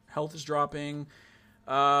 Health is dropping.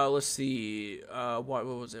 Let's see. What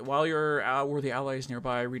was it? While your worthy allies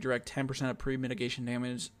nearby, redirect 10% of pre-mitigation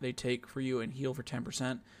damage they take for you and heal for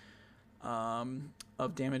 10%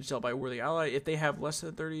 of damage dealt by a worthy ally. If they have less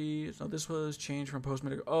than 30... So this was changed from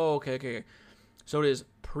post-mitigation. Oh, okay. So it is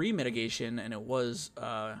pre-mitigation, and it was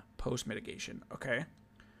post-mitigation. Okay.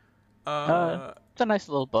 It's a nice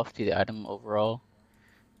little buff to the item overall.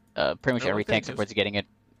 Pretty much I every like that it tank gives- support's getting it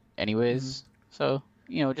anyways. So,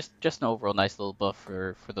 just an overall nice little buff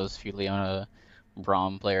for those few Leona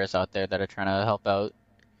Braum players out there that are trying to help out.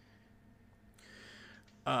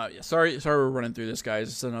 Yeah, sorry we're running through this, guys.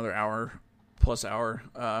 It's another plus hour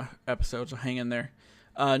episode, so hang in there.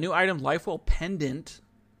 New item, Lifewell Pendant.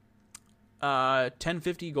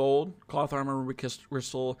 1050 gold, cloth armor,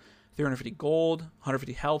 crystal, 350 gold,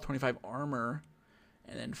 150 health, 25 armor,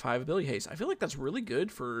 and then 5 ability haste. I feel like that's really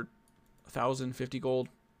good for 1050 gold.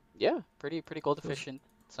 Yeah, pretty gold efficient.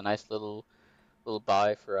 It's a nice little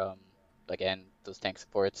buy for again those tank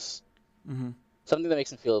supports. Mm-hmm. Something that makes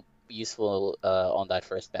them feel useful on that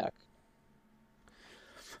first back.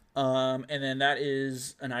 And then that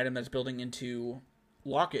is an item that's building into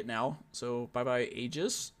Locket now. So bye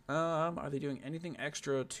Aegis. Are they doing anything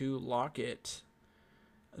extra to Locket?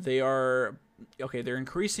 They are okay. They're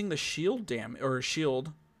increasing the shield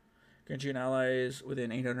shield. Grant you and allies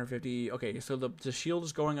within 850. Okay, so the shield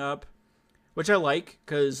is going up, which I like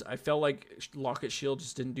because I felt like Locket shield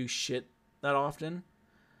just didn't do shit that often.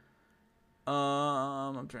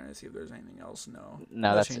 I'm trying to see if there's anything else. No,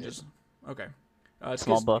 That's changes. It. Okay,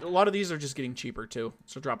 Small buff. A lot of these are just getting cheaper too,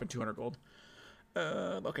 so dropping 200 gold.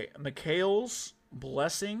 Okay, Mikhail's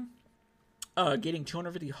Blessing, getting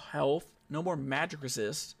 250 health, no more magic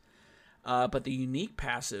resist, but the unique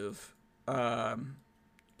passive,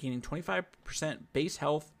 gaining 25% base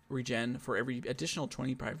health regen for every additional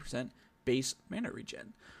 25% base mana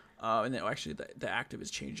regen. And then actually the active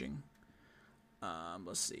is changing.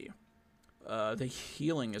 Let's see. The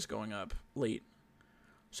healing is going up late.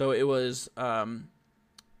 So it was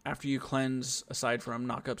after you cleanse, aside from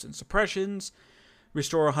knockups and suppressions,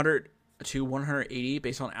 restore 100 to 180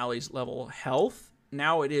 based on ally's level health.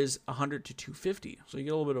 Now it is 100 to 250. So you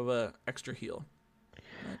get a little bit of a extra heal.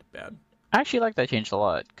 Not bad. I actually like that change a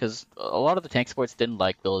lot because a lot of the tank sports didn't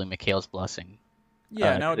like building Mikhail's Blessing.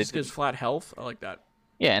 Yeah, now it just gives flat health. I like that.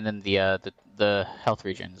 Yeah, and then the health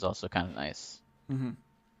regen is also kind of nice. Mm-hmm.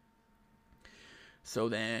 So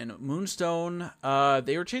then Moonstone,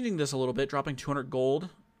 they were changing this a little bit, dropping 200 gold.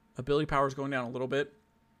 Ability power is going down a little bit.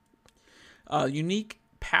 Unique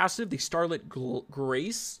passive, the Starlit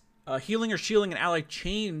Grace. Healing or shielding an ally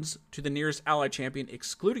chains to the nearest ally champion,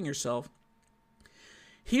 excluding yourself,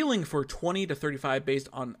 healing for 20 to 35 based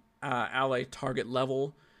on ally target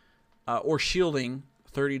level, or shielding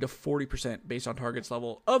 30 to 40% based on target's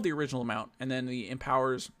level of the original amount. And then the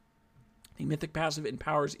mythic passive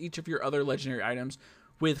empowers each of your other legendary items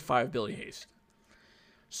with 5 ability haste.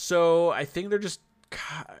 So I think they're just...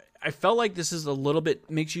 I felt like this is a little bit...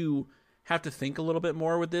 makes you have to think a little bit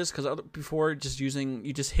more with this, because before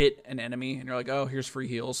you just hit an enemy and you're like, oh, here's free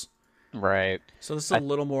heals. Right. So this is a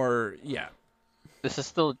little more... Yeah. This is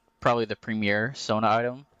still probably the premier Sona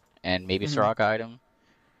item and maybe Soraka item.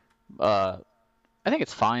 I think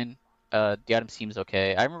it's fine. The item seems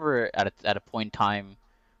okay. I remember at a point in time,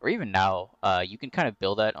 or even now, you can kind of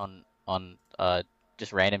build that on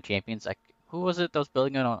just random champions. Like, who was it that was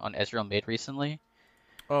building it on Ezreal mid recently?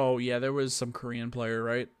 Oh yeah, there was some Korean player,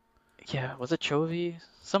 right? Yeah, was it Chovy?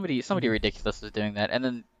 Somebody ridiculous was doing that. And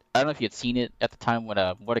then I don't know if you had seen it at the time when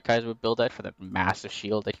Mordekaiser would build that for the massive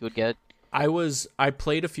shield that he would get. I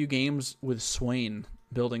played a few games with Swain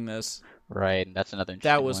building this. Right, and that's another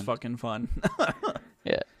interesting That was one. fucking fun.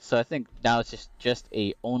 Yeah, so I think now it's just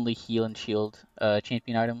a only heal and shield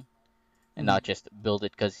champion item, and not just build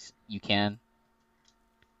it because you can.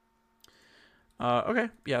 Okay,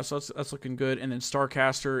 yeah, so that's looking good. And then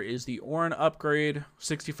Starcaster is the Orin upgrade,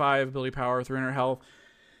 65 ability power, 300 health,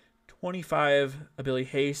 25 ability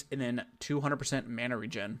haste, and then 200% mana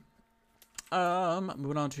regen.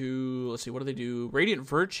 Moving on to, let's see, what do they do? Radiant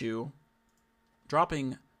Virtue,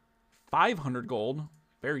 dropping 500 gold,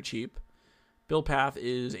 very cheap. Build path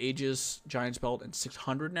is Aegis, Giant's Belt, and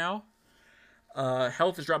 600 now.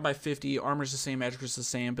 Health is dropped by 50, armor is the same, magic is the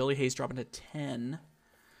same, ability haste dropping to 10.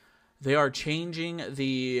 They are changing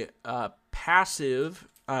the passive.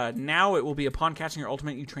 Now it will be upon casting your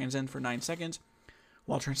ultimate, you transcend for 9 seconds.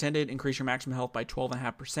 While transcended, increase your maximum health by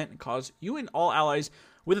 12.5% and cause you and all allies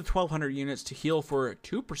with 1,200 units to heal for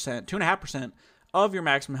 2.5% of your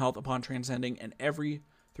maximum health upon transcending, and every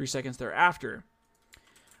 3 seconds thereafter.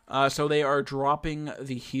 So they are dropping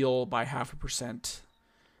the heal by 0.5%.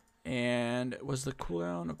 And was the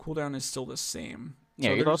cooldown? The cooldown is still the same. Yeah,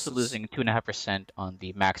 so you're also losing 2.5% on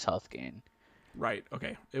the max health gain. Right.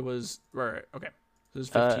 Okay. It was right. Okay. So it's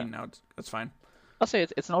 15 now. That's fine. I'll say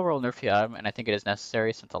it's an overall nerfy item, and I think it is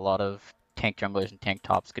necessary since a lot of tank junglers and tank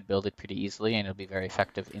tops could build it pretty easily, and it'll be very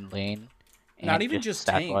effective in lane. Not even just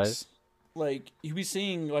tanks. Wise. Like you'll be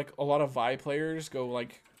seeing like a lot of Vi players go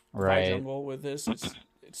like Vi jungle with this.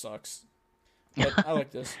 It sucks. But I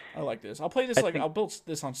like this. I'll play this I'll build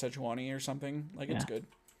this on Sejuani or something. Like it's good.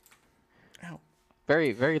 Ow.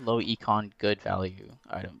 Very, very low econ, good value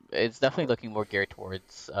item. It's definitely looking more geared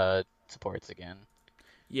towards supports again.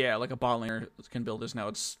 Yeah, like a bot laner can build this now.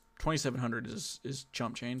 It's 2,700 is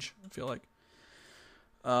chump change, I feel like.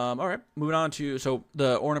 All right, moving on to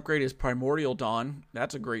the Ornn upgrade is Primordial Dawn.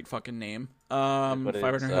 That's a great fucking name.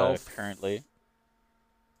 500 health currently.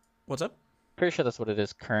 What's up? Pretty sure that's what it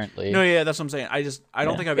is currently. No, yeah, that's what I'm saying. I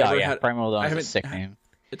don't think I've ever had Primordial Dawn is a sick name.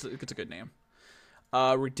 It's a good name.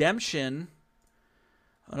 Redemption,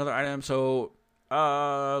 another item. So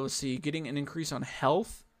let's see, getting an increase on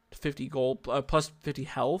health, 50 gold plus 50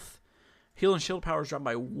 health. Heal and shield powers dropped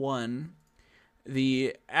by 1.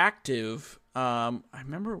 The active, I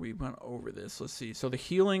remember we went over this. Let's see. So the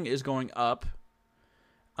healing is going up,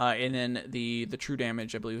 and then the true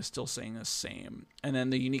damage I believe is still staying the same. And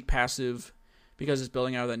then the unique passive, because it's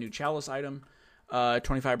building out of that new chalice item,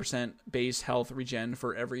 25% base health regen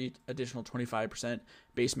for every additional 25%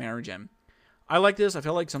 base mana regen. I like this. I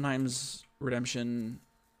feel like sometimes Redemption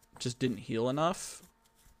just didn't heal enough.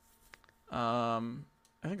 I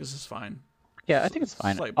think this is fine. Yeah, I think it's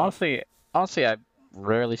fine. Honestly, I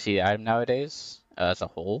rarely see the item nowadays as a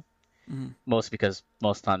whole. Mm-hmm. Mostly because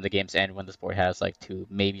most of the time the games end when this board has like 2,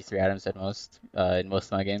 maybe 3 items at most in most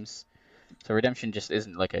of my games. So Redemption just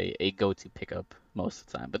isn't like a go-to pickup most of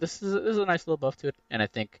the time. But this is a nice little buff to it, and I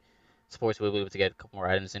think supports will be able to get a couple more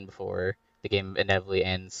items in before the game inevitably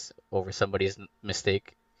ends over somebody's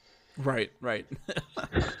mistake. Right.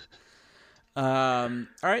 All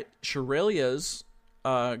right, Shirelia's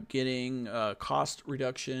getting cost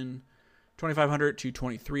reduction 2,500 to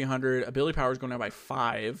 2,300. Ability power is going down by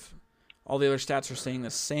 5. All the other stats are staying the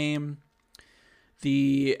same.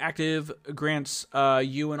 The active grants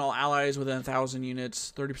you and all allies within 1,000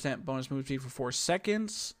 units 30% bonus move speed for 4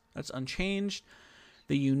 seconds. That's unchanged.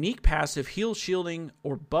 The unique passive heal, shielding,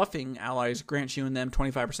 or buffing allies grants you and them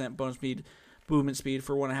 25% bonus speed, movement speed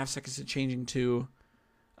for 1.5 seconds to changing to.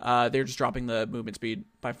 They're just dropping the movement speed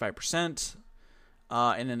by 5%.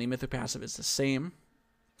 And then the mythic passive is the same.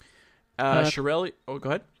 Shirelli. Oh, go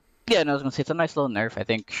ahead. Yeah, no, I was going to say, it's a nice little nerf. I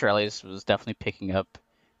think Shirelli's was definitely picking up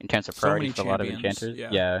in terms of priority for a lot of enchanters.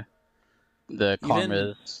 Yeah. The Even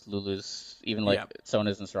Karmas, Lulus, even like yeah,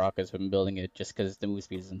 Sonas and Sorakas have been building it just because the move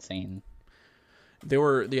speed is insane.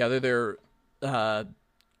 uh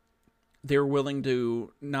they're willing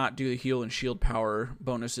to not do the heal and shield power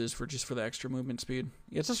bonuses for the extra movement speed.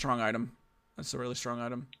 Yeah, it's a strong item. That's a really strong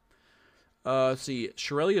item. Let's see.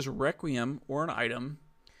 Shirelia's Requiem, or an item.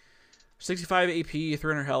 65 AP,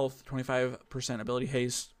 300 health, 25% ability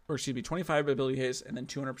haste, or excuse me, 25 ability haste, and then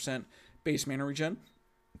 200% base mana regen.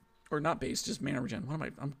 Or not base, just mana regen. What am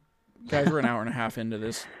I? Guys, we're an hour and a half into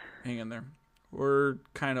this. Hang in there. We're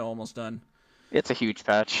kind of almost done. It's a huge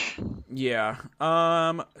patch. Yeah.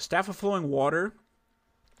 Staff of Flowing Water.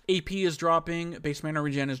 AP is dropping. Base mana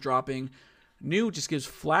regen is dropping. New just gives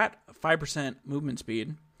flat 5% movement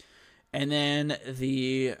speed. And then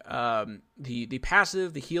the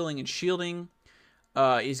passive, the healing and shielding,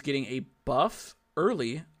 is getting a buff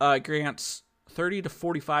early. It grants 30 to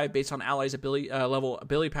 45 based on allies' ability level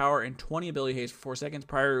ability power and 20 ability haste for 4 seconds.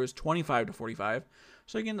 Prior it was 25 to 45.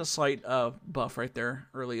 So again, the slight buff right there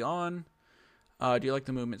early on. Do you like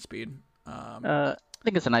the movement speed? I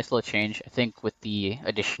think it's a nice little change. I think with the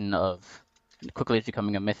addition of quickly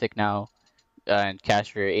becoming a mythic now, and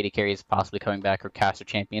caster AD carries possibly coming back, or caster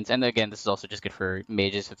champions. And again, this is also just good for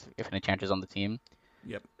mages if an enchanter's on the team.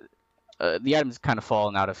 Yep. The item's kind of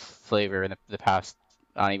fallen out of flavor in the past,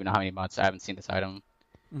 I don't even know how many months I haven't seen this item.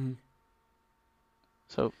 Mm-hmm.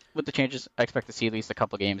 So with the changes, I expect to see at least a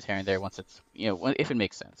couple games here and there once it's, if it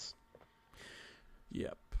makes sense.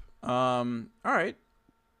 Yep. All right.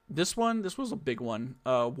 This was a big one.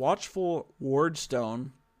 Watchful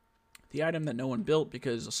Wardstone, the item that no one built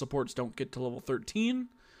because supports don't get to level 13.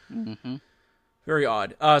 Mm-hmm. Very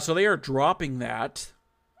odd. So they are dropping that.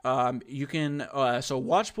 You can so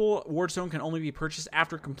Watchful Wardstone can only be purchased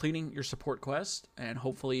after completing your support quest, and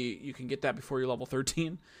hopefully you can get that before you're level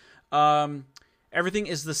 13. Everything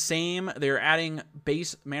is the same. They're adding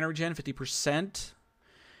base mana regen 50%,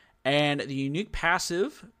 and the unique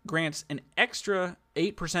passive grants an extra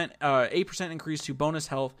 8% increase to bonus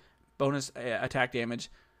health, bonus attack damage,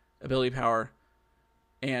 ability power,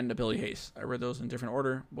 and ability haste. I read those in different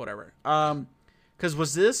order. Whatever. Because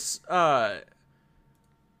was this I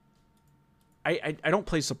don't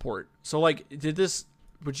play support, so like,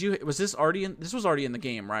 was this already in? This was already in the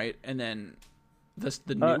game, right? And then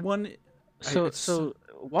the new one. So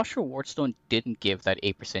Watchful Wardstone didn't give that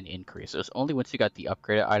 8% increase. It was only once you got the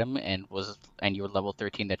upgraded item and you were level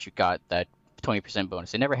 13 that you got that 20%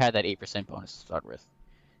 bonus. It never had that 8% bonus to start with.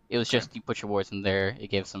 It was just you put your wards in there. It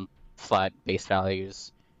gave some flat base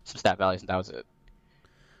values, some stat values, and that was it.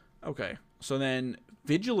 Okay, so then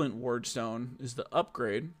Vigilant Wardstone is the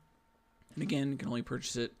upgrade. And again, you can only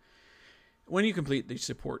purchase it when you complete the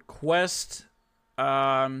support quest.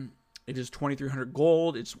 It is 2,300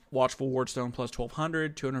 gold. It's Watchful Wardstone plus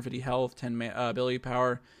 1,200, 250 health, 10 ability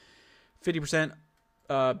power, 50%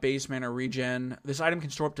 base mana regen. This item can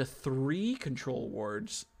store up to 3 control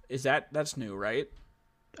wards. That's new, right?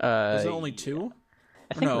 Is it only 2?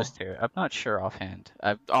 I think it was 2. I'm not sure offhand.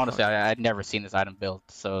 Honestly, I'd never seen this item built,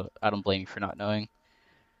 so I don't blame you for not knowing.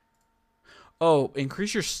 Oh,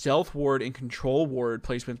 increase your stealth ward and control ward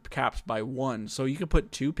placement caps by 1. So you can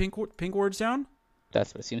put 2 pink wards down?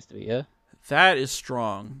 That's what it seems to be, yeah. That is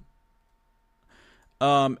strong.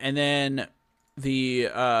 And then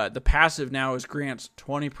the passive now is grants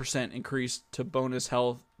 20% increase to bonus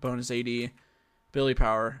health, bonus AD, ability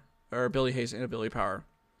power, or ability haste and ability power.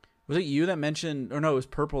 Was it you that mentioned, or no, it was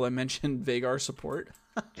Purple that mentioned Vagar support?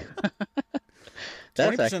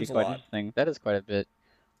 That's actually quite interesting. That is quite a bit.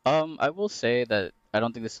 I will say that I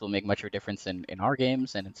don't think this will make much of a difference in our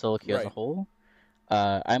games and in solo queue as a whole.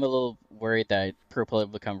 I'm a little worried that Purple will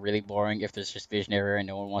become really boring if there's just vision error and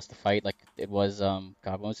no one wants to fight, like it was, God,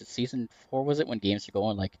 when was it, Season 4 was it, when games are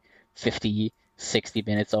going like 50, 60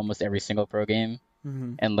 minutes almost every single pro game,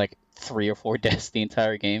 and like 3 or 4 deaths the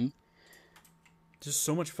entire game. Just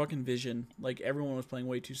so much fucking vision. Like, everyone was playing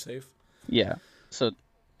way too safe. Yeah. So,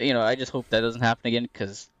 I just hope that doesn't happen again,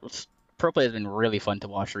 because pro play has been really fun to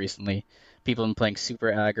watch recently. People have been playing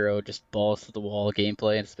super aggro, just balls to the wall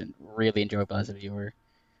gameplay, and it's been really enjoyable as a viewer.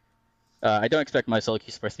 I don't expect my solo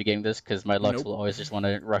queue supposed to be getting this, because my Lux will always just want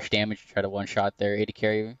to rush damage and try to one-shot their AD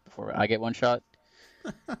carry before I get one-shot.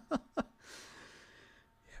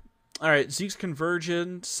 All right, Zeke's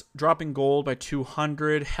Convergence, dropping gold by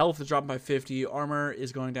 200. Health is dropping by 50. Armor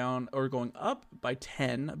is going down, or going up by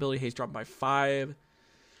 10. Ability haste dropping by 5.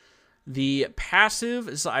 The passive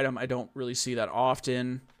is the item I don't really see that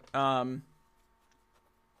often.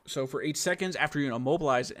 So for 8 seconds after you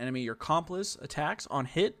immobilize an enemy, your accomplice attacks on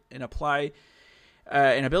hit and apply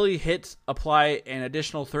An ability hit, apply an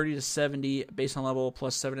additional 30 to 70 based on level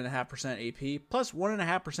plus 7.5% AP plus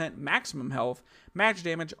 1.5% maximum health, magic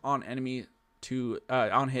damage on enemy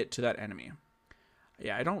on hit to that enemy.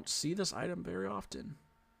 Yeah, I don't see this item very often.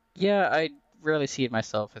 Yeah, I rarely see it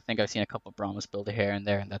myself. I think I've seen a couple of Brahmas build a here and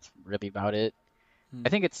there, and that's really about it. I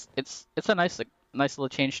think it's a nice little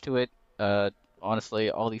change to it. Honestly,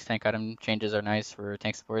 all these tank item changes are nice for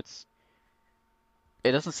tank supports.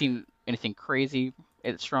 It doesn't seem anything crazy.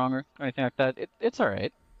 It's stronger or anything like that. It's all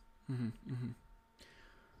right.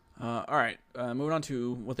 All right, moving on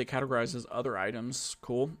to what they categorize as other items.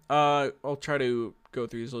 Cool. I'll try to go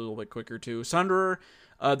through these a little bit quicker too. Sunderer,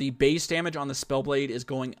 the base damage on the Spellblade is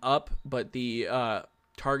going up, but the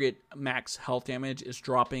target max health damage is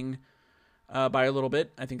dropping by a little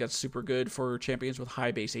bit. I think that's super good for champions with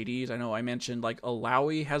high base ADs. I know I mentioned like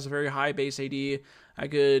Alawi has a very high base AD.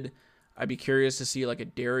 I'd be curious to see like a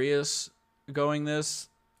Darius going this.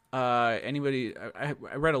 Anybody? I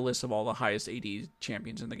read a list of all the highest AD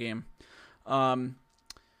champions in the game.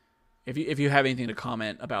 If you have anything to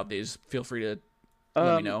comment about these, feel free to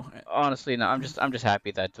let me know. Honestly, no. I'm just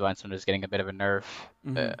happy that Divine Sunder is getting a bit of a nerf.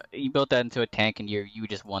 You built that into a tank and you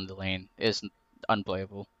just won the lane. It's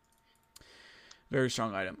unplayable. Very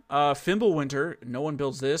strong item. Fimbulwinter, no one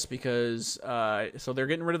builds this because so they're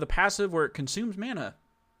getting rid of the passive where it consumes mana.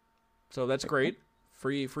 So that's great.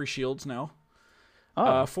 Free shields now.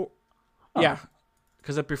 Yeah,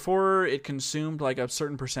 because before it consumed like a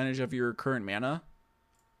certain percentage of your current mana.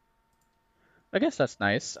 I guess that's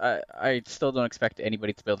nice. I still don't expect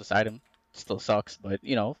anybody to build this item. It still sucks, but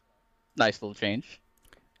nice little change.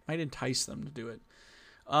 Might entice them to do it.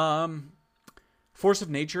 Force of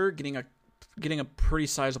Nature getting a pretty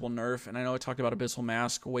sizable nerf, and I know I talked about Abyssal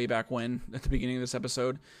Mask way back when at the beginning of this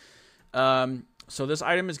episode. So this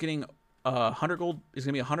item is getting 100 gold. Is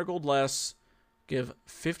going to be 100 gold less. Give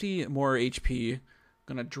 50 more HP.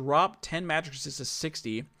 Going to drop 10 magic resist to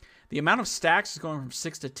 60. The amount of stacks is going from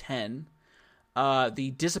 6 to 10.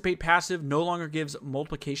 The Dissipate passive no longer gives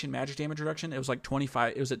multiplication magic damage reduction. It was like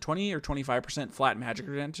 25. It was at 20 or 25% flat magic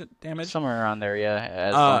damage. Somewhere around there, yeah.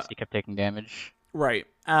 As long as you kept taking damage. Right.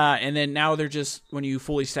 And then now they're just, when you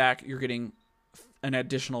fully stack, you're getting an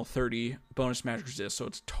additional 30 bonus magic resist. So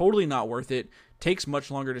it's totally not worth it. Takes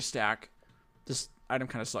much longer to stack. This item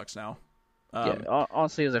kind of sucks now.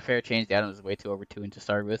 Honestly, it was a fair change. The item was way too overtuned to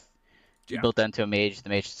start with. You built that into a mage. The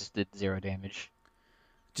mage just did 0 damage.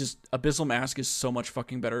 Just Abyssal Mask is so much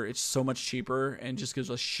fucking better. It's so much cheaper and just gives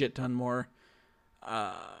a shit ton more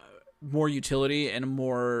utility and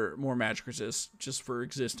more magic resist just for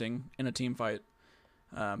existing in a team fight.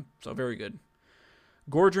 So very good.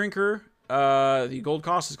 Gore Drinker, the gold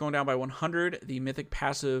cost is going down by 100. The mythic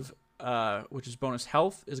passive, which is bonus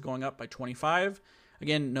health, is going up by 25.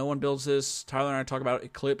 Again, no one builds this. Tyler and I talk about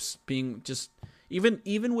Eclipse being just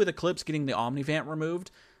even with Eclipse getting the Omnivamp removed,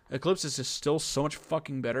 Eclipse is just still so much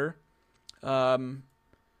fucking better. I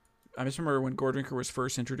just remember when Gore Drinker was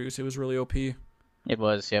first introduced, it was really OP. It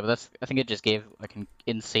was, yeah, but I think it just gave like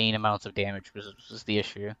insane amounts of damage, which was the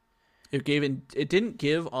issue. It didn't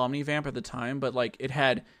give Omnivamp at the time, but like it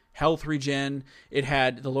had health regen. It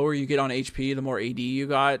had the lower you get on HP, the more AD you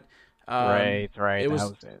got. Right. It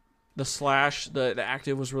was it. The slash, the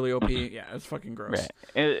active was really OP. Yeah, it's fucking gross.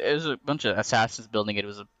 Right. It was a bunch of assassins building it. It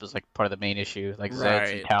was like part of the main issue, like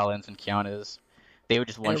Zeds and Talons and Kianas. They would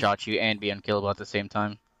just one-shot you and be unkillable at the same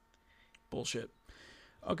time. Bullshit.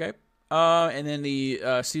 Okay. And then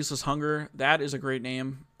the Ceaseless Hunger, that is a great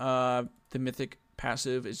name. The Mythic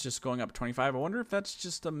passive is just going up 25. I wonder if that's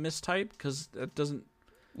just a mistype, because that doesn't...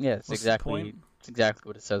 Yeah, it's exactly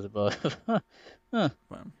what it says above. Well,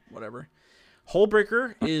 whatever.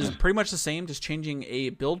 Hullbreaker is pretty much the same, just changing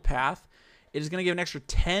a build path. It is going to give an extra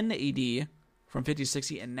 10 AD from 50 to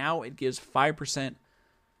 60, and now it gives 5%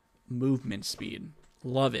 movement speed.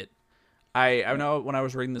 Love it. I know when I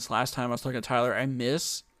was reading this last time, I was talking to Tyler, I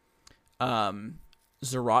miss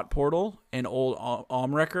Zerat Portal and old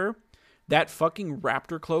Omwrecker. That fucking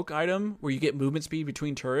Raptor Cloak item where you get movement speed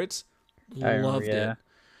between turrets. Loved it.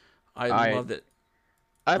 I loved it.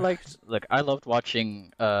 I loved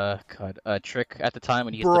watching Trick at the time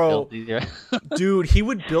when he used to build these. Dude, he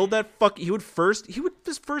would build that he would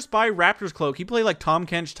just first buy Raptor's Cloak. He played like Tom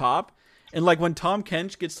Kench top, and like when Tom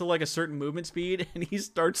Kench gets to like a certain movement speed and he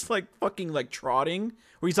starts like fucking like trotting,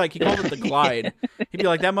 where he's like, he called it the glide. He'd be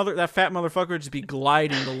like, that fat motherfucker would just be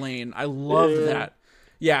gliding the lane. I loved that.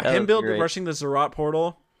 Yeah, him rushing the Zerat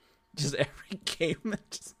Portal just every game.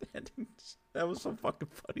 That was so fucking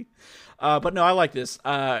funny. But no, I like this.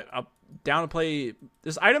 I'm down to play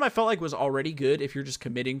this item. I felt like was already good if you're just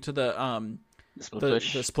committing to the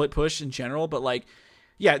the split push in general, but like,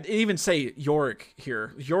 yeah, even say Yorick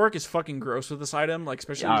here. Yorick is fucking gross with this item, like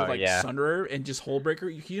especially with like Sunderer and just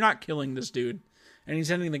Hullbreaker. You're not killing this dude, and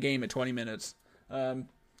he's ending the game at 20 minutes. But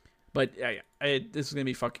this is gonna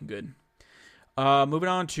be fucking good. Moving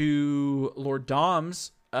on to Lord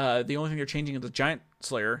Dom's. The only thing they're changing is the Giant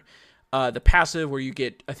Slayer. The passive where you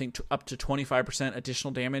get, I think, up to 25%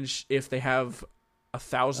 additional damage if they have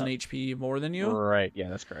 1,000 HP more than you. Right, yeah,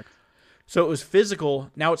 that's correct. So it was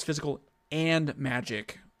physical. Now it's physical and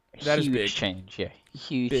magic. That is big. Huge change, yeah.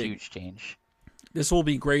 Huge change. This will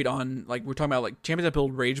be great on, like, we're talking about, like, champions that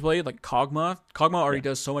build Rageblade, like Kog'Maw. Kog'Maw already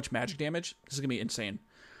does so much magic damage. This is going to be insane.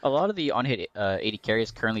 A lot of the on-hit 80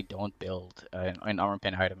 carries currently don't build an armor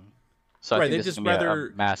pen item. So I think this is going to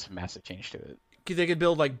be a massive change to it. They could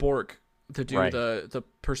build, like, Bork to do the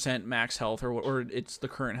percent max health, or it's the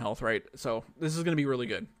current health, right? So this is going to be really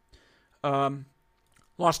good.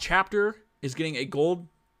 Lost Chapter is getting a gold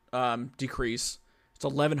decrease. It's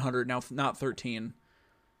 1,100 now, not 13.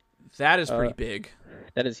 That is pretty big.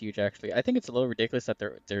 That is huge, actually. I think it's a little ridiculous that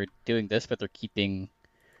they're doing this, but they're keeping.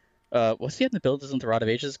 What's the other build isn't the Rod of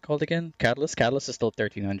Ages called again? Catalyst. Catalyst is still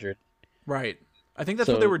 1,300. Right. I think that's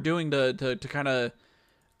what they were doing to kind of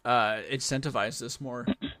incentivize this more.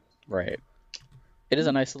 Right. It is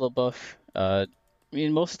a nice little buff. I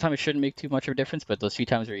mean, most of the time it shouldn't make too much of a difference, but those few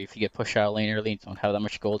times where if you get pushed out lane early and you don't have that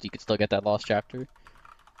much gold, you can still get that Lost Chapter.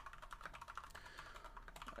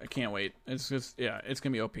 I can't wait. It's just, it's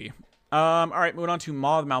gonna be OP. All right, moving on to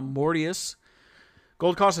Maw of Malmortius.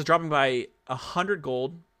 Gold cost is dropping by 100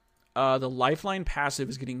 gold. The lifeline passive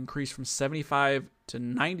is getting increased from 75 to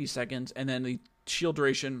 90 seconds, and then the shield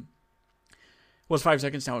duration was 5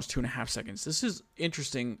 seconds. Now it's 2.5 seconds. This is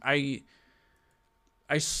interesting. I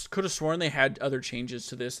could have sworn they had other changes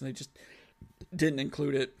to this, and they just didn't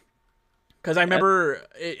include it. Because I remember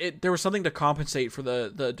there was something to compensate for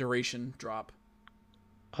the duration drop.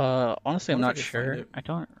 Honestly, I'm not sure. I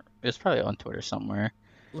don't. It's probably on Twitter somewhere.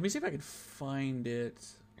 Let me see if I can find it.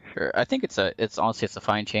 Sure. I think it's honestly a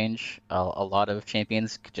fine change. A lot of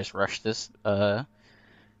champions could just rush this.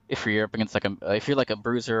 If you're up against if you're like a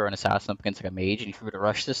bruiser or an assassin up against like a mage, and if you were to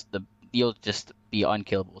rush this, you'll just be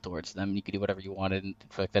unkillable towards them. You could do whatever you wanted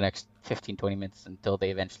for like the next 15-20 minutes until they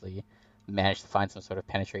eventually manage to find some sort of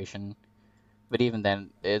penetration. But even then,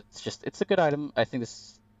 it's a good item. I think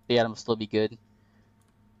the item will still be good.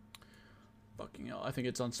 Fucking hell. I think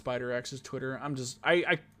it's on Spider X's Twitter.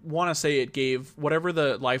 I want to say it gave whatever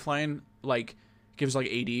the lifeline like gives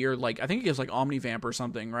like AD or like I think it gives like Omnivamp or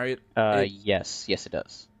something, right? Yes it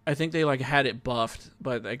does. I think they like had it buffed,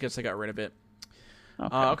 but I guess they got rid of it.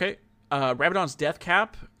 Okay. Rabadon's death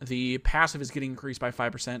cap, the passive is getting increased by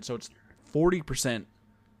 5%, so it's 40%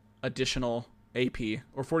 additional AP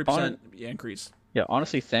or 40% increase. Yeah,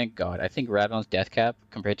 honestly, thank God. I think Rabadon's death cap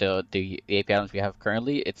compared to the AP items we have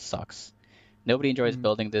currently, it sucks. Nobody enjoys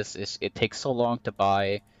building this. It takes so long to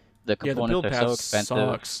buy. The components are so expensive.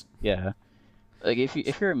 Sucks. Yeah, like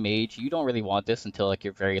if you're a mage, you don't really want this until like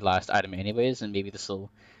your very last item, anyways. And maybe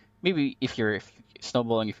if you're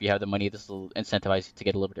snowballing, if you have the money, this will incentivize you to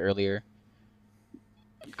get a little bit earlier.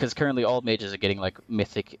 Because currently all mages are getting like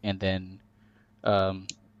mythic and then,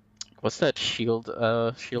 what's that shield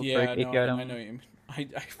break AP item? I know you mean. I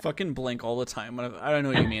fucking blink all the time. I don't know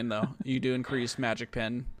what you mean though. You do increase magic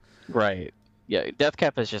pen. Right. Yeah, Death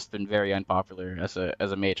Cap has just been very unpopular as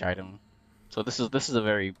a mage item, so this is a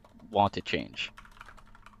very wanted change.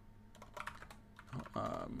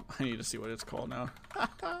 I need to see what it's called now.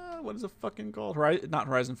 What is it fucking called? Not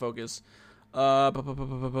Horizon Focus.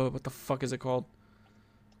 What the fuck is it called?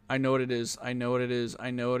 I know what it is. I know what it is.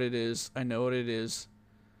 I know what it is. I know what it is.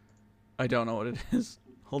 I don't know what it is.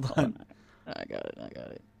 Hold on. I got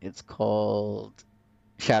it. It's called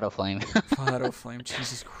Shadow Flame. Shadow Flame.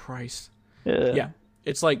 Jesus Christ. Yeah.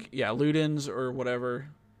 It's like, Ludens or whatever.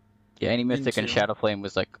 Yeah, any Mythic and Shadow Flame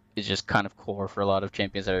is just kind of core for a lot of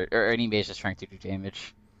champions or any mage that's trying to do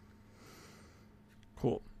damage.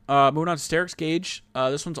 Cool. Moving on to Sterix Gauge.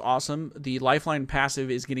 This one's awesome. The Lifeline passive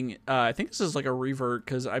is getting, I think this is like a revert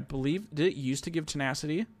because I believe, did it used to give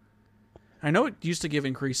Tenacity? I know it used to give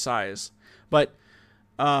increased size, but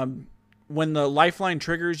when the Lifeline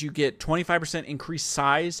triggers, you get 25% increased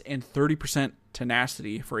size and 30%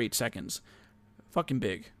 Tenacity for 8 seconds. Fucking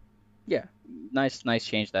big. Yeah, nice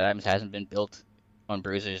change that hasn't been built on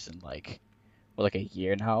bruisers in like a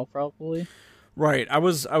year now, probably. Right. I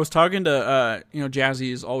was talking to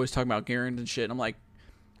Jazzy is always talking about Garen and shit. And I'm like,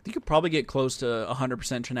 you could probably get close to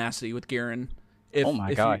 100% tenacity with Garen.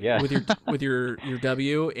 With your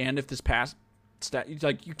W, and if this pass stat,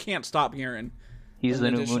 like you can't stop Garen. He's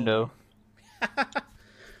the new Mundo.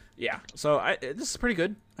 Yeah, so this is pretty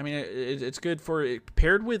good. I mean, it's good for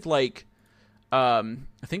paired with like, I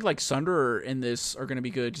think like Sunder in this are going to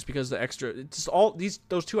be good just because the extra. It's all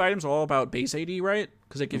those 2 items are all about base AD, right?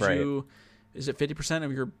 Because it gives you, is it 50%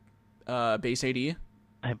 of your base AD?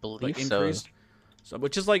 I believe like increased. So,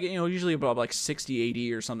 which is like usually about like 60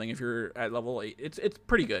 AD or something if you're at level 8. It's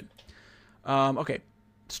pretty good. Okay,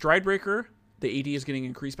 Stride Breaker, the AD is getting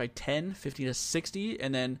increased by 10, 50 to 60,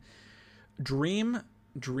 and then Dream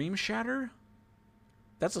Shatter.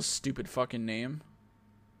 That's a stupid fucking name.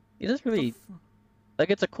 It doesn't really like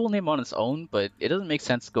it's a cool name on its own, but it doesn't make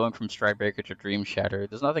sense going from Stride Breaker to Dream Shatter.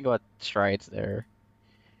 There's nothing about strides there.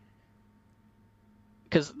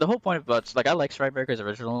 Because the whole point about like I like Stride Breaker's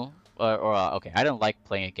original, okay, I don't like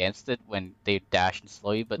playing against it when they dash and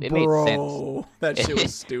slow you, but it made sense. That shit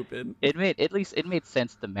was stupid. It made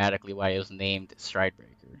sense thematically why it was named Stride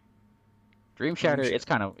Breaker. Dream Shatter, it's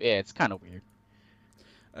kind of weird.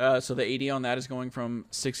 So the AD on that is going from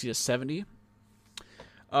 60 to 70.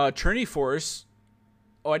 Trinity Force.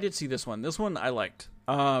 Oh, I did see this one. This one I liked.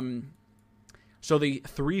 So the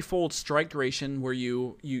 3-fold strike duration where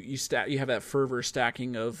you have that fervor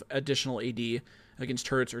stacking of additional AD against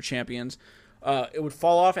turrets or champions. It would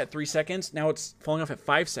fall off at 3 seconds. Now it's falling off at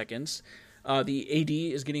 5 seconds. The AD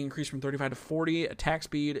is getting increased from 35 to 40. Attack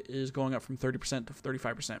speed is going up from 30% to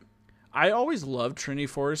 35%. I always loved Trinity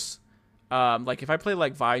Force. Like if I play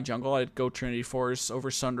like Vi jungle, I'd go Trinity Force over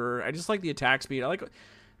Sunder. I just like the attack speed.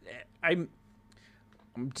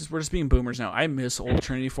 We're just being boomers now. I miss old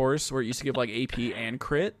Trinity Force where it used to give like AP and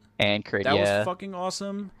crit. That was fucking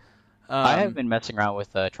awesome. I have been messing around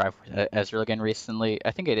with Triforce Ezreal again recently.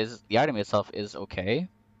 I think the item itself is okay,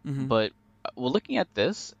 but looking at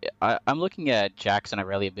this, I'm looking at Jax and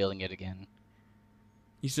Irelia building it again.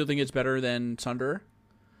 You still think it's better than Sunder?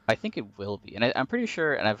 I think it will be, and I'm pretty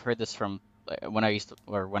sure, and I've heard this from when I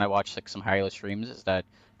watched like some high-elo streams, is that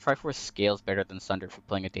Triforce scales better than Sunder for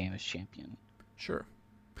playing a damage champion. Sure.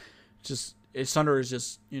 Sunder is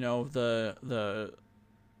just the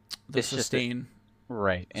sustain.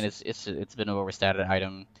 Right, and it's been an overstated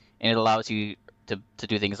item, and it allows you to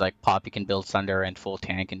do things like pop. You can build Sunder and full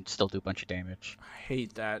tank and still do a bunch of damage. I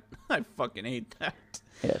hate that. I fucking hate that.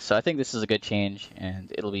 Yeah, so I think this is a good change,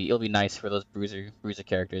 and it'll be nice for those bruiser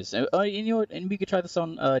characters. And you know what? And we could try this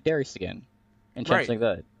on Darius again, and change like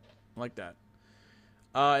that. I like that.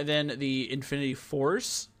 And then the Infinity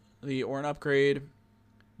Force, the Ornn upgrade.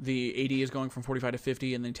 The AD is going from 45 to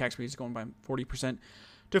 50, and the attack speed is going by 40%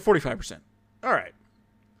 to 45%. All right.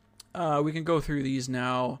 We can go through these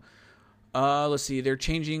now. Let's see. They're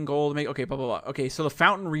changing gold. Okay, blah, blah, blah. Okay, so the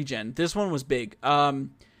Fountain regen. This one was big.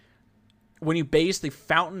 When you base the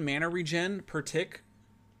Fountain mana regen per tick,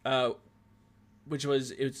 which was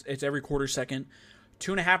it's every quarter second,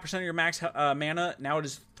 2.5% of your max mana. Now it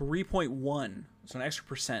is 3.1, so an extra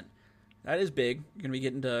percent. That is big. You're gonna be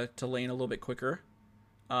getting to lane a little bit quicker.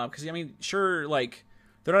 Because I mean, sure, like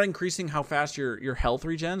they're not increasing how fast your health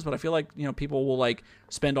regens, but I feel like people will like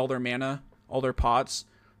spend all their mana, all their pots.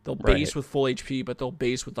 They'll base with full HP, but they'll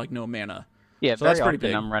base with like no mana. Yeah, so that's pretty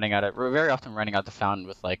big. We're very often running out the Fountain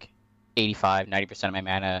with like 85-90% of my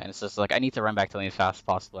mana, and it's just like I need to run back to lane as fast as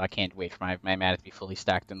possible. I can't wait for my mana to be fully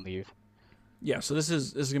stacked and leave. Yeah, so this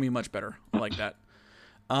is gonna be much better. I like that.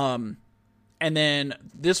 And then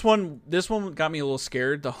this one got me a little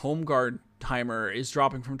scared. The home guard timer is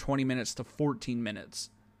dropping from 20 minutes to 14 minutes.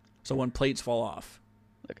 So when plates fall off.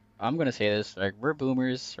 Look, I'm gonna say this. Like we're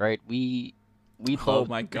boomers, right? We oh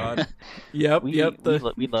my god. Yep.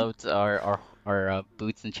 We loved our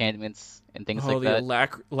boots enchantments and things like that.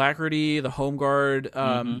 The Alacrity, the home guard.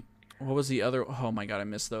 What was the other? Oh my god, I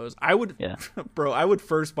missed those. I would, bro. I would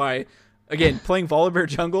first buy. Again, playing Volibear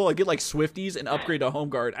jungle, I get like Swifties and upgrade to home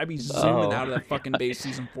guard. I'd be zooming out of that fucking base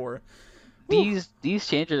season 4. These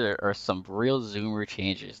changes are some real zoomer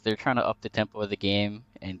changes. They're trying to up the tempo of the game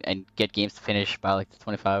and get games to finish by like the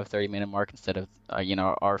 25-30 minute mark instead of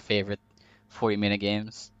our favorite 40-minute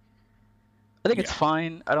games. I think it's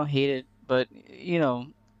fine. I don't hate it, but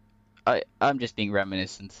I'm just being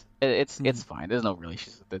reminiscent. It's fine. There's no real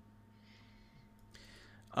issues with it.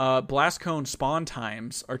 Blast Cone spawn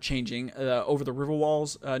times are changing over the river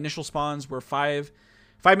walls. Initial spawns were 5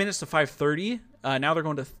 minutes to 5:30. Now they're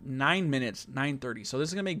going to 9 minutes, 9:30. So this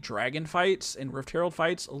is going to make dragon fights and Rift Herald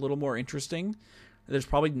fights a little more interesting. There's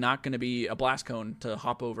probably not going to be a Blast Cone to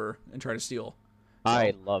hop over and try to steal. So.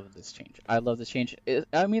 I love this change. I love this change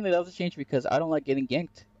because I don't like getting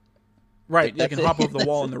ganked. Right, they can hop over the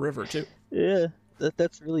wall in the river too. Yeah,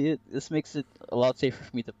 that's really it. This makes it a lot safer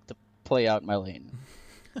for me to play out my lane.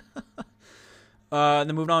 And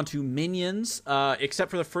then moving on to minions.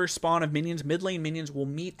 Except for the first spawn of minions, mid lane minions will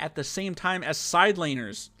meet at the same time as side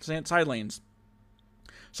lanes.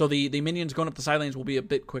 So the minions going up the side lanes will be a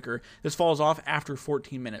bit quicker. This falls off after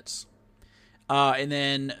 14 minutes. And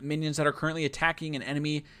then minions that are currently attacking an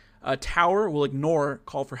enemy tower will ignore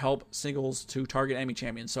call for help signals to target enemy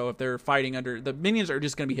champions. So if they're fighting under... The minions are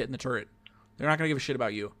just going to be hitting the turret. They're not going to give a shit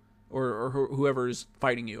about you or whoever's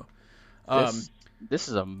fighting you. This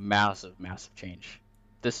is a massive, massive change.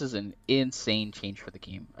 This is an insane change for the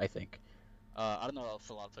game, I think. I don't know if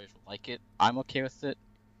a lot of players will like it. I'm okay with it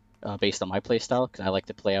based on my playstyle, because I like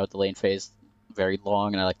to play out the lane phase very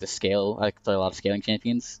long, and I like to scale. I like to play a lot of scaling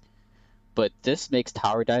champions. But this makes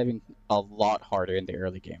tower diving a lot harder in the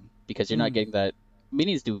early game, because you're not getting that.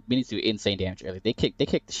 Minions do insane damage early. They kick the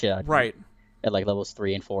shit out of you at like levels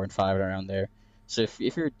 3 and 4 and 5 and around there. So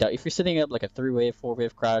if you're setting up like a 3-wave,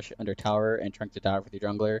 4-wave crash under tower and trying to dive with your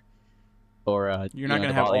jungler, or you're not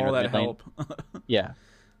gonna have all that help. Yeah,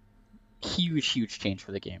 huge change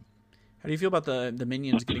for the game. How do you feel about the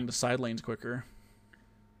minions getting to side lanes quicker?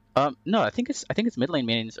 No, I think it's mid lane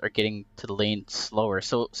minions are getting to the lane slower.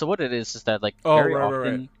 So what it is that like very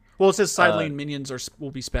often. Right. Well, it says side lane minions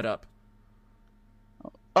will be sped up.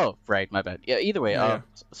 Oh, right, my bad. Yeah, either way. Yeah.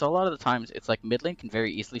 So a lot of the times it's like mid lane can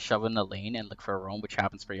very easily shove in a lane and look for a roam, which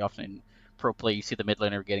happens pretty often in pro play. You see the mid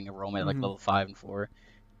laner getting a roam at like level 5 and 4.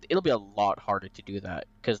 It'll be a lot harder to do that,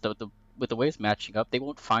 because with the waves matching up, they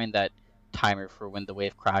won't find that timer for when the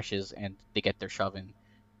wave crashes and they get their shove in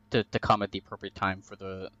to come at the appropriate time for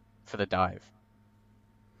the dive.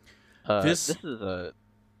 This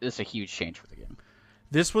is a huge change for the game.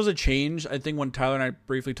 This was a change, I think, when Tyler and I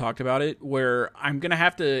briefly talked about it, where I'm going to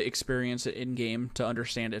have to experience it in-game to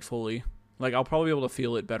understand it fully. Like, I'll probably be able to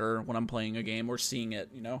feel it better when I'm playing a game or seeing it,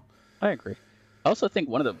 you know? I agree. I also think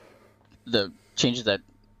one of the changes that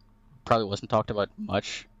probably wasn't talked about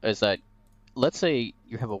much is that, let's say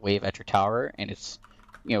you have a wave at your tower and it's,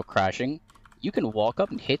 crashing. You can walk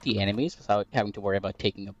up and hit the enemies without having to worry about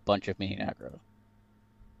taking a bunch of minion aggro.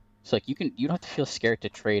 So, like, you don't have to feel scared to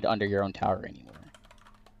trade under your own tower anymore.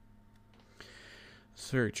 It's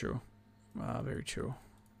very true. Very true.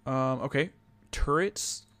 Okay.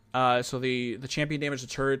 Turrets. So the champion damage to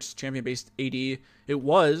turrets, champion based AD. It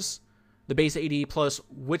was the base AD plus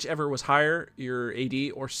whichever was higher, your AD,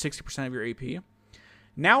 or 60% of your AP.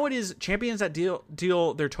 Now it is champions that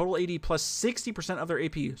deal their total AD plus 60% of their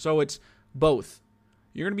AP. So it's both.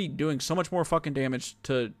 You're going to be doing so much more fucking damage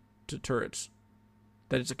to turrets.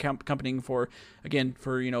 That it's accompanying for, again,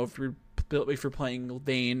 for, if you're playing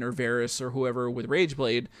Vayne or Varus or whoever with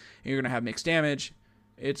Rageblade, and you're going to have mixed damage,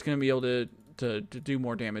 it's going to be able to do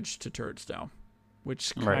more damage to turrets now,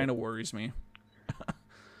 which kind of worries me.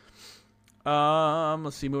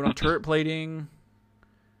 Let's see, moving on. Turret plating.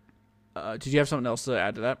 Did you have something else to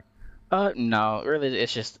add to that? No, really,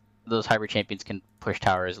 it's just those hybrid champions can push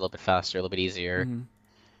towers a little bit faster, a little bit easier.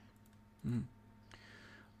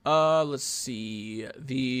 Let's see.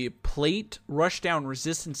 The plate rushdown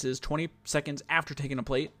resistances 20 seconds after taking a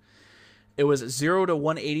plate. It was 0 to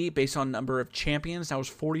 180 based on number of champions. Now it's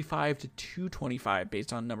 45 to 225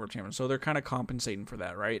 based on number of champions. So they're kind of compensating for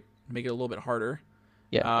that, right? Make it a little bit harder.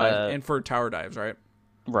 Yeah. And for tower dives, right?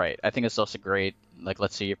 Right. I think it's also great. Like,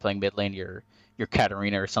 let's say you're playing mid lane, your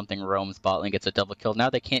Katarina or something roams bot lane, gets a double kill. Now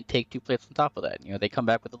they can't take 2 plates on top of that. They come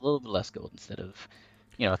back with a little bit less gold instead of,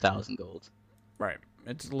 1,000 gold. Right.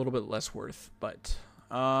 It's a little bit less worth, but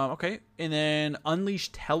okay. And then Unleash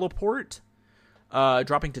Teleport,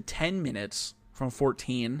 dropping to 10 minutes from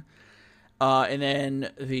 14. And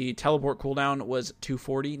then the teleport cooldown was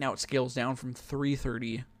 240. Now it scales down from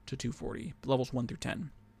 330 to 240, levels 1 through 10.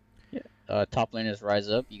 Yeah. Top laners rise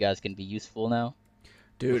up. You guys can be useful now.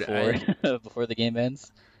 Dude, before the game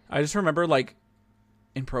ends. I just remember, like,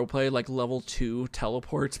 in pro play, like level 2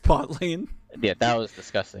 teleports bot lane. Yeah, that was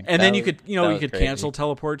disgusting. And then you could cancel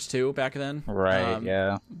teleports too back then. Right,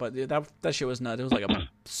 yeah. But that shit was nuts. It was like a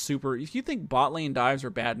super... If you think bot lane dives are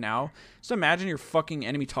bad now, just imagine your fucking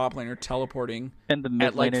enemy top laner teleporting and the mid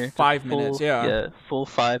at like 5 minutes. Yeah, full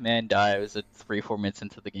 5-man dives at 3-4 minutes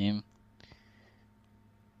into the game.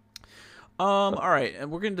 All right,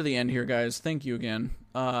 and we're getting to the end here, guys. Thank you again.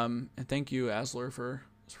 And thank you, Aslor, for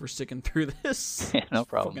sticking through this. Yeah, no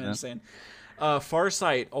problem. Fucking insane.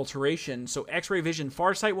 Farsight alteration. So X-ray vision.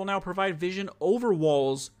 Farsight will now provide vision over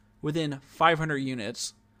walls within 500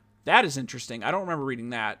 units. That is interesting. I don't remember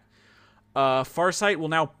reading that. Farsight will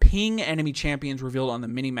now ping enemy champions revealed on the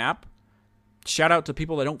minimap. Shout out to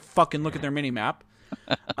people that don't fucking look at their minimap.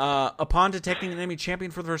 Upon detecting an enemy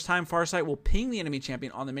champion for the first time, Farsight will ping the enemy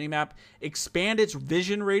champion on the minimap, expand its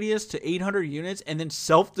vision radius to 800 units, and then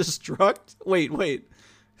self-destruct. Wait.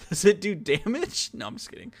 Does it do damage? No, I'm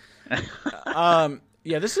just kidding.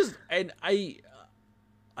 Yeah, this is... And I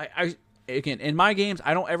again, in my games,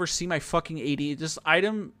 I don't ever see my fucking AD. This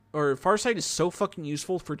item... Or Farsight is so fucking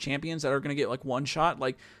useful for champions that are going to get, like, one shot.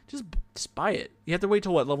 Like, just buy it. You have to wait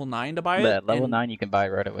till, what, level 9 to buy it? Yeah, level 9 you can buy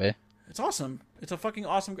right away. It's awesome. It's a fucking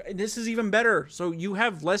awesome... And this is even better. So you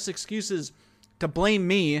have less excuses to blame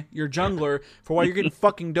me, your jungler, for why you're getting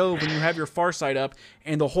fucking dove when you have your Farsight up,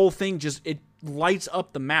 and the whole thing just... It lights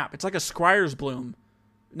up the map. It's like a Scryer's Bloom.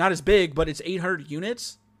 Not as big, but it's 800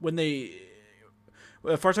 units. When they...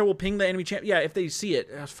 Farsight will ping the enemy champ... Yeah, if they see it.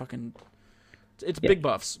 That's fucking... It's big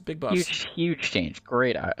buffs. Big buffs. Huge change.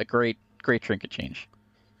 Great trinket change.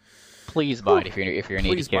 Please buy it if you're an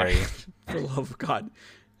AD carry. For the love of God.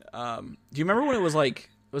 Do you remember when it was like...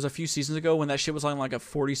 It was a few seasons ago when that shit was on like a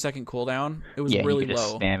 40-second cooldown? It was really you could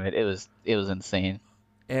low. Just spam it. It was insane.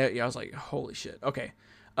 Yeah, I was like, holy shit. Okay.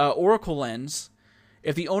 Oracle Lens.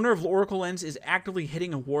 If the owner of Oracle Lens is actively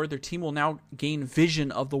hitting a ward, their team will now gain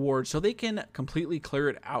vision of the ward so they can completely clear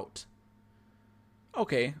it out.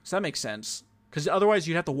 Okay, so that makes sense. Because otherwise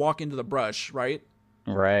you'd have to walk into the brush, right?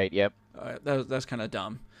 Right, yep. That's kind of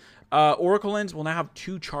dumb. Oracle Lens will now have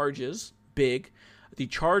 2 charges. Big. The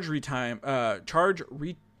charge recharge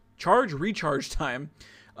time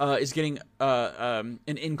is getting an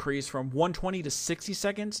increase from 120 to 60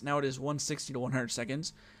 seconds. Now it is 160 to 100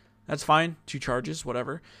 seconds. That's fine. 2 charges,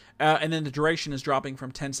 whatever. And then the duration is dropping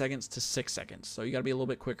from 10 seconds to 6 seconds. So you got to be a little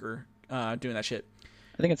bit quicker doing that shit.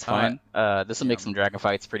 I think it's fine. This will make some dragon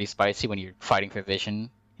fights pretty spicy when you're fighting for vision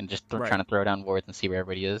and just trying to throw down wards and see where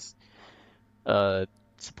everybody is.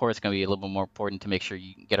 Support's going to be a little bit more important to make sure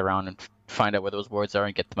you get around and find out where those wards are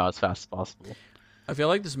and get them out as fast as possible. I feel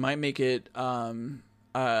like this might make it what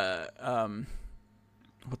the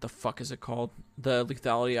fuck is it called? The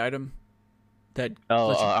lethality item that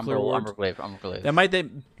Umberglaive. That might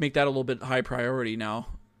make that a little bit high priority now.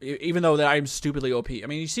 Even though that I'm stupidly OP. I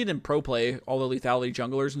mean, you see it in pro play. All the lethality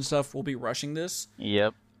junglers and stuff will be rushing this.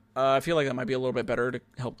 Yep. I feel like that might be a little bit better to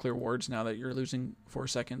help clear wards now that you're losing 4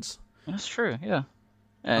 seconds. That's true, yeah.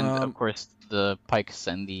 And, of course, the Pikes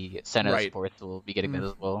and the Senna supports will be getting that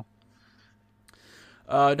as well.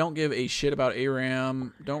 Don't give a shit about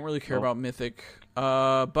ARAM. Don't really care about Mythic.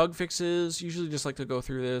 Bug fixes. Usually just like to go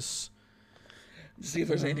through this. See if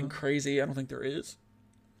there's anything crazy. I don't think there is.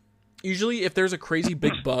 Usually, if there's a crazy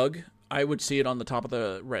big bug, I would see it on the top of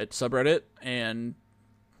the subreddit, and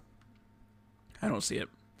I don't see it.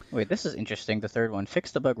 Wait, this is interesting. The third one.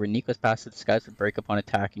 Fix the bug where Nico's passive disguise would break upon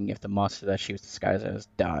attacking if the monster that she was disguised as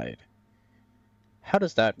died. How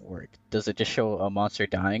does that work? Does it just show a monster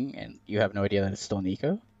dying, and you have no idea that it's still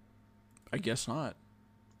Nico? I guess not.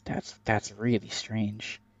 That's really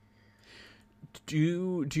strange. Do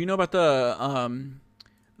you know about the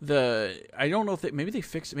I don't know if maybe they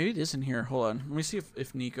fixed it. Maybe it is in here. Hold on. Let me see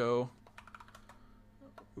if Nico.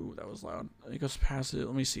 Ooh, that was loud. Nico's passive.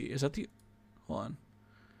 Let me see. Is that the? Hold on.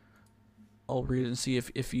 I'll read it and see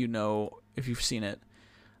if you know if you've seen it.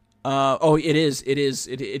 Oh, it is. It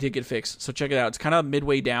did get fixed. So check it out. It's kind of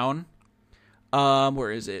midway down.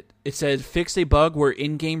 Where is it? It said fix a bug where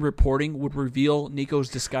in-game reporting would reveal Nico's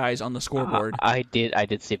disguise on the scoreboard. I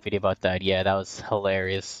did see a video about that. Yeah, that was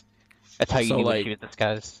hilarious. That's how you knew she was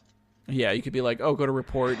disguised. Yeah, you could be like, oh, go to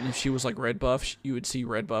report, and if she was like red buff, you would see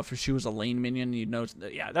red buff. If she was a lane minion, you'd know.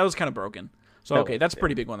 Yeah, that was kind of broken. So okay, that's a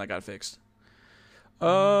pretty big one that got fixed.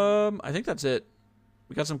 I think that's it.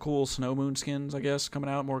 We got some cool Snow Moon skins, I guess, coming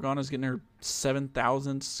out. Morgana's getting her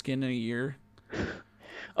 7,000th skin in a year.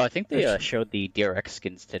 Oh, I think they showed the DRX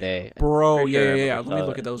skins today. Bro, yeah. Let me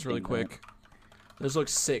look at those really quick. Those look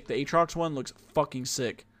sick. The Aatrox one looks fucking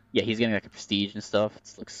sick. Yeah, he's getting like a prestige and stuff.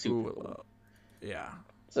 It looks super cool. Yeah.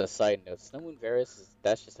 It's a side note. Snow Moon Varus,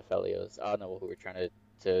 that's just a Felios. I don't know who we're trying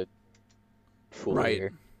to fool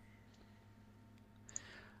here.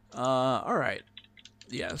 All right.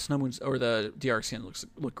 Yeah, Snow Moon's or the DR skin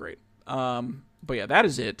look great. But yeah, that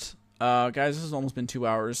is it. Guys, this has almost been 2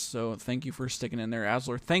 hours, so thank you for sticking in there.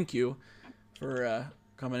 Aslor, thank you for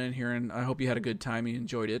coming in here, and I hope you had a good time. You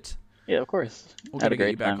enjoyed it. Yeah, of course. We'll gotta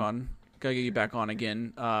get you back on. Gotta get you back on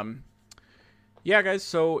again. Yeah, guys,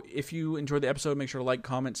 so if you enjoyed the episode, make sure to like,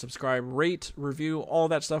 comment, subscribe, rate, review, all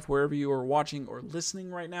that stuff wherever you are watching or listening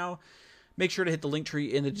right now. Make sure to hit the link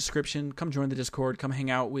tree in the description. Come join the Discord. Come hang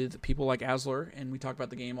out with people like Aslor, and we talk about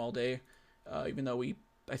the game all day. Even though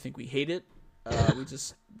I think we hate it, we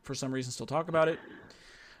just, for some reason, still talk about it.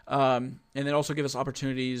 And then also give us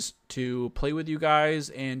opportunities to play with you guys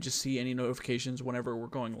and just see any notifications whenever we're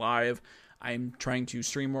going live. I'm trying to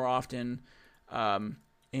stream more often. And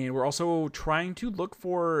we're also trying to look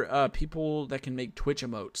for people that can make Twitch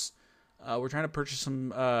emotes. We're trying to purchase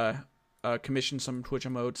some, commission some Twitch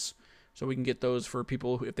emotes so we can get those for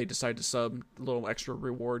people who, if they decide to sub, a little extra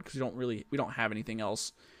reward, because we don't have anything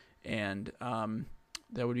else. And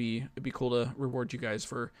it'd be cool to reward you guys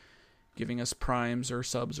for giving us primes or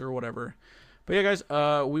subs or whatever. But yeah, guys,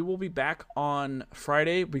 we will be back on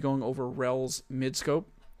Friday. We'll be going over Rel's Midscope.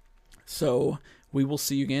 So we will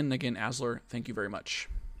see you again. Again, Aslor, thank you very much.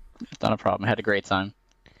 Not a problem. I had a great time.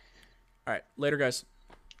 All right. Later, guys.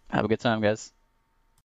 Have a good time, guys.